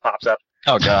Protagonist pops up.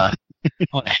 Oh god. I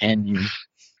want to hand you.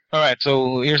 All right,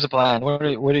 so here's the plan. What are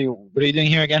you doing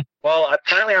here again? Well,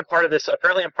 apparently I'm part of this.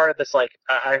 Like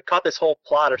I caught this whole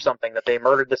plot or something that they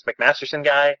murdered this McMasterson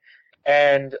guy,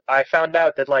 and I found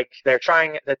out that like they're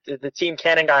trying that the Team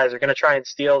Cannon guys are going to try and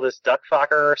steal this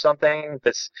Duckfucker or something.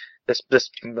 This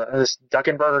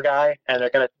Duckenberger guy, and they're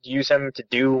going to use him to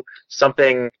do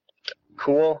something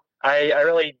cool. I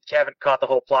really haven't caught the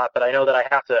whole plot, but I know that I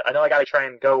got to try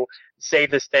and go save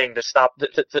this thing to stop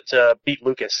to beat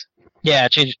Lucas. Yeah,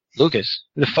 change Lucas.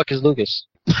 Who the fuck is Lucas?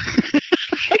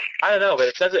 I don't know, but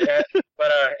it says it.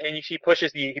 And he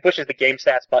pushes the game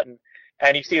stats button,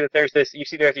 and you see that there's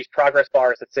these progress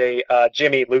bars that say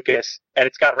Jimmy Lucas, and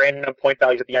it's got random point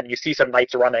values at the end. You see some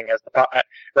knights running as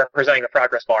representing the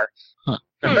progress bar. Huh.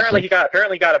 Apparently he got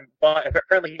a bunch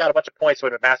of points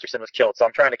when Masterson was killed, so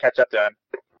I'm trying to catch up to him.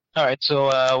 All right, so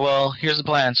well, here's the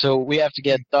plan. So we have to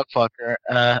get Duckfucker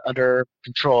under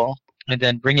control, and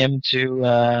then bring him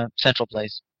to Central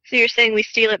Place. So you're saying we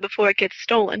steal it before it gets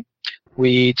stolen?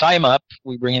 We tie him up,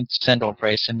 we bring him to Central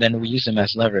Place, and then we use him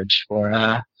as leverage for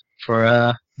the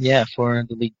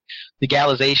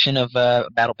legalization of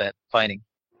battle pet fighting.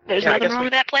 There's Yeah, I nothing guess wrong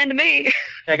with that plan to me.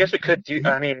 Yeah, I guess we could do.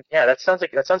 I mean, yeah, that sounds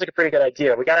like a pretty good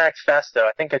idea. We gotta act fast though.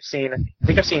 I think I've seen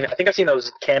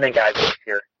those cannon guys over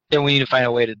here. Then we need to find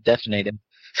a way to detonate him.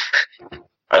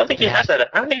 I don't think he has that.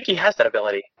 I don't think he has that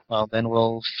ability. Well, then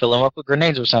we'll fill him up with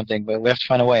grenades or something, but we have to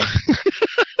find a way.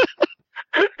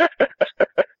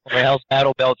 Or else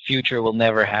Battle Belt Future will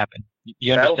never happen.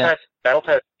 You understand? Battle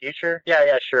Pass Future?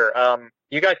 Yeah, sure.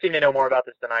 You guys seem to know more about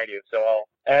this than I do, so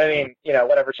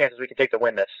whatever chances we can take to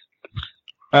win this.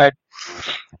 All right.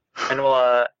 And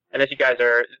we'll and as you guys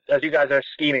are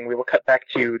scheming, we will cut back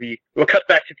to the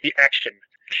action.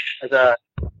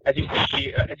 as you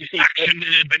see Action and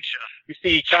adventure. you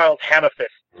see Charles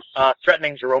Hammerfist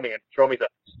threatening Jerome, and Jerome's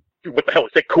dude, what the hell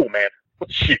is that? Cool, man. What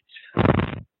the shit?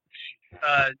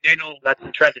 Daniel That's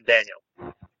Trent and Daniel.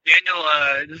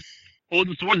 just holds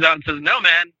the swords out and says, "No,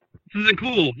 man, this isn't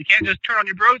cool. You can't just turn on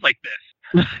your bros like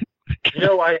this." You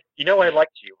know I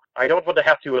liked you. I don't want to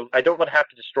have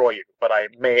to destroy you, but I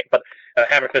may. But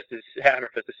Hammerfist is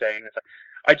saying this.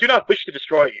 I do not wish to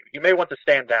destroy you. You may want to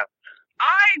stand down.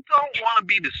 I don't want to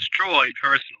be destroyed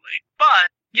personally, but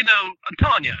I'm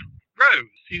telling you, bros,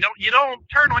 you don't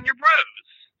turn on your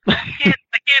bros.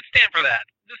 I can't stand for that.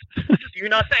 Just Do you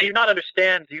not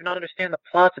understand the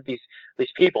plots of these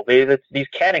people? These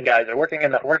cannon guys are working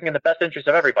in the best interest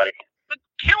of everybody. But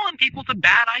killing people's a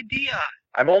bad idea.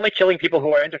 I'm only killing people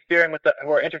who are interfering with the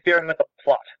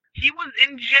plot. He was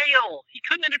in jail. He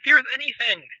couldn't interfere with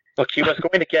anything. Look, he was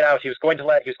going to get out. He was going to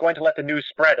let the news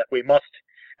spread that we must,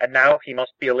 and now he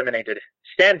must be eliminated.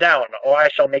 Stand down, or I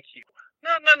shall make you.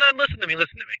 No. Listen to me.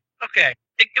 Okay,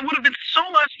 it would have been so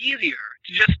much easier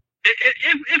to just,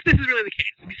 if this is really the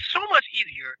case, it'd be so much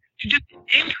easier to just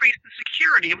increase the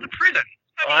security of the prison.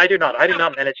 I do not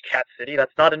manage Cat City.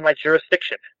 That's not in my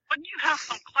jurisdiction. But you have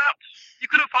some clout. You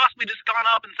could have possibly just gone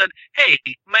up and said, "Hey,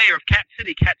 Mayor of Cat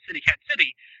City,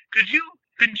 could you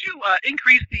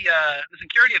increase the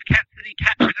security of Cat City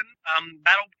Cat Prison,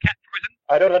 Battle Cat Prison?"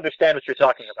 I don't understand what you're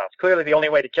talking about. Clearly, the only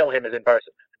way to kill him is in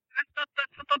person. That's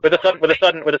With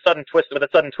a sudden twist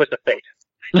of fate.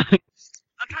 I'm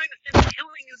trying to say that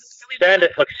killing is really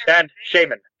Stand,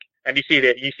 Shaman. And you see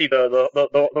the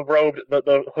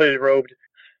hooded robed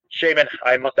Shaman.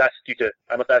 I must ask you to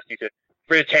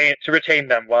retain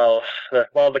them while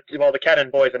the cannon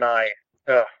boys and I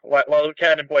wipe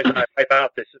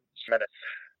out this menace.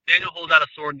 Daniel holds out a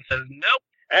sword and says, "Nope."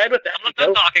 And with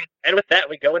that,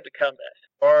 we go into combat,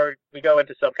 or we go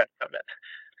into some kind of combat,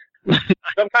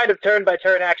 some kind of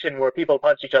turn-by-turn action where people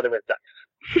punch each other with ducks.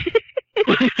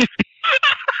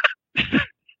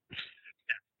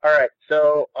 All right,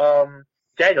 so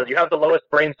Daniel, you have the lowest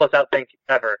brains plus outthink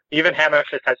ever. Even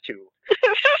Hammerfist has 2.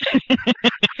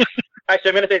 Actually,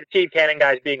 I'm going to say the Team Cannon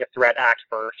guys being a threat act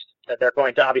first. That they're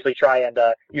going to obviously try and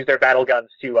use their battle guns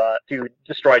to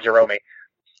destroy Jerome.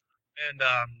 And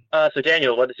so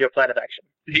Daniel, what is your plan of action?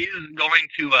 he is going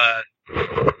to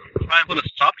try and put a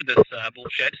stop to this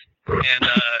bullshit and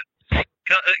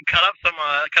cut up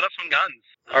some guns.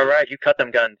 All right, you cut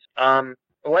them guns.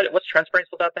 What's Trent's brains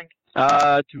plus outthink?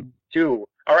 2.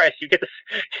 All right, so you get this.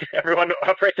 Everyone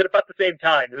operates at about the same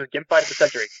time. This is a fight of the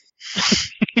century.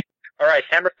 All right,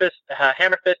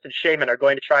 Hammerfist and Shaman are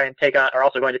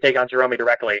also going to take on Jerome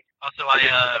directly. Also,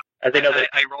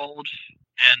 I rolled,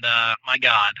 and my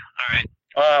God. All right.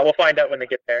 We'll find out when they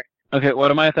get there. Okay,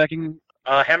 what am I attacking?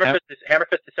 Hammerfist is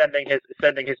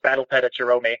sending his battle pet at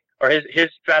Jerome, or his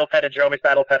battle pet and Jerome's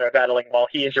battle pet are battling while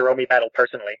he and Jerome battle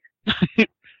personally.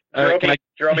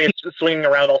 Jerome is swinging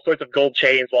around all sorts of gold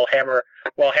chains while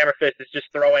Hammerfist is just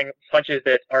throwing punches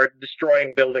that are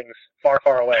destroying buildings far,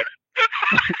 far away.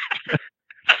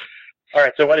 All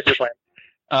right, so what is your plan?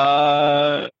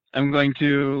 I'm going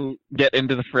to get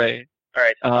into the fray. All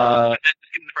right. Just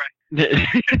get in the fray.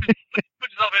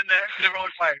 Put yourself in there, and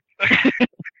everyone fire.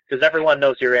 Because everyone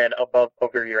knows you're in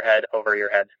over your head.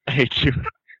 I hate you.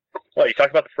 Well, you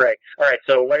talked about the fray. All right,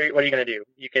 so what are you going to do?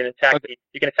 You can attack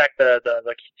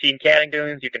the Team Cannon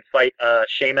goons. You can fight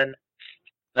Shaman.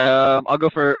 I'll go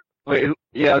for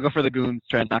the goons.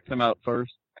 Try and knock them out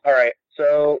first. All right,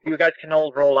 so you guys can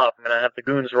all roll up. I'm gonna have the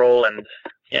goons roll, and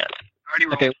yeah. Already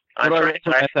rolled. Okay. What do I roll for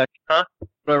my attack? Huh? What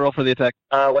do I roll for the attack?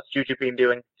 What's Juju Beam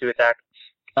doing to attack?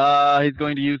 He's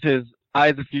going to use his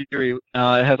Eyes of Fury. It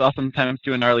has awesome ×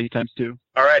 2 and gnarly × 2.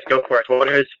 All right, go for it. What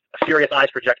are his furious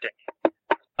eyes projecting?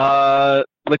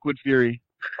 Liquid Fury.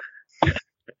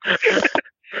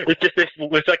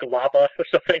 It's like lava or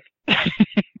something.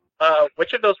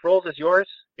 Which of those rolls is yours?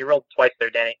 You rolled twice there,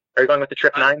 Danny. Are you going with the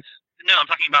trip 9s? No, I'm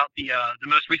talking about the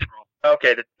most recent roll.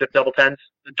 Okay, the double 10s?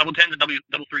 The double 10s and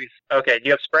double 3s. Okay, do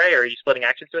you have spray, or are you splitting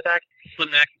actions to attack?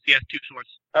 Splitting actions, he has 2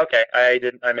 swords. Okay, I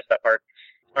missed that part.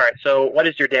 All right, so what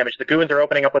is your damage? The goons are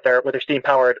opening up with their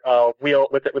steam-powered wheel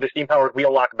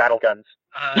lock battle guns.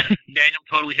 Daniel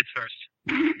totally hits first.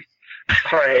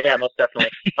 All right, yeah, most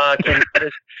definitely.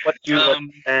 What's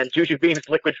Juju and Juju Beam's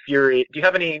Liquid Fury? Do you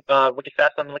have any wicked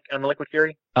fast on the Liquid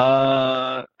Fury?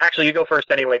 Actually, you go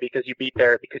first anyway because you beat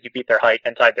their height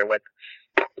and tied their width.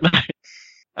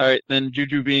 All right, then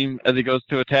Juju Beam, as he goes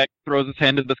to attack, throws his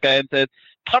hand to the sky and says,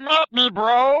 "Come at me,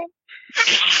 bro!"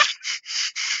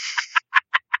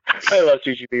 I love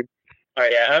Juju Beam. All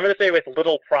right, yeah, I'm going to say with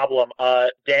little problem,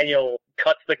 Daniel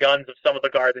cuts the guns of some of the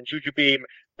guards, and Juju Beam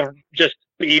just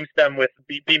beams them with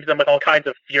all kinds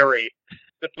of fury.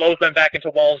 It blows them back into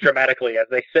walls dramatically as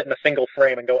they sit in a single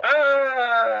frame and go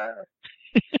ah.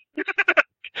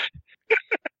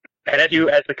 And as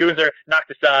the goons are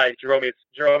knocked aside, Jerome is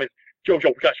Jojo, we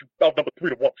got you outnumbered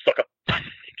 3-1, sucker.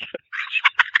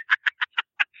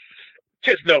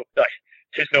 Tis no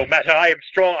matter. I am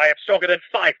strong. I am stronger than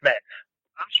 5 men.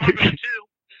 I'm stronger than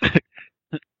 2.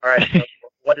 All right. So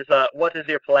what is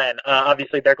your plan?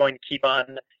 Obviously, they're going to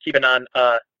keeping on.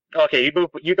 Okay, you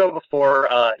go before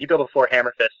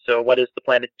Hammer Fist. So what is the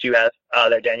plan that you have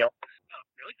there, Daniel? Oh,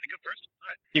 really? I go first? All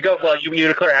right. You go. Well, you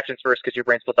declare actions first because your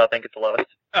brain splits out. I think it's the lowest.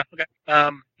 Oh, okay.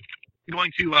 I'm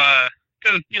going to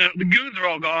because the goons are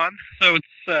all gone, so it's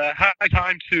high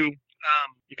time to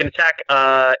You can attack.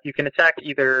 You can attack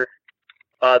either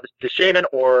the shaman,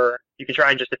 or you can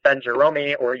try and just defend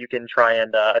Jerome, or you can try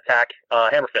and attack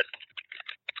Hammer Fist.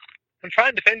 I'm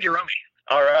trying to defend Jerome.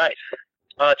 All right.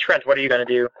 Trent, what are you going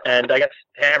to do? And I guess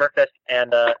Hammer Fist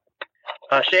and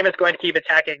Shaman's going to keep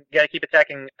attacking.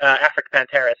 Africa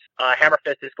Panteris. Hammer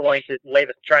Fist is going to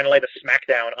trying to lay the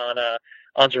smackdown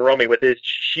on Jerome with his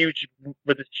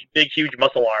big huge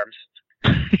muscle arms.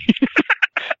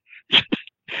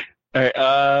 All right.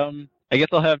 I guess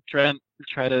I'll have Trent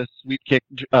try to sweep kick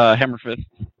Hammer Fist.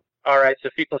 All right. So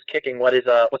feet plus kicking.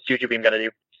 What's Juju Beam going to do?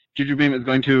 Juju Beam is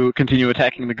going to continue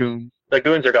attacking the goons. The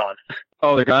goons are gone.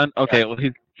 Oh, they're gone? Okay, Yeah. well,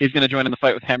 he's going to join in the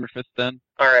fight with Hammer Fist then.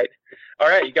 All right.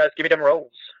 You guys, give me them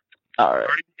rolls. All right.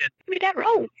 Already did. Give me that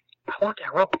roll. I want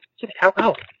that roll. Give me that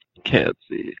roll. Okay, let's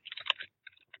see.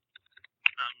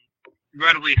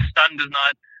 Regrettably, stun is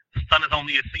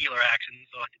only a singular action.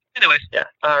 So, anyways, Yeah.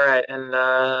 All right. And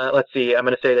let's see. I'm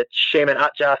going to say that Shaman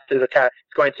Atjas is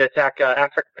going to attack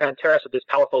Africa Panteris with his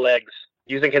powerful legs,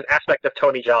 using his aspect of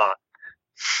Tony Jaa.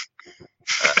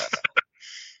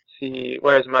 See,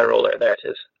 where's my roller? There it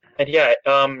is. And yeah,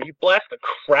 you blast the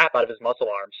crap out of his muscle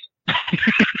arms.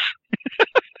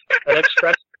 And then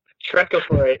Trent goes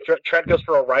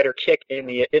for a rider kick in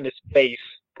his face.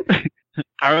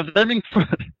 I was aiming for...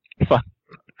 Fuck.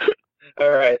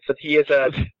 All right, so he is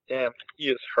he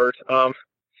is hurt. All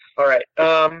right.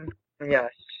 Yeah.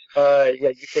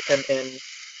 You hit him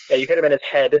in his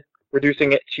head,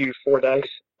 reducing it to 4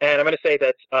 dice. And I'm going to say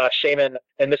that Shaman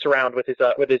in this round with his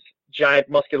giant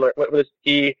muscular, with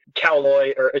the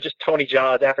Cowloy or just Tony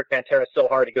Jaa's Africa Pantera so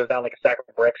hard he goes down like a sack of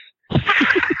bricks.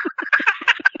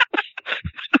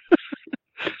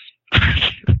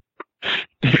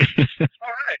 all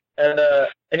right.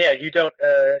 And yeah, you don't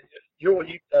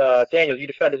Daniel, you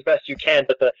defend as best you can,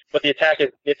 but the attack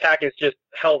is just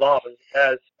held off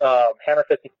as Hammer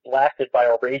Fist is blasted by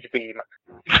a rage beam.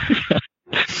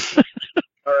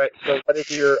 All right, so what is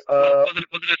your Was it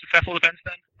a successful defense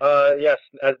then? yes,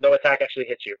 as no attack actually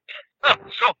hits you. Oh,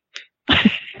 cool. All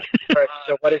right,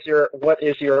 so what's your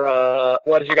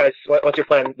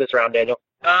plan this round, Daniel?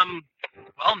 Well,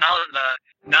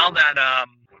 now that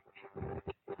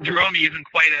Jerome isn't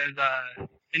quite as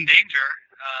in danger,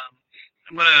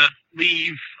 I'm gonna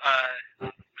leave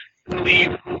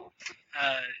Hammer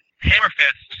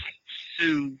Fist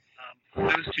to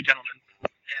those two gentlemen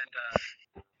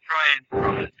and try and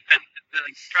defend,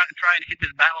 try and hit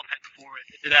this battle pet before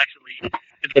it actually is a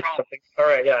It's problem. something. All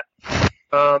right, yeah.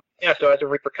 Yeah, so as a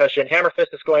repercussion, Hammer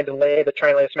Fist is going to try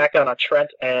and lay a smackdown on Trent,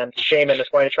 and Shaman is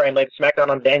going to try and lay the smackdown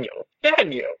on Daniel.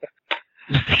 Daniel!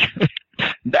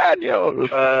 Daniel!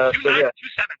 So yeah. 2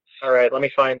 sevens. All right, let me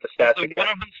find the stats So again. one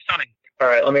of them stunning. All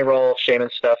right, let me roll Shaman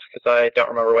stuff, because I don't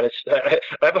remember what it's... I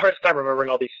have a hard time remembering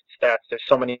all these stats. There's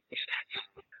so many stats.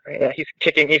 All right, yeah, he's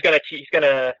kicking. He's gonna.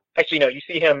 Actually, no. You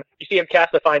see him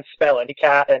cast a fine spell, and you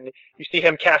see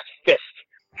him cast Fist.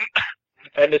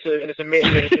 And this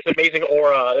amazing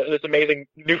aura, this amazing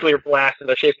nuclear blast in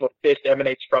the shape of a fist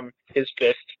emanates from his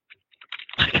fist.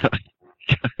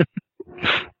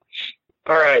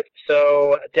 All right,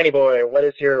 so Denny boy, what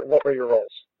were your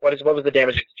rolls? What was the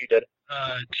damage that you did?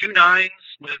 2 9s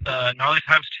with gnarly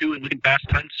 ×2 and wicked bass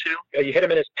 ×2, You hit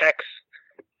him in his pecs.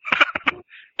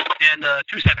 and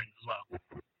 2 sevens as well.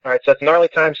 All right, so that's gnarly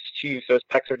 ×2, so his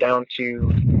pecs are down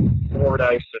to 4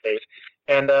 dice of 8.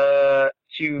 And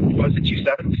 2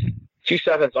 sevens? 2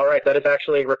 sevens. All right, that is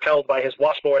actually repelled by his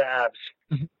washboard abs.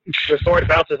 Your sword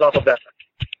bounces off of them.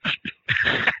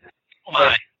 Oh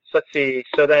my. So let's see.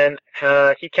 So then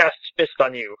he casts Fist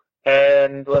on you.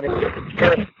 And let me see.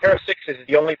 Pair of 6s is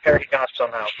the only pair he got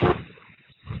somehow.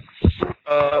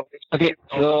 Okay,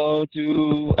 so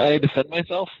do I defend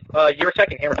myself? You're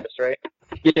attacking Hammer Fist, right?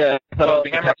 Yeah. Let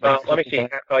me see.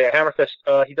 Oh yeah, Hammer Fist.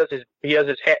 He does his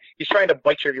hand. He's trying to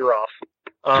bite your ear off.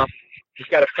 He's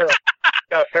got a pair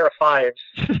of 5s.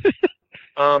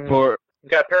 For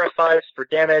We've got a pair of 5s for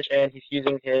damage, and he's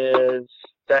using his...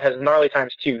 That has gnarly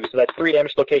times 2, so that's 3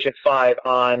 damage location 5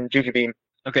 on Juju Beam.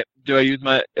 Okay. Do I use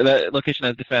that location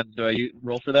as defense? Do I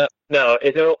roll for that? No,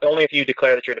 it's only if you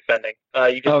declare that you're defending.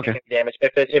 You just Okay. take damage.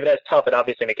 If it has tough, it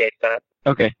obviously negates that.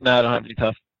 Okay. No, I don't have any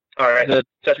tough. All right, Is that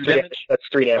so that's 2 3 damage? damage. That's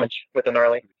 3 damage with the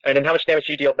gnarly. And then how much damage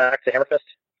do you deal back to Hammerfist?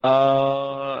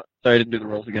 Sorry, I didn't do the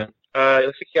rolls again. It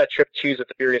looks like you got trip 2s with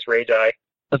the Furious Rage Eye.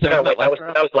 That's No, it. wait, that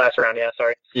was last round. Yeah,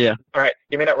 sorry. Yeah. All right,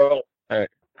 give me that roll. All right.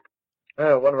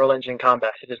 Oh, one roll engine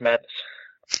combat. It is madness.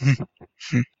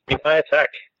 My attack.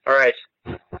 All right.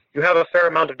 You have a fair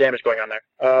amount of damage going on there.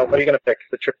 What are you gonna pick?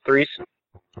 The trip 3s?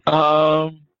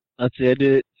 Let's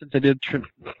see. Since I did trip,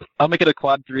 I'll make it a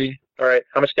quad 3. All right.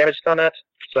 How much damage is on that?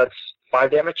 So that's 5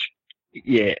 damage.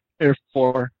 Yeah. Or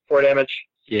 4. 4 damage.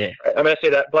 Yeah. All right, I'm gonna say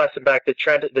that blast him back. Did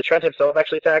Trent himself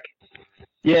actually attack?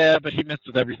 Yeah, but he missed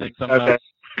with everything somehow. Okay.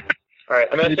 All right.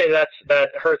 I'm gonna say that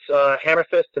hurts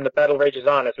Hammerfist, and the battle rages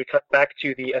on as we cut back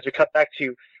to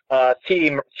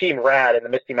Team Rad in the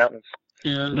Misty Mountains.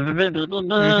 Being Mm-hmm.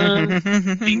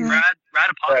 rad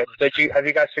All right. apocalypse. So have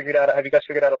you guys figured out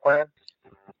a plan?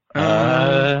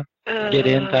 Get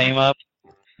in, tie him up,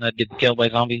 not get killed by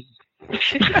zombies. I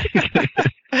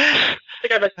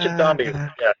think I mentioned zombies.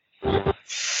 Yeah.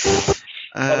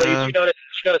 Although you notice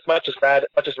much as Rad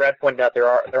pointed out, there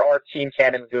are Team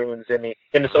Cannon goons in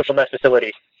the social net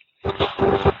facility.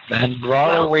 And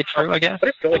brought our way through, I guess. What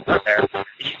is going on there?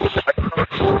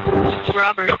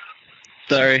 Robert.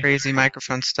 Sorry. Crazy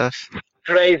microphone stuff.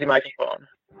 Crazy microphone.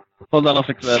 Hold on, I'll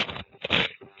fix that.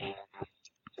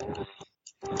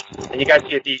 And you guys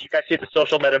see the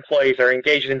social net employees are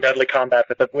engaged in deadly combat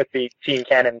with the Team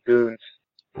Cannon goons.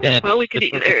 Well, we could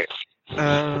either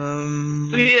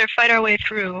fight our way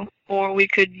through, or we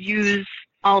could use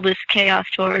all this chaos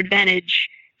to our advantage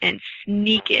and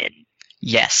sneak in,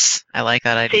 Yes, I like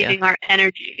that idea. saving our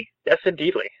energy. Yes,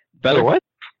 indeedly. Better what?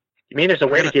 You mean there's a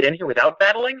way to get in here without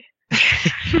battling?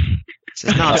 This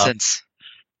is nonsense.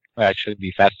 Well, it should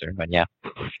be faster, but yeah.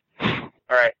 All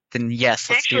right. Then yes,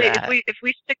 let's Actually, do that. if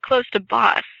we stick close to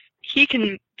Boss, he can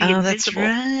be Oh, that's invisible.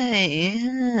 right.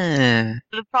 Yeah.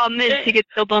 The problem is he could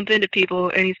still bump into people,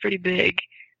 and he's pretty big.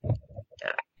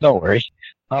 Don't worry.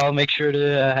 I'll make sure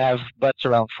to have butts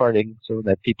around farting so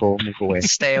that people move away.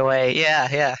 Stay away. Yeah.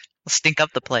 We'll stink up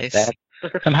the place. That-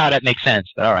 Somehow that makes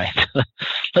sense, but alright.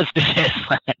 Let's do this.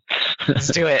 Let's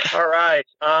do it. All right.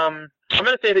 I'm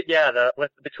gonna say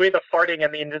that between the farting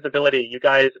and the invisibility, you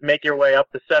guys make your way up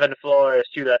the 7 floors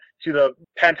to the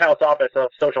penthouse office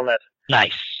of SocialNet,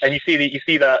 Nice. and you see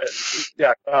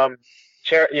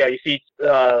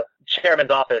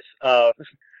chairman's office. The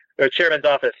chairman's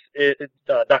office.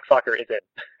 Doc Fokker is in.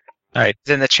 It's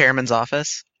in the chairman's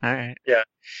office. All right. Yeah.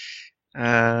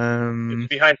 Um. It's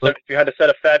behind a set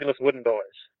of fabulous wooden doors.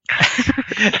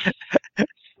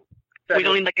 We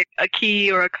don't need like a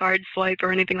key or a card swipe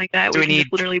or anything like that. Do we can need-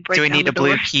 just literally break Do we down need the a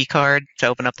blue door. key card to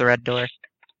open up the red door?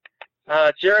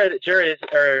 Jared is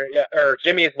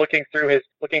Jimmy is looking through his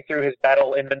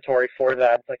battle inventory for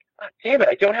that. It's like, oh, damn it,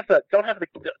 I don't have the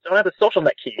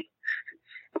SocialNet key.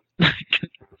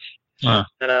 Huh.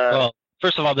 And Well,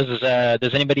 first of all, this is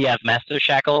does anybody have Master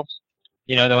Shackles?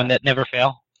 You know, the one that never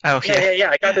fail? Oh yeah.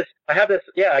 yeah, I got this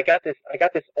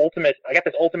ultimate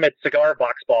cigar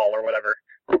box ball or whatever.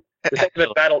 This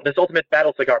ultimate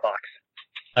battle cigar box.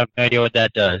 I have no idea what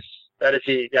that does. That is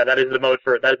the mode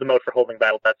for holding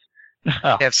battle pets.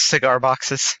 Oh, They have cigar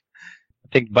boxes. I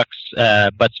think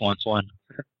Butts wants one.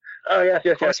 Oh yes.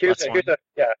 course Here's that's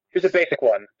a basic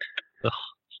one. Ugh.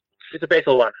 Here's a basic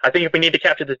one. I think if we need to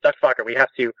capture this Duck Fokker, we have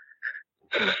to.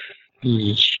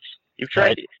 You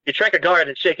track a guard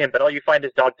and shake him, but all you find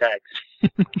is dog tags.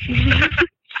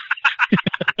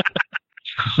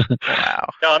 Wow.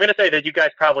 No, I'm gonna say that you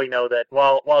guys probably know that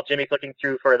while Jimmy's looking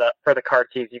through for the card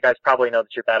keys, you guys probably know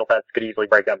that your battle pets could easily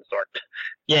break down the door.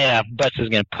 Yeah, Butts is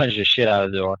gonna punch the shit out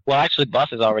of the door. Well, actually,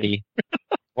 Boss is already.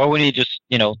 Why wouldn't he just,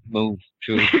 move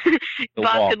through the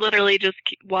Boss wall could literally just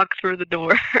walk through the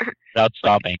door, without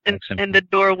stopping? and the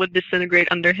door would disintegrate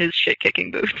under his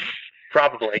shit-kicking boots.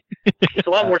 Probably. It's a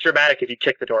lot more dramatic if you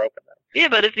kick the door open. Yeah,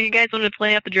 but if you guys want to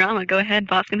play out the drama, go ahead.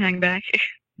 Boss can hang back.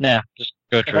 Nah, just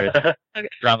go through it. Okay.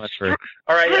 Drama's for. All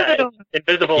right, Through the yeah, door.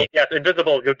 invisible. Yes,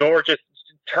 invisible. The door just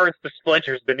turns to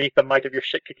splinters beneath the might of your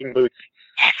shit-kicking boots.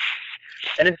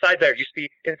 And inside there, you see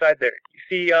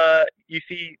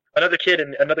another kid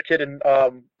in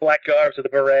black garbs with a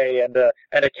beret and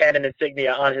a cannon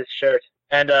insignia on his shirt.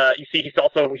 And you see he's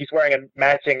wearing a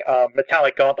matching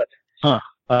metallic gauntlet.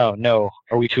 Oh no,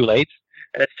 are we too late?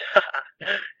 And it's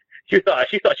You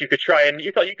thought you could try and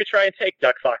take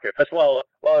Duck Fucker as well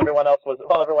while everyone else was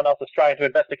trying to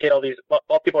investigate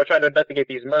while people were trying to investigate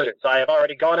these murders. I have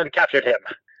already gone and captured him.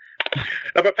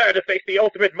 I'm prepared to face the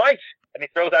ultimate might. And he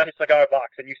throws out his cigar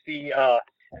box, and you see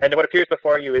and what appears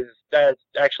before you is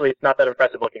actually it's not that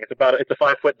impressive looking. It's a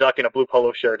 5-foot duck in a blue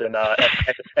polo shirt and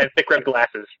thick rimmed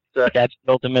glasses. That's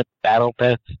the ultimate battle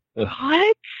pet. Ugh,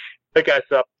 What? The guy's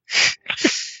up.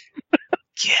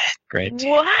 Yeah. great.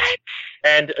 What?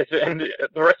 And the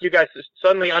rest of you guys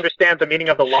suddenly understand the meaning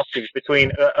of the lawsuit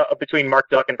between Mark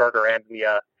Duckenberger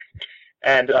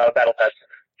and Battle Pets.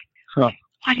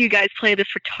 Why do you guys play this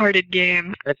retarded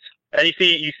game? And you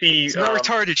see It's not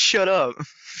retarded. Shut up.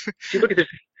 you look at this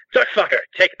Duck Fucker,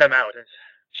 take them out. And,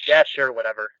 yeah, sure,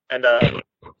 whatever. And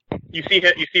you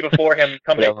see before him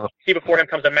comes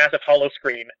a massive hollow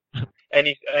screen, and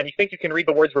you think you can read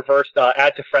the words reversed.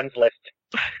 Add to friends list.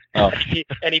 Oh. He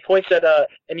points at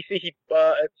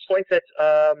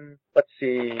let's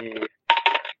see.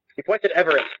 He points at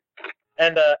Everett.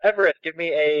 And Everett, give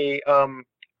me a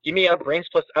brains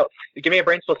plus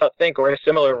outthink or in a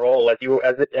similar role as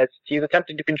he's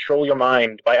attempting to control your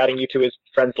mind by adding you to his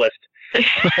friends list.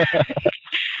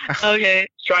 Okay.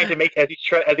 He's trying to make as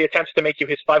he attempts to make you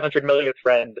his 500 millionth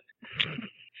friend.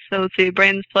 So let's see.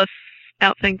 Brains plus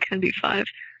outthink can be 5.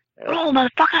 Roll,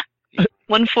 motherfucker.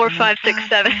 1, 4, 5, 6,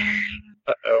 7.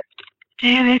 Uh-oh.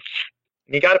 Damn it.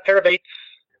 And you got a pair of 8s.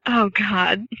 Oh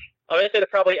God. I'm gonna say that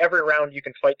probably every round you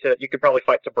could probably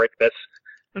fight to break this.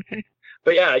 Okay.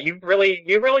 But yeah, you really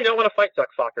don't want to fight Duck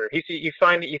Fucker. You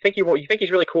think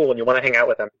he's really cool and you want to hang out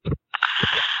with him.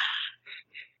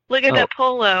 Look at that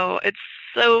polo. It's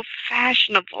so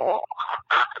fashionable.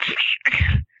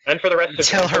 And for the rest of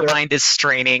Until her mind is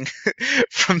straining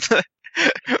from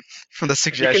the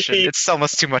suggestion. see- It's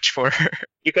almost too much for her.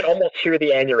 you can almost hear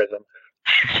the aneurysm.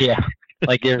 Yeah,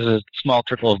 like there's a small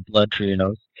trickle of blood through your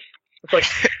nose. It's like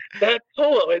that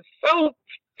polo is so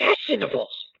fashionable.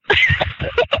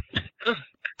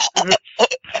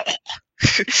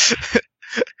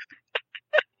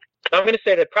 I'm going to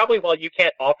say that probably while you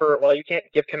can't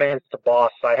give commands to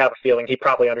boss, I have a feeling he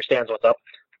probably understands what's up.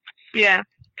 Yeah.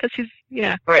 Because he's,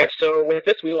 yeah. All right, so with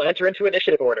this, we will enter into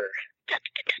initiative order.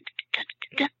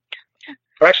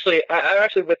 Or actually,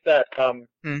 with that,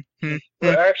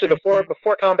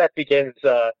 before combat begins,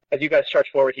 as you guys charge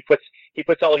forward, he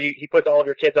puts all of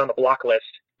your kids on the block list.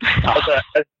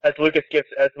 As Lucas gives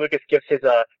his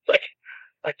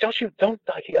you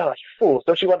fools,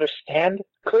 don't you understand?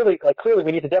 Clearly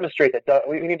we need to demonstrate that Duck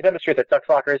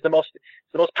Fucker is the most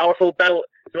powerful battle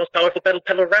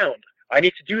pet around. I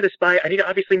need to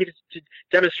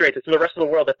demonstrate this to the rest of the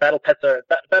world that battle pets are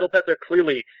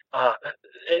clearly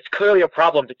it's clearly a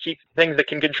problem to keep things that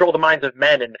can control the minds of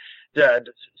men and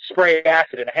spray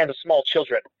acid in the hands of small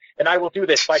children. And I will do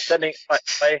this once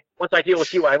I deal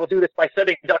with you, I will do this by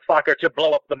sending Duck Fucker to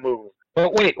blow up the moon.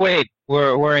 But wait,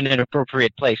 we're in an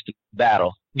appropriate place to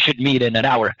battle. We should meet in an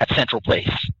hour at Central Place.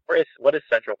 What is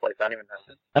Central Place? I don't even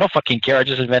know. I don't fucking care. I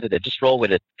just invented it. Just roll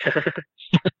with it.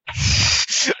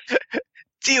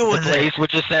 Deal The with it. place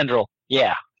which is Central.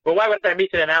 Yeah. Well, why would I meet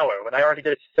in an hour when I already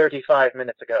did it 35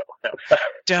 minutes ago? No.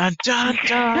 Dun dun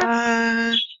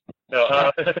dun.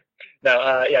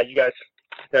 Yeah, you guys.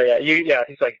 No, yeah,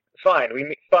 he's like, fine,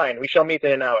 we shall meet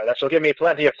in an hour. That shall give me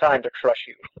plenty of time to crush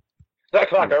you. Duck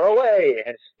Fucker, away!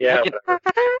 And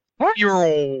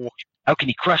Yo. How can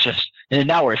he crush us in an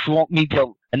hour if we won't meet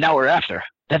till an hour after?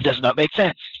 That does not make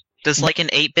sense. Does like an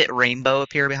 8-bit rainbow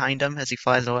appear behind him as he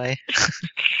flies away?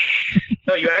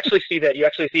 No, you actually see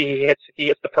he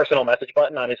hits the personal message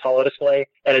button on his holo display,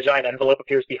 and a giant envelope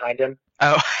appears behind him.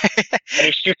 Oh. And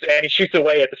he shoots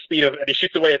away at the speed of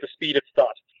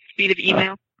thought. Speed of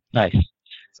email. Nice.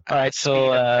 All right,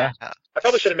 so I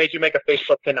probably should have made you make a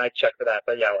Facebook tonight check for that,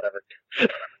 but yeah, whatever.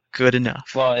 Good enough.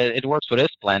 well, it works with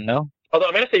this plan, no? Although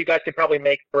I'm gonna say you guys can probably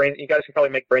make brains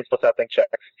plus outthink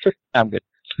checks. I'm good.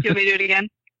 You want me to do it again?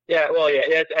 Yeah, well,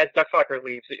 yeah. As Duck Fucker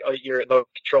leaves, the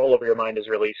control over your mind is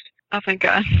released. Oh, thank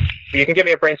God. You can give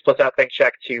me a brains plus outthink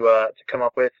check to come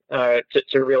up with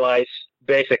to realize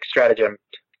basic stratagem.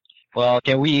 Well,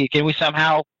 can we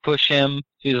somehow push him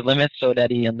to his limits so that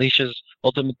he unleashes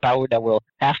ultimate power that will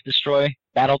half destroy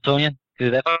Battletonian?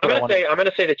 Because that's I'm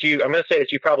gonna say that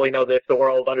you probably know that if the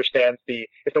world understands the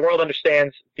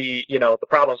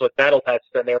problems with battle pets,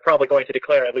 then they're probably going to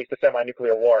declare at least a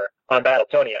semi-nuclear war on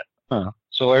Battletonia. Huh.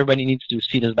 So everybody needs to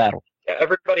see this battle. Yeah,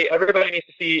 everybody needs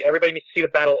to see the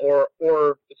battle or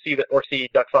see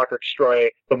Duck Fucker destroy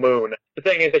the moon. The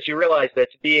thing is that you realize that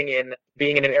being in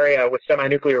an area with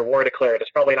semi-nuclear war declared is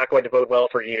probably not going to bode well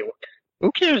for you.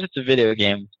 Who cares? It's a video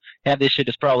game. half this shit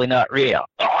is probably not real.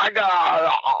 Oh my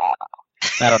god!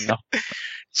 I don't know.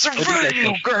 It's a What do you guys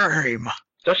video think? game.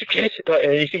 Don't you get it?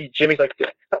 And you see Jimmy's like,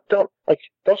 don't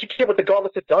you get what the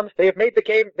Gauntlets have done? They have made the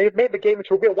game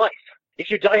into real life. If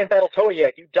you die in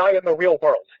Battletonia, you die in the real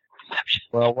world.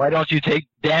 Well, why don't you take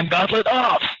damn Gauntlet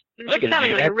off? It's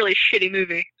sounding like a really shitty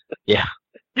movie. Yeah.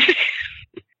 It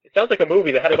sounds like a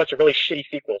movie that had a bunch of really shitty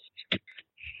sequels.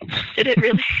 Did it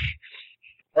really?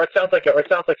 Or it sounds like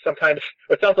some kind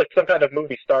of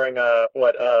movie starring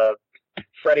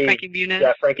Freddie. Frankie Muniz.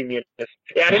 Yeah, Frankie Muniz.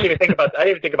 Yeah, I didn't even think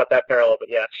about that parallel, but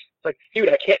yeah. It's like, dude,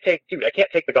 I can't take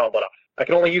the gauntlet off. I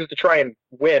can only use it to try and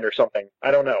win or something.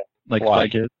 I don't know. Like Why? Spy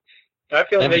Kids. I have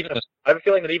a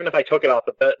feeling that even if I took it off,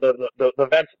 the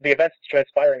events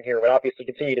transpiring here would obviously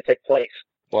continue to take place.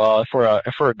 Well, if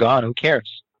we're gone, who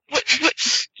cares?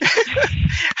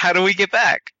 How do we get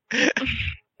back? Well,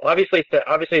 obviously,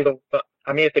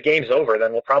 if the game's over,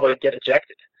 then we'll probably get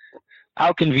ejected.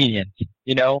 How convenient.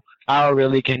 How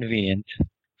really convenient.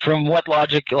 From what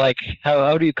logic, like,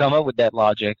 how do you come up with that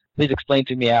logic? Please explain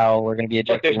to me how we're going to be Look,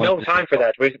 ejected. there's no time for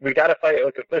that. We gotta fight.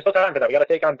 Look, there's no time for that. We gotta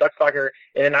take on Duckfucker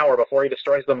in an hour before he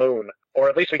destroys the moon. Or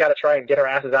at least we gotta try and get our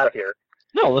asses out of here.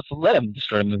 No, let's let him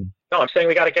destroy the moon. No, I'm saying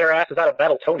we gotta get our asses out of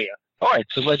Battletonia. Alright,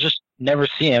 so let's just never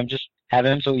see him. Just have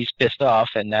him so he's pissed off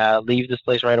and leave this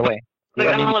place right away. Like,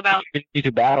 I'm all about. We need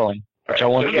to battle him, which I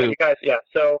want to do.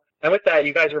 And with that,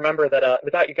 you guys remember that.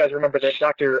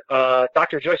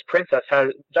 Dr. Joyce Princess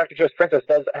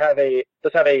does have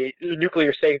a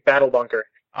nuclear safe battle bunker,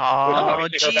 Oh,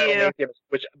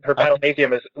 which her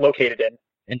Battlenasium is located in.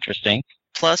 Interesting.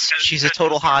 Plus, she's a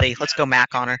total hottie. Let's go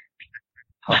Mac on her.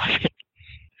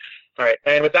 All right,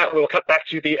 and with that, we'll cut back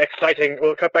to the exciting.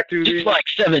 We'll cut back to She's like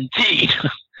 17.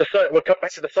 We'll cut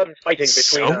back to the sudden fighting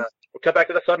between. We'll cut back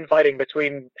to the sudden fighting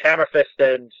between Hammerfist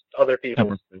and other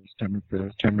people. Hammer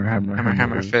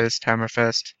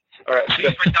fist. All right. Please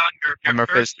write down your Hammer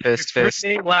first, fist. your first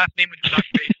name, last name, and your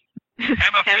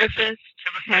occupation.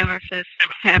 Hammerfist.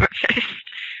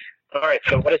 All right.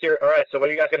 So what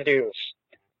are you guys gonna do?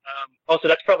 Also,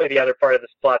 that's probably the other part of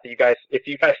this plot that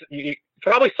you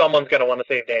probably someone's gonna want to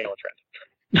save Daniel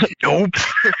and Trent. Nope.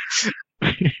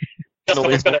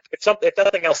 If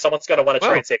nothing else, someone's gonna want to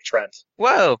try and save Trent.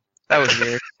 Whoa, that was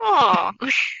weird. Aw.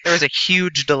 There was a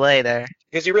huge delay there.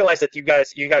 Because you realize that you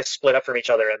guys split up from each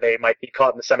other, and they might be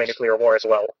caught in the semi-nuclear war as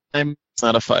well. I'm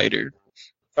not a fighter.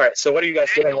 All right. So what are you guys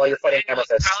doing while you're fighting Daniel is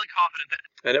Hammerfist? entirely confident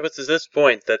that And it was at this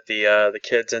point that the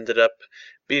kids ended up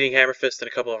beating Hammerfist in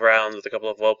a couple of rounds with a couple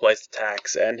of well-placed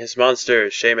attacks, and his monster,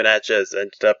 Shaman Atchez,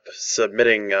 ended up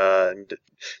submitting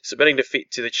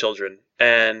defeat to the children.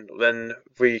 And then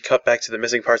we cut back to the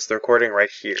missing parts of the recording right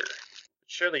here.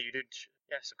 Surely you do.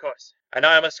 Yes, of course. And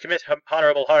now I must commit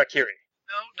honorable harakiri.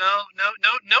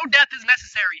 no death is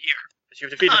necessary here. As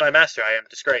you've defeated my master, I am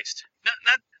disgraced. No,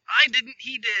 I didn't.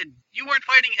 He did. You weren't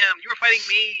fighting him. You were fighting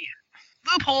me.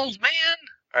 Loopholes, man.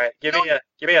 All right, give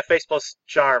me a face plus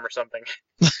charm or something,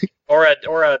 or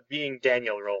a being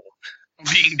Daniel roll.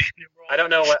 Being Daniel roll. I don't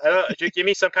know. Give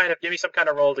me some kind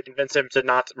of roll to convince him to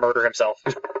not murder himself.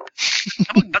 How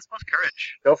about that's plus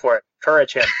courage? Go for it.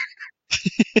 Courage him.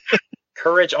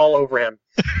 Courage all over him.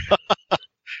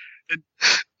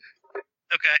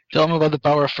 Okay. Tell him about the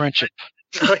power of friendship.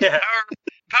 Oh yeah.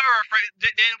 Power of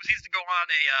Daniel proceeds to go on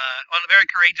a very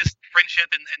courageous friendship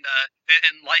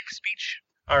and life speech.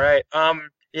 All right.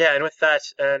 Yeah, and with that,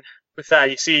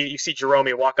 you see Jerome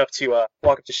walk up to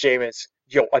Shaman's.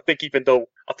 Yo, I think even though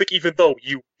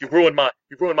you ruined my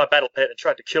battle pet and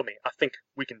tried to kill me, I think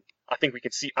we can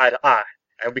see eye to eye,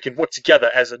 and we can work together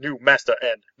as a new master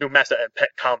and pet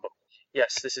combo.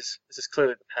 Yes, this is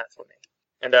clearly the path for me.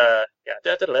 And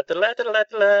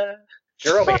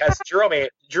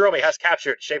Jerome has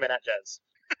captured Shaman Atchez.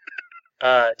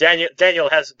 Daniel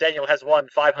has won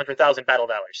 500,000 battle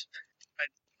valors.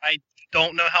 I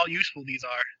don't know how useful these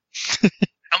are.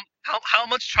 How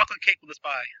much chocolate cake will this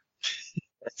buy?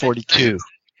 42.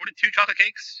 42 chocolate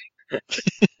cakes. This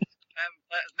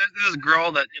is a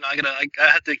girl that I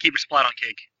have to keep her splat on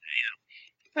cake.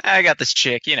 I got this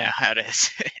chick. You know how it is.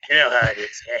 You know how it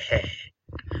is.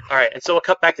 All right, and so we'll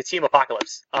cut back to Team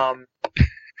Apocalypse.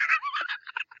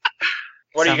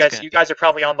 What are you guys? Good. You guys are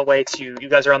probably on the way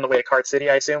to Card City,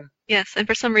 I assume. Yes, and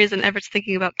for some reason, Everett's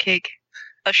thinking about cake.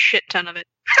 A shit ton of it.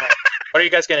 What are you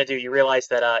guys gonna do? You realize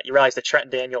that Trent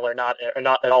and Daniel are not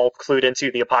at all clued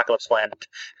into the Apocalypse plan.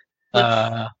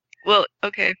 Well,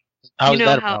 okay. How's know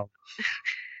that how- about?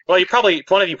 Well,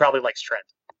 one of you probably likes Trent.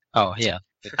 Oh, yeah.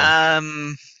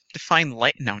 Define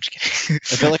light. No, I'm just kidding.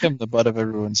 I feel like I'm the butt of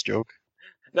everyone's joke.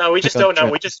 No, we just Pick on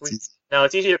don't know. Trent. No,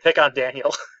 it's easy to pick on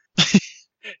Daniel.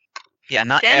 Yeah,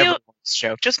 not Daniel- everyone It's a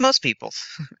joke. Just most people.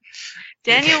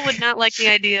 Daniel would not like the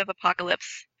idea of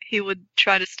apocalypse. He would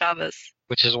try to stop us.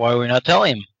 Which is why we're not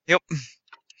telling him. Yep. All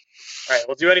right,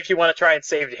 we'll do it if you want to try and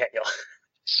save Daniel,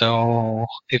 So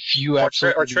if you or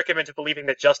actually, trick him into believing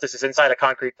that justice is inside a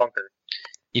concrete bunker.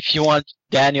 if you want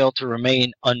Daniel to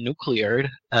remain unnucleared,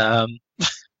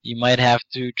 you might have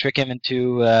to trick him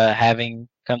into having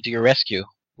come to your rescue,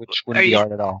 which wouldn't Are be you-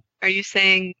 hard at all. Are you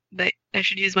saying that I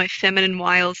should use my feminine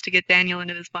wiles to get Daniel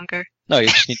into this bunker? No, you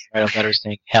just need to write a letter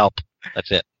saying help. That's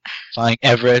it. Flying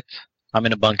Everett, I'm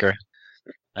in a bunker.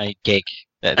 I eat cake.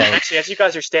 That was, Actually, as you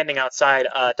guys are standing outside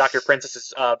Dr.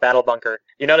 Princess's battle bunker,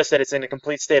 you notice that it's in a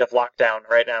complete state of lockdown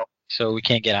right now. so we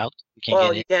can't get out. We can't Well,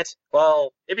 get in. you can't.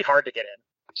 Well, it'd be hard to get in.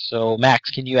 So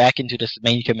Max, can you hack into this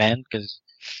main command because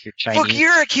you're Chinese? Fuck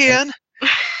yeah, I can.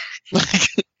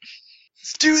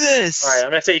 Let's do this. All right,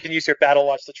 I'm gonna say you can use your battle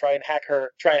watch to try and hack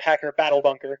her battle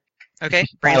bunker. Okay,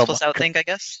 brains Battle plus bunker. outthink, I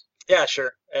guess. Yeah,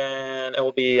 sure. And it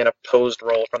will be an opposed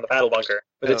roll from the battle bunker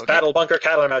with its Okay. battle bunker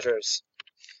countermeasures.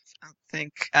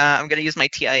 Outthink. I'm gonna use my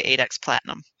TI 8X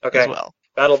Platinum Okay. as well.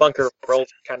 Battle bunker rolled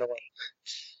kind of well.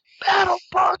 Battle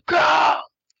bunker!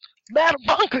 Battle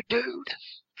bunker, dude!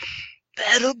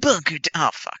 Battle bunker. Oh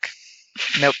fuck.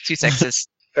 Nope. 2 sixes.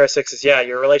 Pair of sixes. Yeah,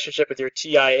 your relationship with your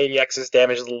TI-80X is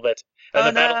damaged a little bit. And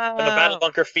Oh, the battle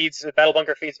bunker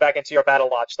feeds back into your battle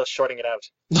watch, thus shorting it out.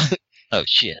 Oh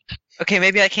shit. Okay,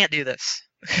 maybe I can't do this.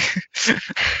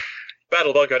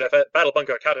 Battle bunker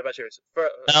countermeasures.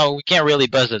 No, we can't really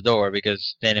buzz the door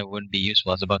because then it wouldn't be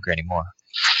useful as a bunker anymore.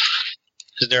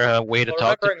 Is there a way to Well,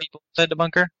 talk to remembering- people inside the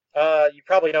bunker? You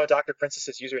probably know Dr.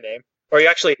 Princess's username, or you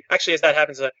actually, as that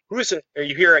happens, or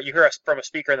you hear us from a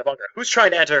speaker in the bunker. Who's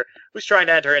trying to enter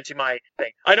into my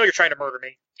thing? I know you're trying to murder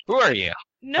me. Who are you?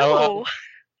 No.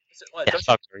 What, Yeah,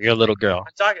 fuck her. You're a little girl.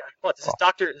 This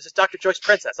is Dr. Joyce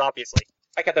Princess, obviously.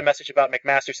 I got the message about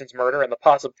McMasterson's murder and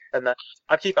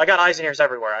I got eyes and ears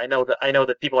everywhere. I know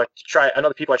that people are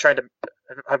trying to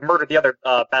have murdered the other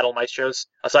battle maestros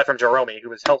aside from Jerome, who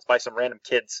was helped by some random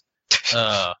kids.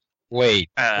 Wait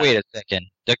a second.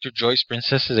 Dr. Joyce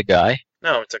Princess is a guy?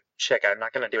 No, it's a chick. I'm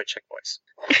not gonna do a chick voice.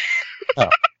 Oh.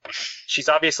 She's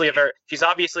obviously a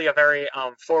very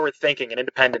forward-thinking and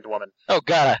independent woman. Oh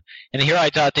god. And here I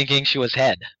thought thinking she was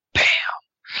head.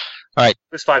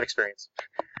 Who's 5 experience?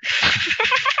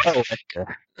 Oh, that's good.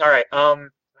 All right.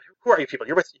 Who are you people?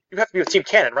 You have to be with Team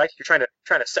Cannon, right? You're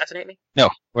trying to assassinate me? No,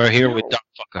 we're here with No. Doc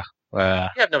Fucker.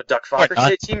 You have no Duck Fokker.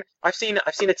 not. I've seen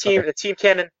a team. The Team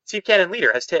Cannon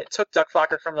leader has took Duck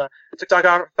Fokker from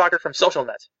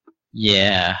SocialNet.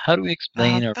 Yeah, how do we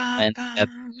explain our plan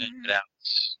without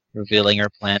revealing our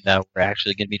plan that we're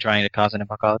actually going to be trying to cause an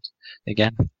apocalypse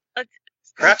again?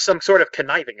 Perhaps some sort of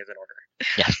conniving is in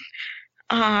order.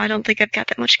 Oh, I don't think I've got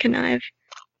that much connive.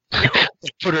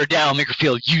 Put her down, make her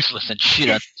feel useless and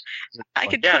shit. I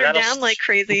could Yeah, put her that'll down like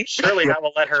crazy. Surely that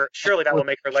will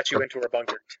make her let you into her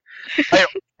bunker.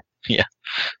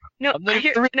 No, I'm not I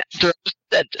hear, even no, She'll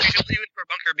leave it for a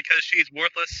bunker because she's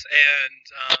worthless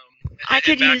and I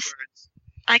could use- backwards.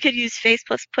 I could use face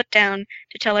plus put down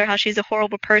to tell her how she's a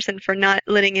horrible person for not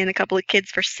letting in a couple of kids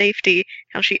for safety.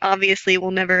 How she obviously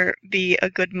will never be a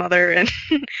good mother, and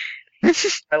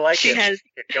I like She it. has-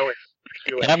 Go it.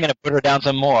 Do And it. I'm going to put her down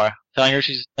some more, telling her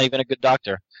she's not even a good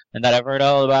doctor, and that I've heard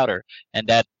all about her, and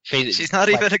that She's not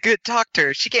even a good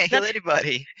doctor. She can't heal That's-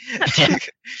 anybody.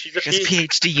 She's a Just P-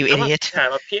 PhD, you I'm a- idiot. yeah,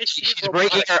 I'm a PhD. She's of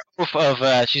breaking robotics. her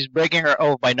oath she's breaking her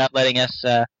oath by not letting us.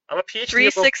 I'm a PhD. 3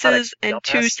 of robotics, sixes and dumbass.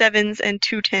 2 sevens and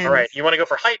 2 tens. All right, you want to go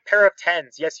for height, pair of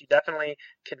 10s. Yes, you definitely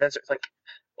convince her. It's like,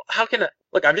 how can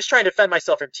look? I'm just trying to defend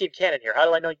myself from Team Cannon here. How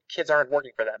do I know you kids aren't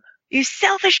working for them? You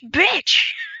selfish bitch!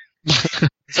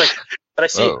 It's like, but I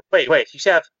see. Whoa. Wait, you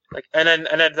have and then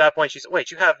at that point she's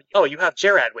you have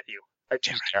Gerard with you.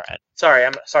 Sorry,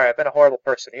 I've been a horrible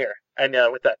person here. And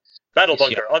with that battle Yes,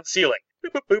 bunker unsealing.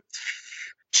 Boop, boop, boop.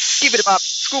 Skip it up,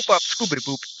 scoop up, scoop it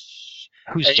boop.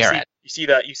 Who's And Jared?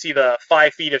 you see the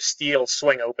 5 feet of steel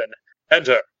swing open.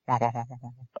 Enter. All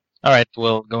right,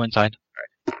 we'll go inside.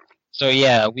 So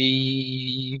yeah,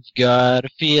 we've got a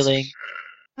feeling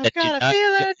that you're not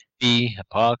going to be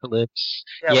apocalypse.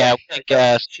 Yeah, we think,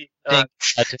 think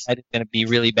tonight is going to be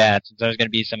really bad since there's going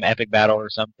to be some epic battle or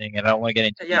something, and I don't want to get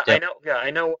into Yeah, detail.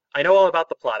 I know all about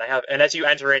the plot. And as you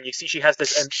enter in, you see she has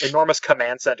this enormous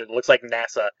command center that looks like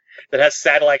NASA that has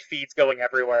satellite feeds going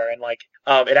everywhere, and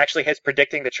it actually has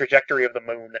predicting the trajectory of the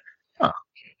moon. Huh.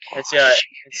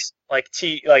 It's like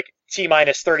T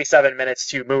minus 37 minutes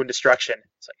to moon destruction.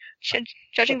 It's like,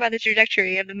 Judging by the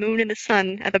trajectory of the moon and the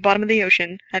sun at the bottom of the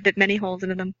ocean, I bit many holes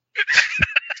into them.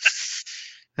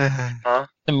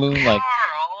 The moon, like,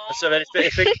 Carl! So then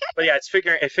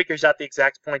it figures out the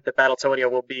exact point that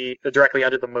Battletonia will be directly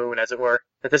under the moon, as it were.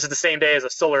 That this is the same day as a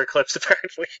solar eclipse,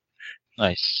 apparently.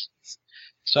 Nice.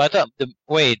 So I thought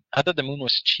the moon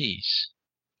was cheese.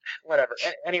 Whatever.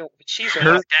 Anyway, cheese or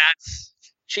Her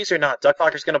not,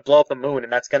 Duckhawker's gonna blow up the moon,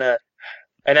 and that's gonna.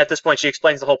 And at this point, she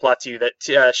explains the whole plot to you that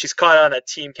she's caught on that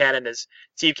Team Cannon has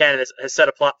set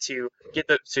a plot to get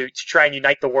to try and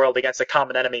unite the world against a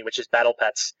common enemy, which is battle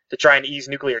pets, to try and ease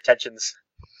nuclear tensions.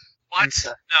 What?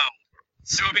 No.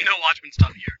 There will be no Watchmen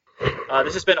stuff here.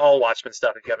 This has been all Watchmen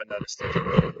stuff, if you haven't noticed.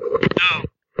 No.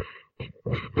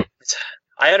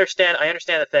 I understand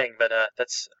the thing, but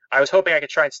I was hoping I could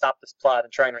try and stop this plot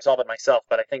and try and resolve it myself,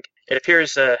 but I think it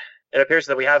appears that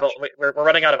we're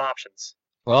running out of options.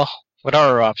 Well, what are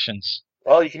our options?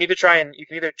 Well, you can either try and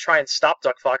stop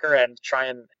Duckhawker and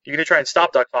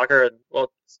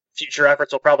well, future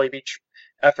efforts will probably be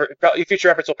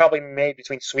made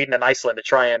between Sweden and Iceland to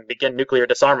try and begin nuclear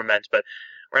disarmament, but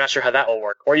we're not sure how that will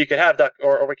work. Or you could have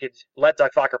or we could let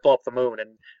Duckhawker blow up the moon,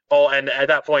 and at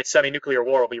that point, semi-nuclear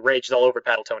war will be raged all over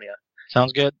Battletonia.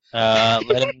 Sounds good. Let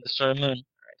him destroy the moon.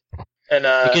 And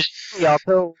because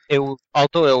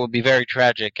although it will be very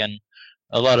tragic and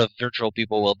a lot of virtual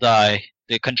people will die,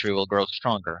 the country will grow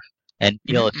stronger and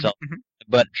heal itself,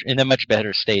 but in a much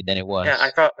better state than it was. Yeah,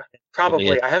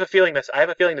 probably. I have a feeling this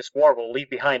war will leave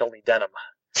behind only denim.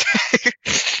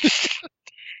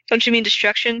 Don't you mean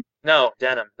destruction? No,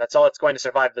 denim. That's all that's going to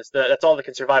survive this. That's all that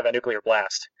can survive a nuclear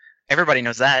blast. Everybody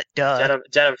knows that. Duh.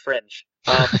 Denim fringe.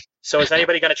 So is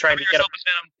anybody going to try and begin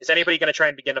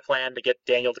a plan to get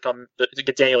Daniel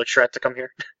and Trent to come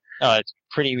here? Oh, it's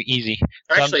pretty easy.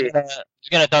 So Actually, I'm just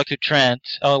gonna talk to Trent.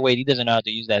 Oh wait, he doesn't know how to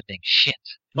use that thing. Shit.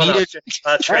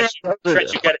 Trent,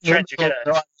 you get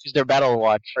use their battle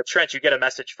watch. Or Trent, you get a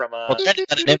message from Well, Trent is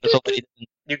not an imbecile, but he doesn't.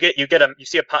 you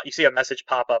see a message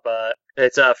pop up.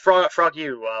 It's Frog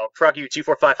U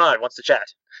 2455 wants to chat.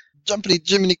 Jumpity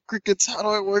Jiminy Crickets, how do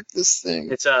I work this thing?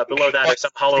 It's below that there's some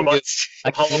hollow button.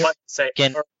 Say.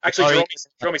 Actually,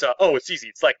 Jeromy's it's easy.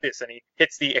 It's like this, and he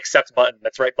hits the accept button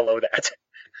that's right below that.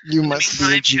 You In the must be a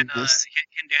meantime, genius.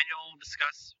 can Daniel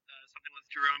discuss something with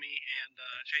Jerome and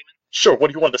Shaman? Sure. What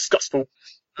do you want to discuss, fool?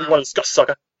 What do you want to discuss,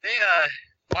 sucker?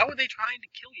 Why were they trying to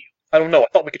kill you? I don't know. I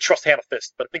thought we could trust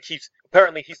Hammerfist, but I think he's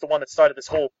the one that started the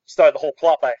whole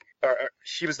plot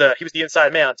he was the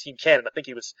inside man on Team Cannon. I think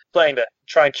he was planning to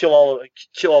try and kill all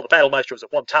the battle maestros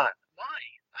at one time. Why?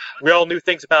 We all knew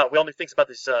things about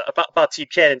this about Team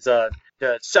Cannon's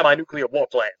semi-nuclear war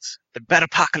plans. The bad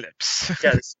apocalypse.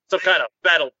 Yeah, it's some kind of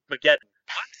battle Mageddon.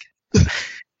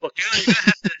 Look, You're gonna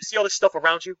have to. see all this stuff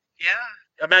around you?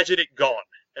 Yeah. Imagine it gone,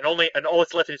 and all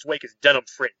that's left in its wake is denim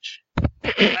fringe.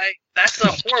 That's a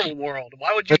horrible world.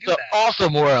 Why would you It's do an that?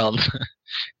 awesome world.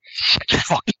 Shut your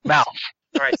fucking mouth.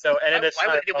 All right, so and in this, Why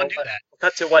would anyone do that? we'll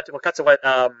cut to what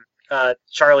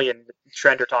Charlie and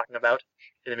Trent are talking about.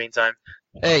 In the meantime,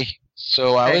 Hey,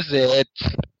 so how is it?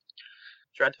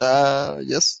 Trent.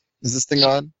 Yes. Is this thing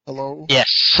on? Hello? Yes.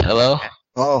 Hello?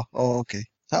 Oh, okay.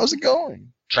 How's it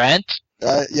going? Trent?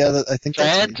 Yeah, I think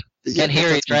that's Trent? me. Yeah, Can't hear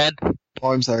you, that's me. Trent.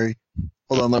 Oh, I'm sorry.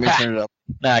 Hold on, let me turn it up.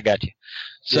 Nah, I got you.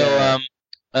 So,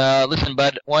 listen,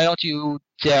 bud, why don't you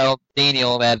tell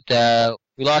Daniel that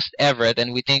we lost Everett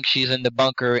and we think she's in the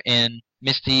bunker in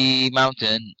Misty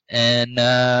Mountain, and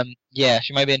yeah,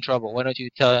 she might be in trouble. Why don't you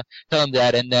tell him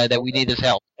that, and that we need his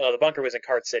help? The bunker was in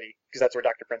Card City because that's where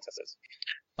Dr. Princess is.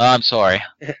 I'm sorry.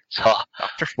 So,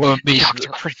 we'll be Dr.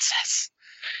 Princess.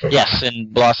 yes,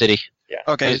 in Blah City.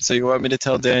 Okay, so you want me to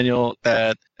tell Daniel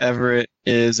that Everett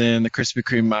is in the Krispy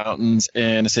Kreme Mountains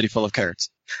in a city full of carrots?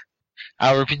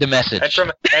 I'll repeat the message.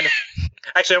 And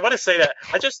actually, I want to say that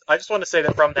I just want to say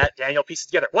that from that Daniel pieces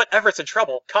together. What Everett's in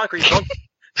trouble? Concrete bunker.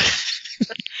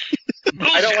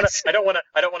 I don't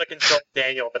want to consult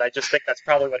Daniel, but I just think that's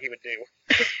probably what he would do.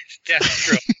 Yeah,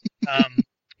 true.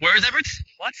 Where is Everett?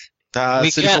 What?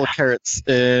 City full of carrots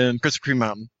in Krispy Kreme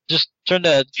Mountain. Just turn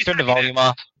the volume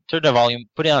off. Turn the volume.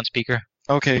 Put it on speaker.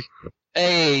 Okay.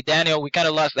 Hey, Daniel, we kind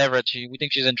of lost Everett. We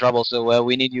think she's in trouble, so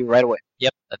we need you right away.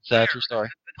 Yep, that's a true story.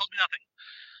 That tells me nothing.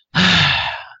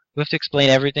 We have to explain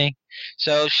everything.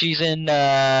 So she's in,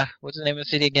 what's the name of the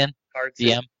city again? Card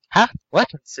City. DM. Huh? What?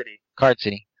 City. Card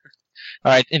City.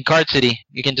 Alright, in Card City,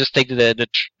 you can just take the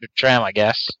tram, I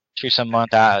guess, through some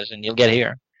montage, and you'll get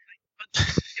here.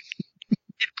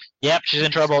 Yep, she's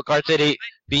in trouble. Card City.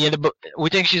 We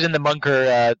think she's in the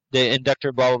bunker, in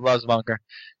Dr. Blah Blah Blah's bunker.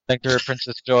 Dr.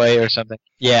 Princess Joy or something.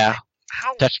 Yeah.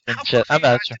 Touch Princess. I'm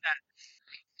not sure.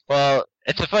 Well,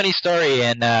 it's a funny story,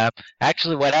 and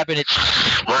actually what happened is...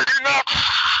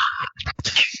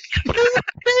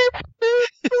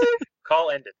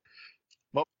 Call ended.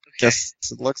 Well, guess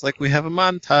it looks like we have a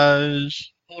montage.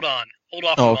 Hold on. Hold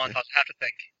off Oh, on okay. montage. I have to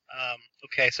think.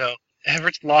 Okay, so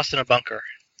Everett's lost in a bunker.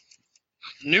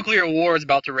 Nuclear war is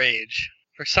about to rage.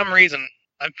 For some reason,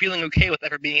 I'm feeling okay with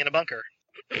Everett being in a bunker.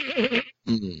 Mm.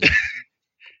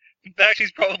 In fact,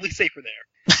 she's probably safer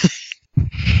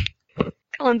there.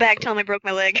 Calling back, telling him I broke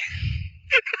my leg.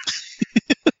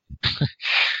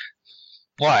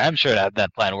 Why? I'm sure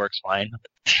that plan works fine.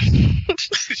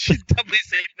 She's doubly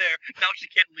safe there. Now she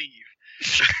can't leave.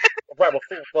 Right.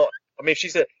 Well, I mean, if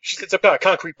she's in some kind of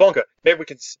concrete bunker, maybe we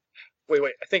can. Wait.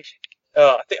 I think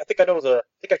I know I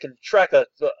think I can track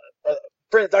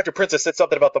Dr. Princess said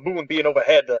something about the moon being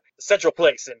overhead the central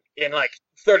place in like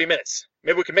 30 minutes.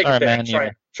 Maybe we can make All it right, there. man, And yeah.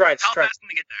 try and How fast can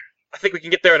we get there? I think we can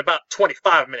get there in about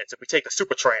 25 minutes if we take the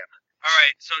super tram. All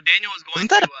right, so Daniel is going Isn't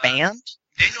that to a band?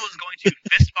 Daniel is going to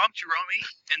fist bump Jerome,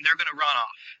 and they're going to run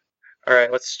off. All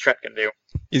right, what's Trent gonna do?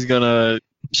 He's gonna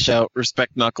shout,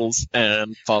 "Respect Knuckles,"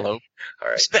 and follow. All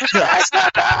right.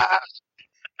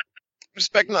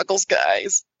 Respect Knuckles,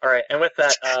 guys. All right, and with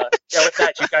that,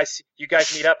 you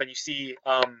guys meet up and you see,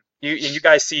 you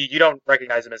guys see, you don't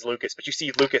recognize him as Lucas, but you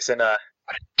see Lucas in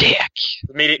Dick.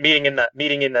 meeting in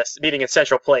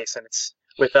Central Place, and it's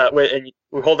with and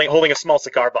we're holding a small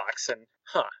cigar box, and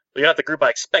you're not the group I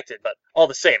expected, but all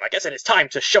the same, I guess it is time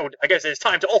to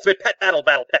ultimate pet battle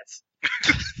pets.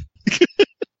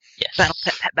 Yes.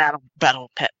 Battle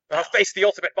pet. Face the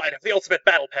ultimate fight of the ultimate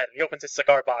battle pet. And he opens his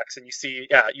cigar box, and you see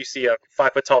a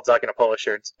 5-foot-tall dog in a polo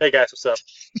shirt. Hey guys, what's up?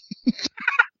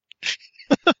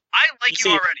 I like You you see-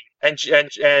 already. And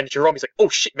Jerome's like, oh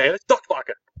shit, man, it's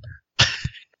Duckfucker.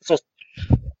 So,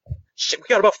 shit, we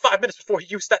got about 5 minutes before he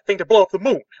used that thing to blow up the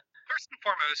moon. First and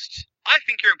foremost, I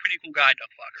think you're a pretty cool guy,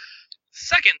 Duckfucker.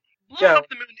 Second, blowing Yeah. up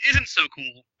the moon isn't so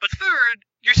cool. But third,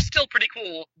 you're still pretty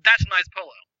cool. That's a nice polo.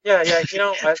 Yeah, you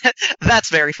know, That's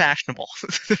very fashionable.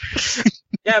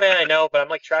 yeah, man, I know, but I'm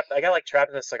like trapped. I got like trapped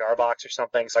in a cigar box or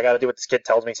something, so I got to do what this kid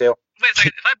tells me to. Wait a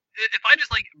second. If I just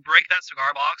like break that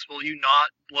cigar box, will you not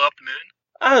blow up the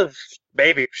moon?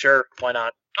 Maybe, sure, why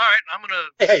not? All right, I'm gonna.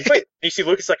 Hey, wait. You see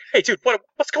Lucas like, hey, dude,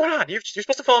 what's going on? You're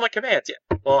supposed to follow my commands. Yeah.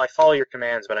 Well, I follow your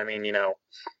commands, but I mean, you know,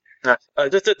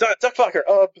 Duckfucker,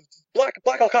 black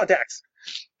all contacts.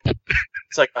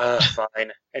 It's like,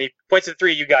 fine. And he points to the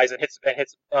three of you guys and hits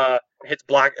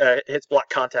black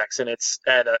contacts, and a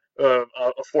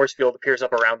force field appears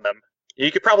up around them. You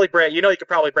could probably break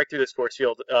through this force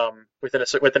field within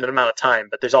an amount of time,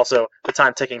 but there's also the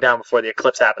time ticking down before the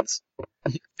eclipse happens.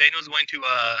 Daniel's going to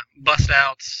bust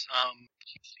out.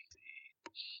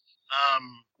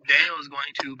 Daniel is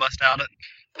going to bust out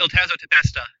Il Terzo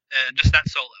Tempesta, just that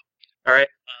solo. All right.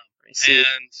 Let me see.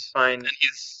 And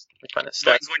he's Let me find his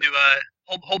going stats. to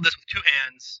hold this with two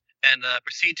hands and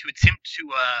proceed to attempt to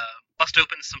bust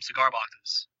open some cigar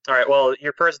boxes. All right. Well,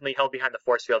 you're personally held behind the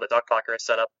force field that Duckfucker has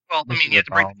set up. Well, I mean, you have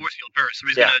to break the force field first, so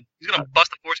he's Yeah. gonna bust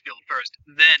the force field first.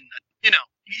 Then, you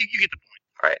get the point.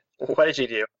 All right. What did you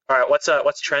do? All right.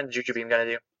 What's Trent Juju Beam gonna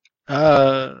do?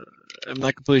 I'm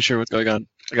not completely sure what's going on.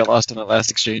 I got lost in that last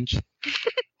exchange.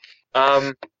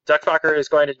 Duckfucker is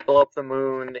going to blow up the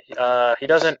moon. He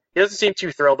doesn't seem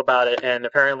too thrilled about it, and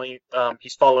apparently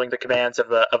he's following the commands of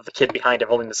the kid behind him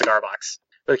holding the cigar box.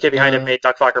 The kid behind him made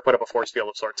Duckfucker put up a force field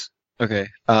of sorts. Okay.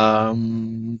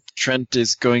 Trent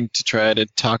is going to try to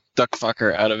talk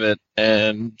Duckfucker out of it,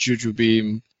 and Juju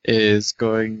Beam is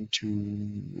going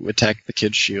to attack the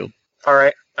kid's shield. All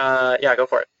right. Yeah, go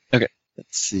for it. Okay.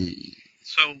 Let's see.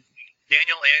 So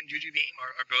Daniel and Juju Beam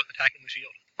are both attacking the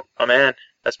shield. Oh man,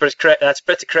 that's pretty crazy. That is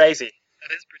pretty crazy.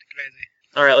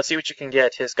 All right, let's see what you can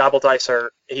get. His gobble dice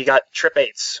he got trip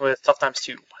 8s with tough times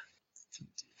 2.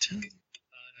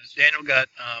 Daniel got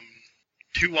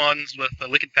 2 1s with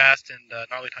Wicked Fast and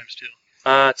Gnarly times 2.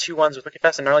 2 1s with wicked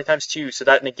fast and gnarly times 2, so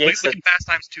that negates Wicked Fast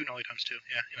times 2, Gnarly times 2.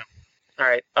 Yeah, you know.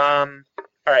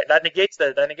 All right. That negates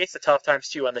the tough times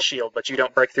 2 on the shield, but you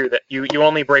don't break through that. You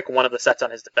only break one of the sets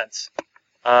on his defense.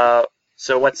 So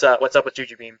what's up with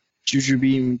Juju Beam? Juju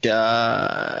Beam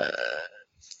got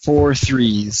 4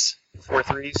 3s. 4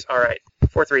 3s. All right,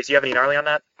 4 3s. Do you have any gnarly on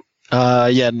that?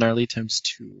 Yeah, gnarly times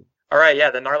 2. All right,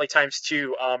 yeah, the gnarly times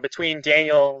 2. Between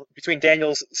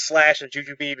Daniel's slash and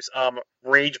Juju Beam's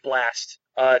rage blast,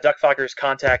 Duckfucker's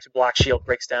contact block shield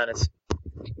breaks down. And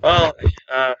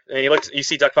you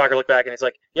see Duckfucker look back and he's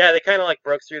like, yeah, they kind of like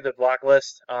broke through the block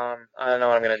list. I don't know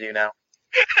what I'm gonna do now.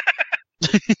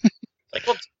 Like,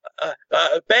 well,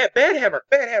 bad hammer,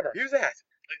 use that.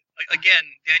 Again,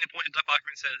 Daniel points to Duckfucker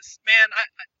and says, "Man,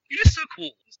 you're just so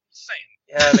cool." Just saying.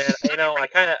 Yeah, man.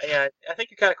 I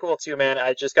think you're kind of cool too, man.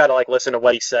 I just gotta listen to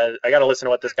what he says. I gotta listen to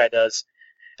what this guy does.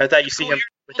 And with that, you see him.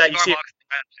 With that, you see.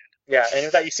 Yeah, and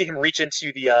with that, you see him reach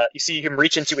into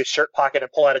his shirt pocket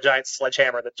and pull out a giant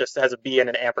sledgehammer that just has a B and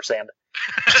an ampersand.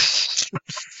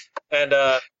 And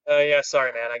yeah,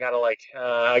 sorry, man, I gotta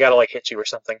hit you or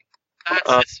something.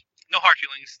 It's no hard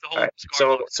feelings. The whole All right.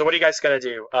 scar. So what are you guys gonna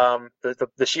do?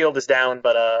 The shield is down,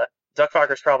 but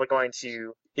Duckfucker's probably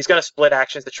he's gonna split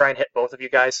actions to try and hit both of you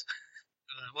guys.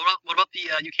 What about the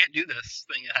you can't do this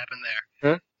thing that happened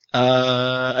there?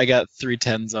 I got 3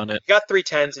 10s on it. You got 3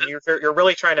 10s, and you're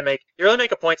really trying to make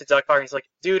a point to Duckfucker. He's like,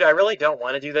 dude, I really don't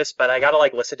want to do this, but I gotta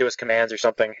listen to his commands or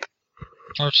something.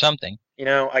 Or something. You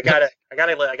know, I gotta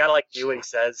do what he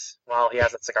says while he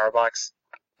has that cigar box.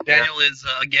 Daniel is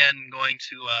again going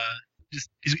to he's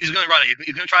going to run it.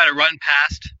 He's going to try to run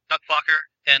past Duckfucker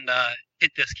and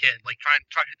hit this kid, try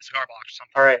to hit the cigar box or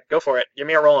something. All right, go for it. Give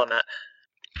me a roll on that.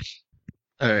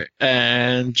 Alright,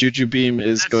 and Juju Beam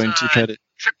is going to try to...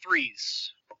 Trip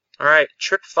 3s. All right,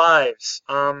 trip 5s.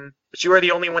 But you are the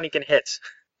only one he can hit.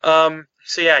 So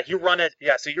yeah, you run it.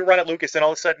 Yeah, so you run at Lucas, and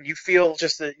all of a sudden you feel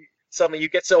suddenly you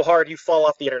get so hard you fall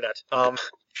off the internet. Well,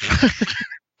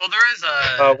 there is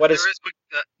Wicked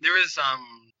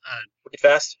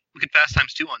Fast. Wicked Fast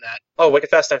times 2 on that. Oh,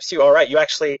 Wicked Fast times 2. All right,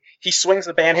 he swings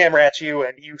the banhammer at you,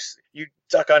 and you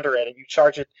duck under it, and you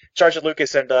charge at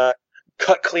Lucas, and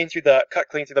cut clean through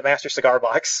the master cigar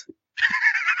box.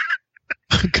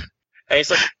 And he's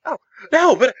like, oh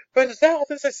no, but no,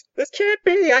 this can't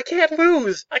be. I can't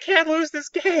lose this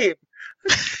game.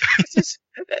 That's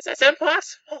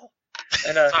impossible.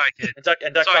 And sorry, kid. And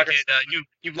Duckfucker. Sorry, kid.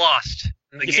 You've lost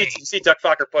the game. You see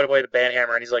Duckfucker put away the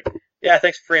banhammer, and he's like, yeah,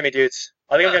 thanks for freeing me, dudes.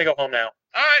 I think I'm gonna go home now.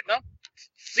 All right, no.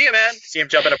 See ya, man. See him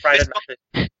jump in a private method.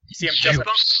 You see him jump.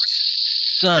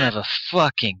 Son of a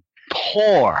fucking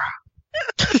whore.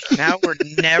 Now we're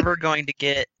never going to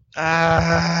get.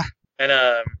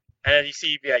 And then you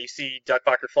see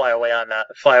Duckfucker fly away on a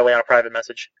private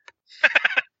message.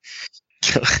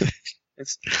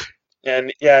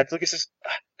 And yeah, Lucas is.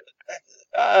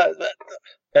 And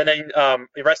then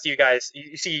the rest of you guys,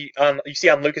 you see on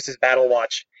Lucas's battle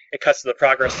watch, it cuts to the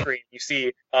progress screen. You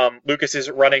see Lucas's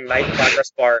running night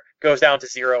progress bar goes down to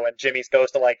 0, and Jimmy's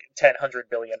goes to 10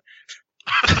 billion.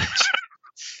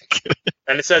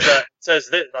 And it says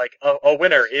that a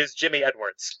winner is Jimmy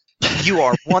Edwards. You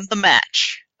are won the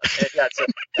match.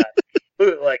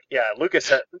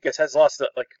 Lucas has lost.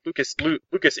 Lucas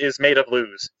is made of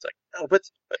lose. It's like, oh, but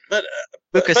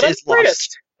Lucas but is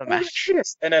lost the match.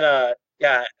 And then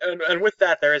and with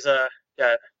that there is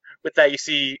with that you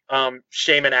see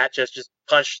Shaman Atchis just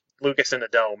punch Lucas in the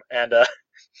dome, and and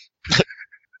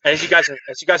as you guys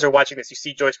are watching this, you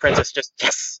see Joyce Princess just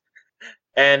yes.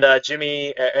 And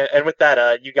Jimmy, and with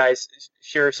that, you guys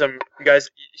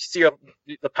see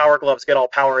the power gloves get all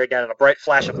power again, and a bright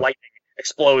flash of lightning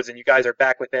explodes, and you guys are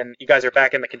back in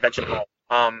the convention hall.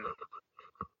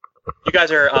 You guys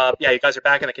are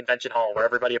back in the convention hall where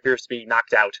everybody appears to be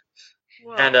knocked out.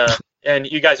 Whoa. And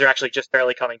you guys are actually just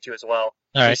barely coming to as well.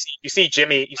 All right. You see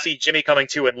Jimmy coming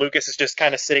to, and Lucas is just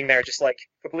kind of sitting there, just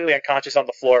completely unconscious on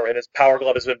the floor, and his power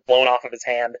glove has been blown off of his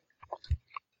hand.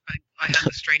 I had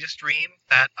the strangest dream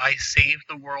that I saved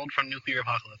the world from nuclear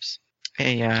apocalypse.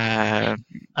 Hey,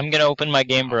 I'm gonna open my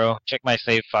game, bro. Check my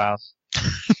save files.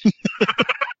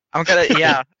 I'm gonna,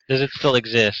 yeah. Does it still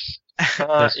exist?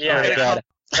 Yeah. You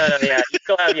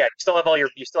still have all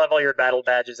your battle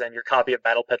badges, and your copy of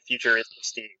Battle Pet Future is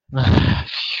pristine.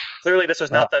 Clearly, this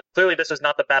was not the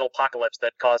battle apocalypse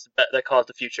that caused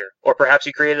the future, or perhaps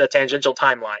you created a tangential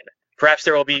timeline. Perhaps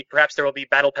there will be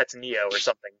Battle Pets Neo or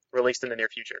something released in the near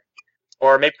future,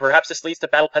 or maybe perhaps this leads to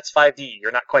Battle Pets 5D.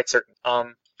 You're not quite certain.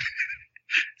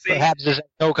 Perhaps there's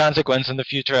no consequence in the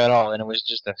future at all, and it was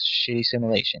just a shitty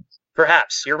simulation.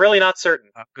 Perhaps you're really not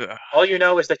certain. Oh, all you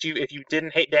know is that if you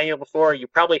didn't hate Daniel before, you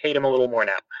probably hate him a little more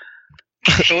now.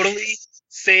 Totally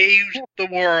saved the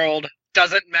world.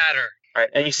 Doesn't matter. All right,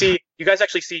 and you guys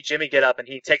actually see Jimmy get up, and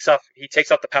he takes off his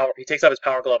power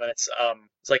glove, and it's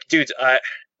like, dudes,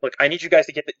 look, I need you guys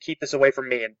to keep this away from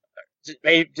me, and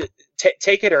maybe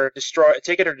take it or destroy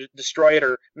it,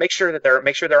 or make sure there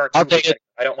aren't. I'll take it.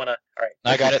 I don't want to. All right,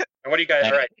 I got it. And what are you guys?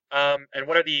 All right. And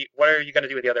what are you going to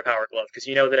do with the other power glove? Because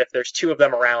you know that if there's 2 of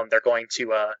them around, they're going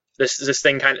to the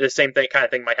same kind of thing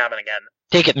might happen again.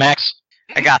 Take it, Max.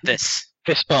 I got this.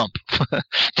 Fist bump.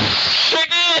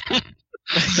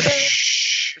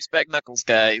 Respect Knuckles,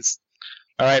 guys.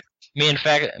 All right. Me and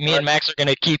Max are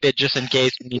gonna keep it just in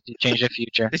case we need to change the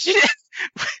future. Did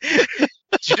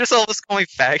you just all this call me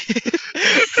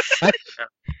faggot?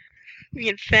 Me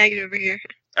and faggot over here.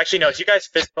 Actually, no. As you guys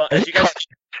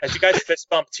as you guys fist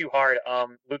bump too hard,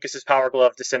 Lucas's power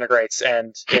glove disintegrates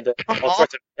and into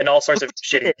all sorts of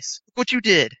shittiness. Look what you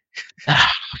did.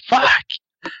 Fuck.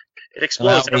 It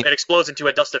explodes. Well, It explodes into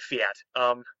a dust of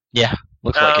fiat. Yeah,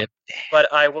 looks like it.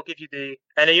 But I will give you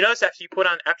and you notice after you put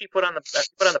on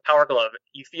the power glove,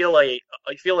 you feel a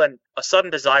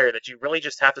sudden desire that you really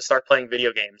just have to start playing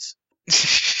video games.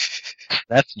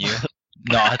 That's new.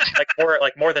 Not.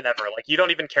 like more than ever. Like you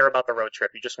don't even care about the road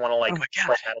trip. You just want to Oh my God.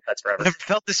 play Battle Pets forever. I've never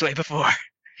felt this way before.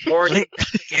 Or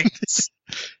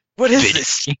What is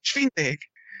this feeling?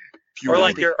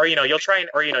 you'll try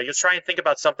and think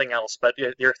about something else, but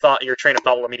your train of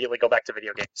thought will immediately go back to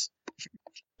video games.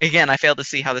 Again, I fail to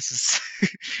see how this is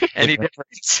any different.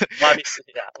 Well, obviously,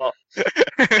 yeah. Well,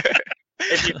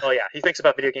 he thinks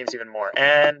about video games even more.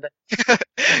 And I'm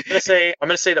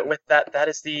gonna say that with that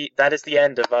is the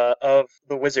end of the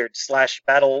Wizard /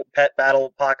 Battle Pet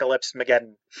Battle Apocalypse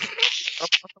Mageddon.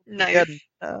 Nice.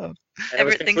 Oh.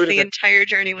 Everett thinks the entire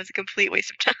journey was a complete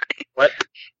waste of time. What?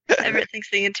 Everett thinks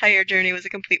the entire journey was a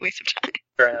complete waste of time.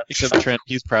 Fair enough. Except Trent,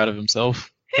 he's proud of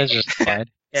himself. That's just fine.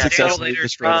 Yeah. Successfully later,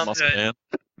 destroyed a muscle good. man.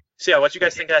 So yeah, what you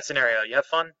guys think of that scenario? You have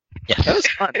fun? Yes. That was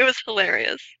fun. It was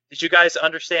hilarious. Did you guys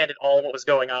understand at all what was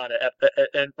going on?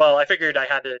 And well, I figured I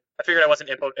wasn't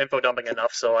info dumping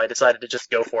enough, so I decided to just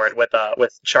go for it with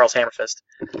Charles Hammerfist.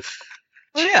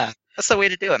 Well, yeah, that's the way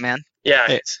to do it, man. Yeah.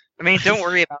 Hey. I mean, don't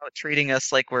worry about treating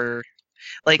us like we're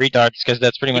like. Retards, because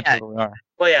that's pretty much Yeah. what we are.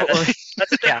 Well, yeah. Well,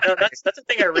 That's the thing. yeah. No, that's the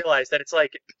thing I realized, that it's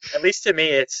like, at least to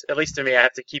me, I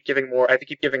have to keep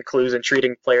giving clues and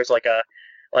treating players like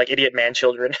idiot man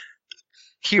children.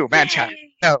 Hugh, man, child.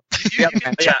 No. You Yep, can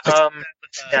man, do yeah, that with,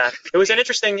 Yeah, it was an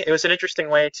interesting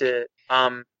way to.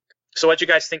 So what you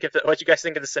guys think of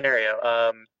the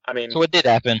scenario? I mean, So what did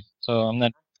happen? So I'm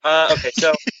not. okay,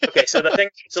 so the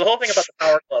whole thing about the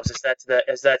power gloves is that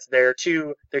they're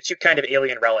two kind of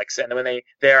alien relics, and when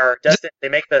they are destined, they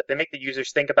make the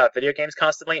users think about video games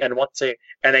constantly and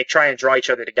they try and draw each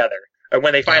other together. And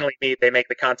when they finally meet, they make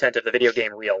the content of the video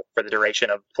game real for the duration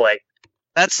of play.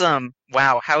 That's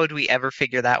wow. How would we ever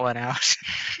figure that one out?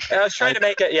 I was trying to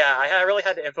make it. Yeah, I really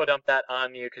had to info dump that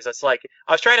on you because it's like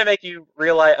I was trying to make you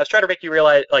realize.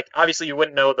 Like, obviously you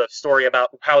wouldn't know the story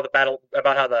about how the power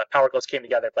gloves came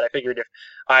together, but I figured if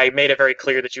I made it very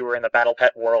clear that you were in the Battle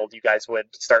Pet world, you guys would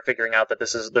start figuring out that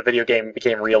the video game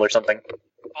became real or something.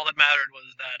 all that mattered was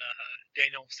that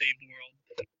Daniel saved the world.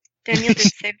 Daniel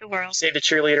did save the world. Saved a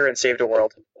cheerleader and saved a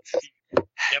world. Yep.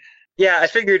 Yeah, I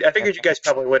figured you guys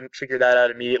probably wouldn't figure that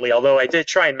out immediately. Although I did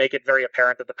try and make it very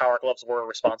apparent that the power gloves were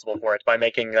responsible for it by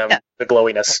making them the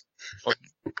glowiness.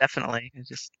 Definitely. It's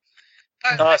just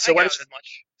So what got did as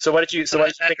much. So what did you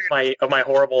think of my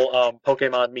horrible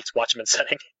Pokemon meets Watchmen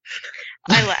setting?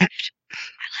 I laughed.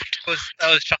 I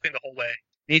was chuckling the whole way.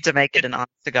 need to make it an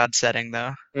honest to God setting,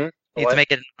 though. Need What? to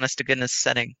make it an honest to goodness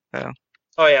setting, though.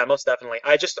 Oh yeah, most definitely.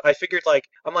 I figured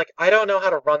I don't know how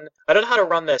to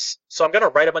run this, so I'm gonna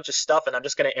write a bunch of stuff and I'm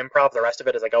just gonna improv the rest of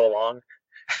it as I go along.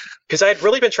 Because I had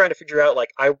really been trying to figure out,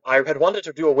 I had wanted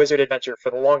to do a wizard adventure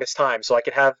for the longest time, so I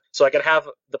could have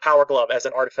the power glove as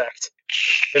an artifact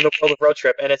in the world of Road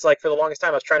Trip, and it's like for the longest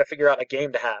time I was trying to figure out a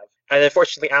game to have, and then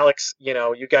fortunately Alex,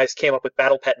 you guys came up with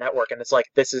Battle Pet Network, and it's like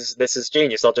this is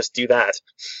genius. I'll just do that.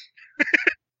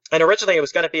 And originally it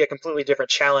was going to be a completely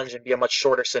different challenge and be a much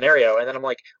shorter scenario, and then I'm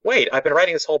like, wait, I've been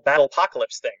writing this whole Battle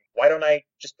Apocalypse thing. Why don't I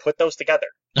just put those together?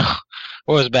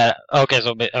 What was bad? Okay,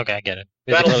 I get it.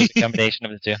 Battle- Basically, it was a combination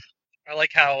of the two. I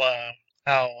like how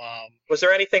Was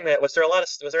there anything that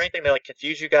like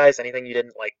confused you guys? Anything you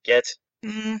didn't like get?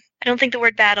 I don't think the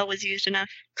word battle was used enough.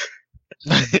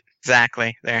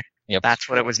 Exactly. There. Yep. That's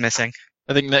what it was missing.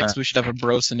 I think next we should have a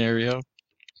bro scenario.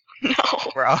 No.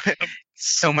 Bro.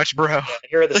 So much bro. Yeah,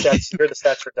 here are the stats. Here are the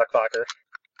stats for Duckfucker.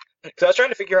 Because I was trying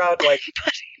to figure out it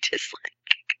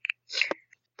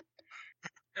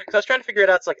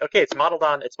out. It's like, okay, it's modeled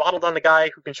on the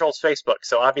guy who controls Facebook.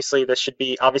 So obviously this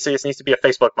needs to be a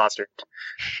Facebook monster.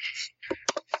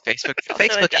 Facebook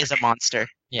Also a duck. is a monster.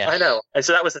 Yeah. I know. And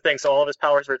so that was the thing. So all of his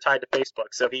powers were tied to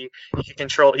Facebook. So he can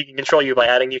control you by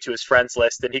adding you to his friends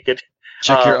list, and he could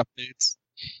Check your updates.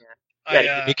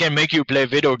 He can make you play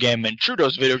video game and through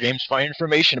those video games find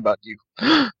information about you.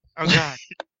 Oh god.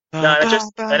 No,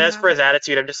 and as for his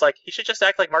attitude, I'm just like, he should just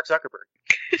act like Mark Zuckerberg.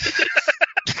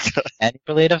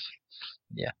 Manipulative?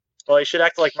 Well, he should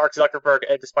act like Mark Zuckerberg,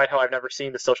 despite how I've never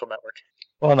seen The Social Network.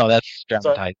 Well, no, that's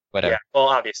dramatized. Whatever. Yeah, well,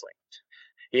 obviously.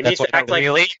 He needs to act like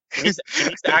Really? he needs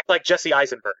to act like Jesse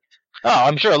Eisenberg. Oh,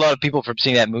 I'm sure a lot of people from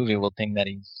seeing that movie will think that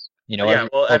he's, Yeah,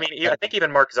 well, I mean, I think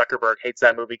even Mark Zuckerberg hates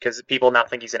that movie because people now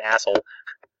think he's an asshole.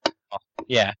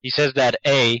 Yeah, he says that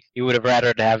A, he would have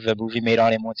rather to have the movie made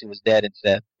on him once he was dead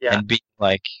instead, Yeah. and B,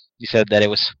 like he said that it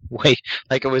was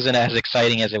it wasn't as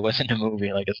exciting as it was in the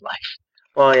movie, like his life.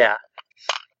 Well, yeah.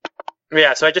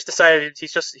 Yeah, so I just decided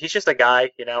he's just a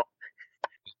guy, you know.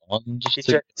 He's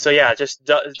just, so yeah, just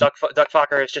Duck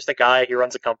Fokker is just a guy. He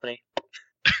runs a company.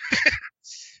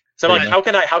 So like, how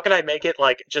can I make it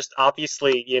like just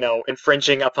obviously, you know,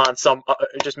 infringing upon some,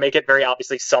 just make it very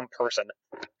obviously some person.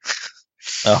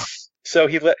 Oh. So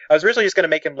I was originally just gonna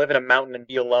make him live in a mountain and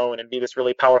be alone and be this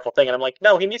really powerful thing, and I'm like,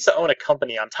 no, he needs to own a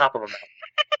company on top of a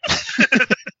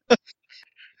mountain.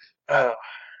 Oh.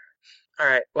 All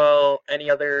right. Well,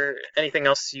 anything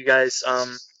else you guys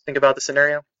think about the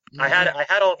scenario? I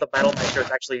had all of the battle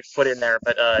maestros actually put in there,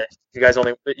 but you guys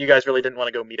really didn't want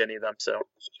to go meet any of them, so.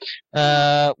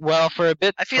 Well, for a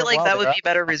bit. I feel like that would be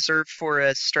better reserved for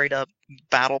a straight up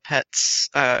Battle Pets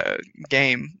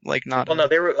game, like not. Well, no,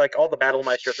 they were like all the battle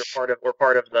maestros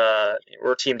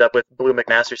were teamed up with Blue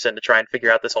McMasterson to try and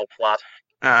figure out this whole plot.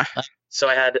 So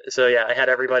I had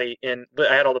everybody I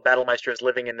had all the battle maestros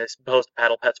living in this post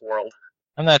Battle Pets world.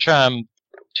 I'm not sure I'm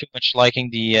too much liking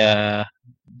the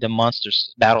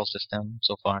monsters battle system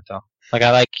so far, though. Like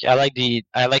I like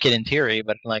it in theory,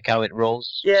 but like how it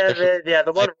rolls. Yeah,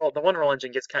 the one roll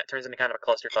engine turns into kind of a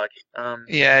clusterfuck.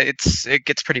 Yeah, it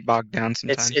gets pretty bogged down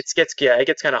sometimes. It gets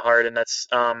kind of hard, and that's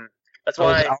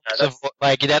why.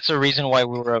 That's a reason why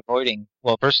we were avoiding.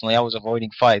 Well, personally, I was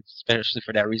avoiding fights, especially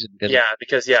for that reason.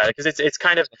 Because it's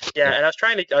kind of and I was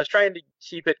trying to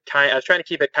keep it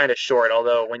kind of short.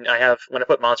 Although when I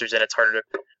put monsters in, it's harder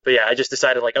to. But yeah, I just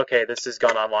decided like, okay, this has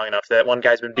gone on long enough that one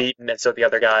guy's been beaten, and so the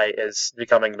other guy is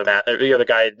becoming the other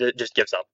guy just gives up.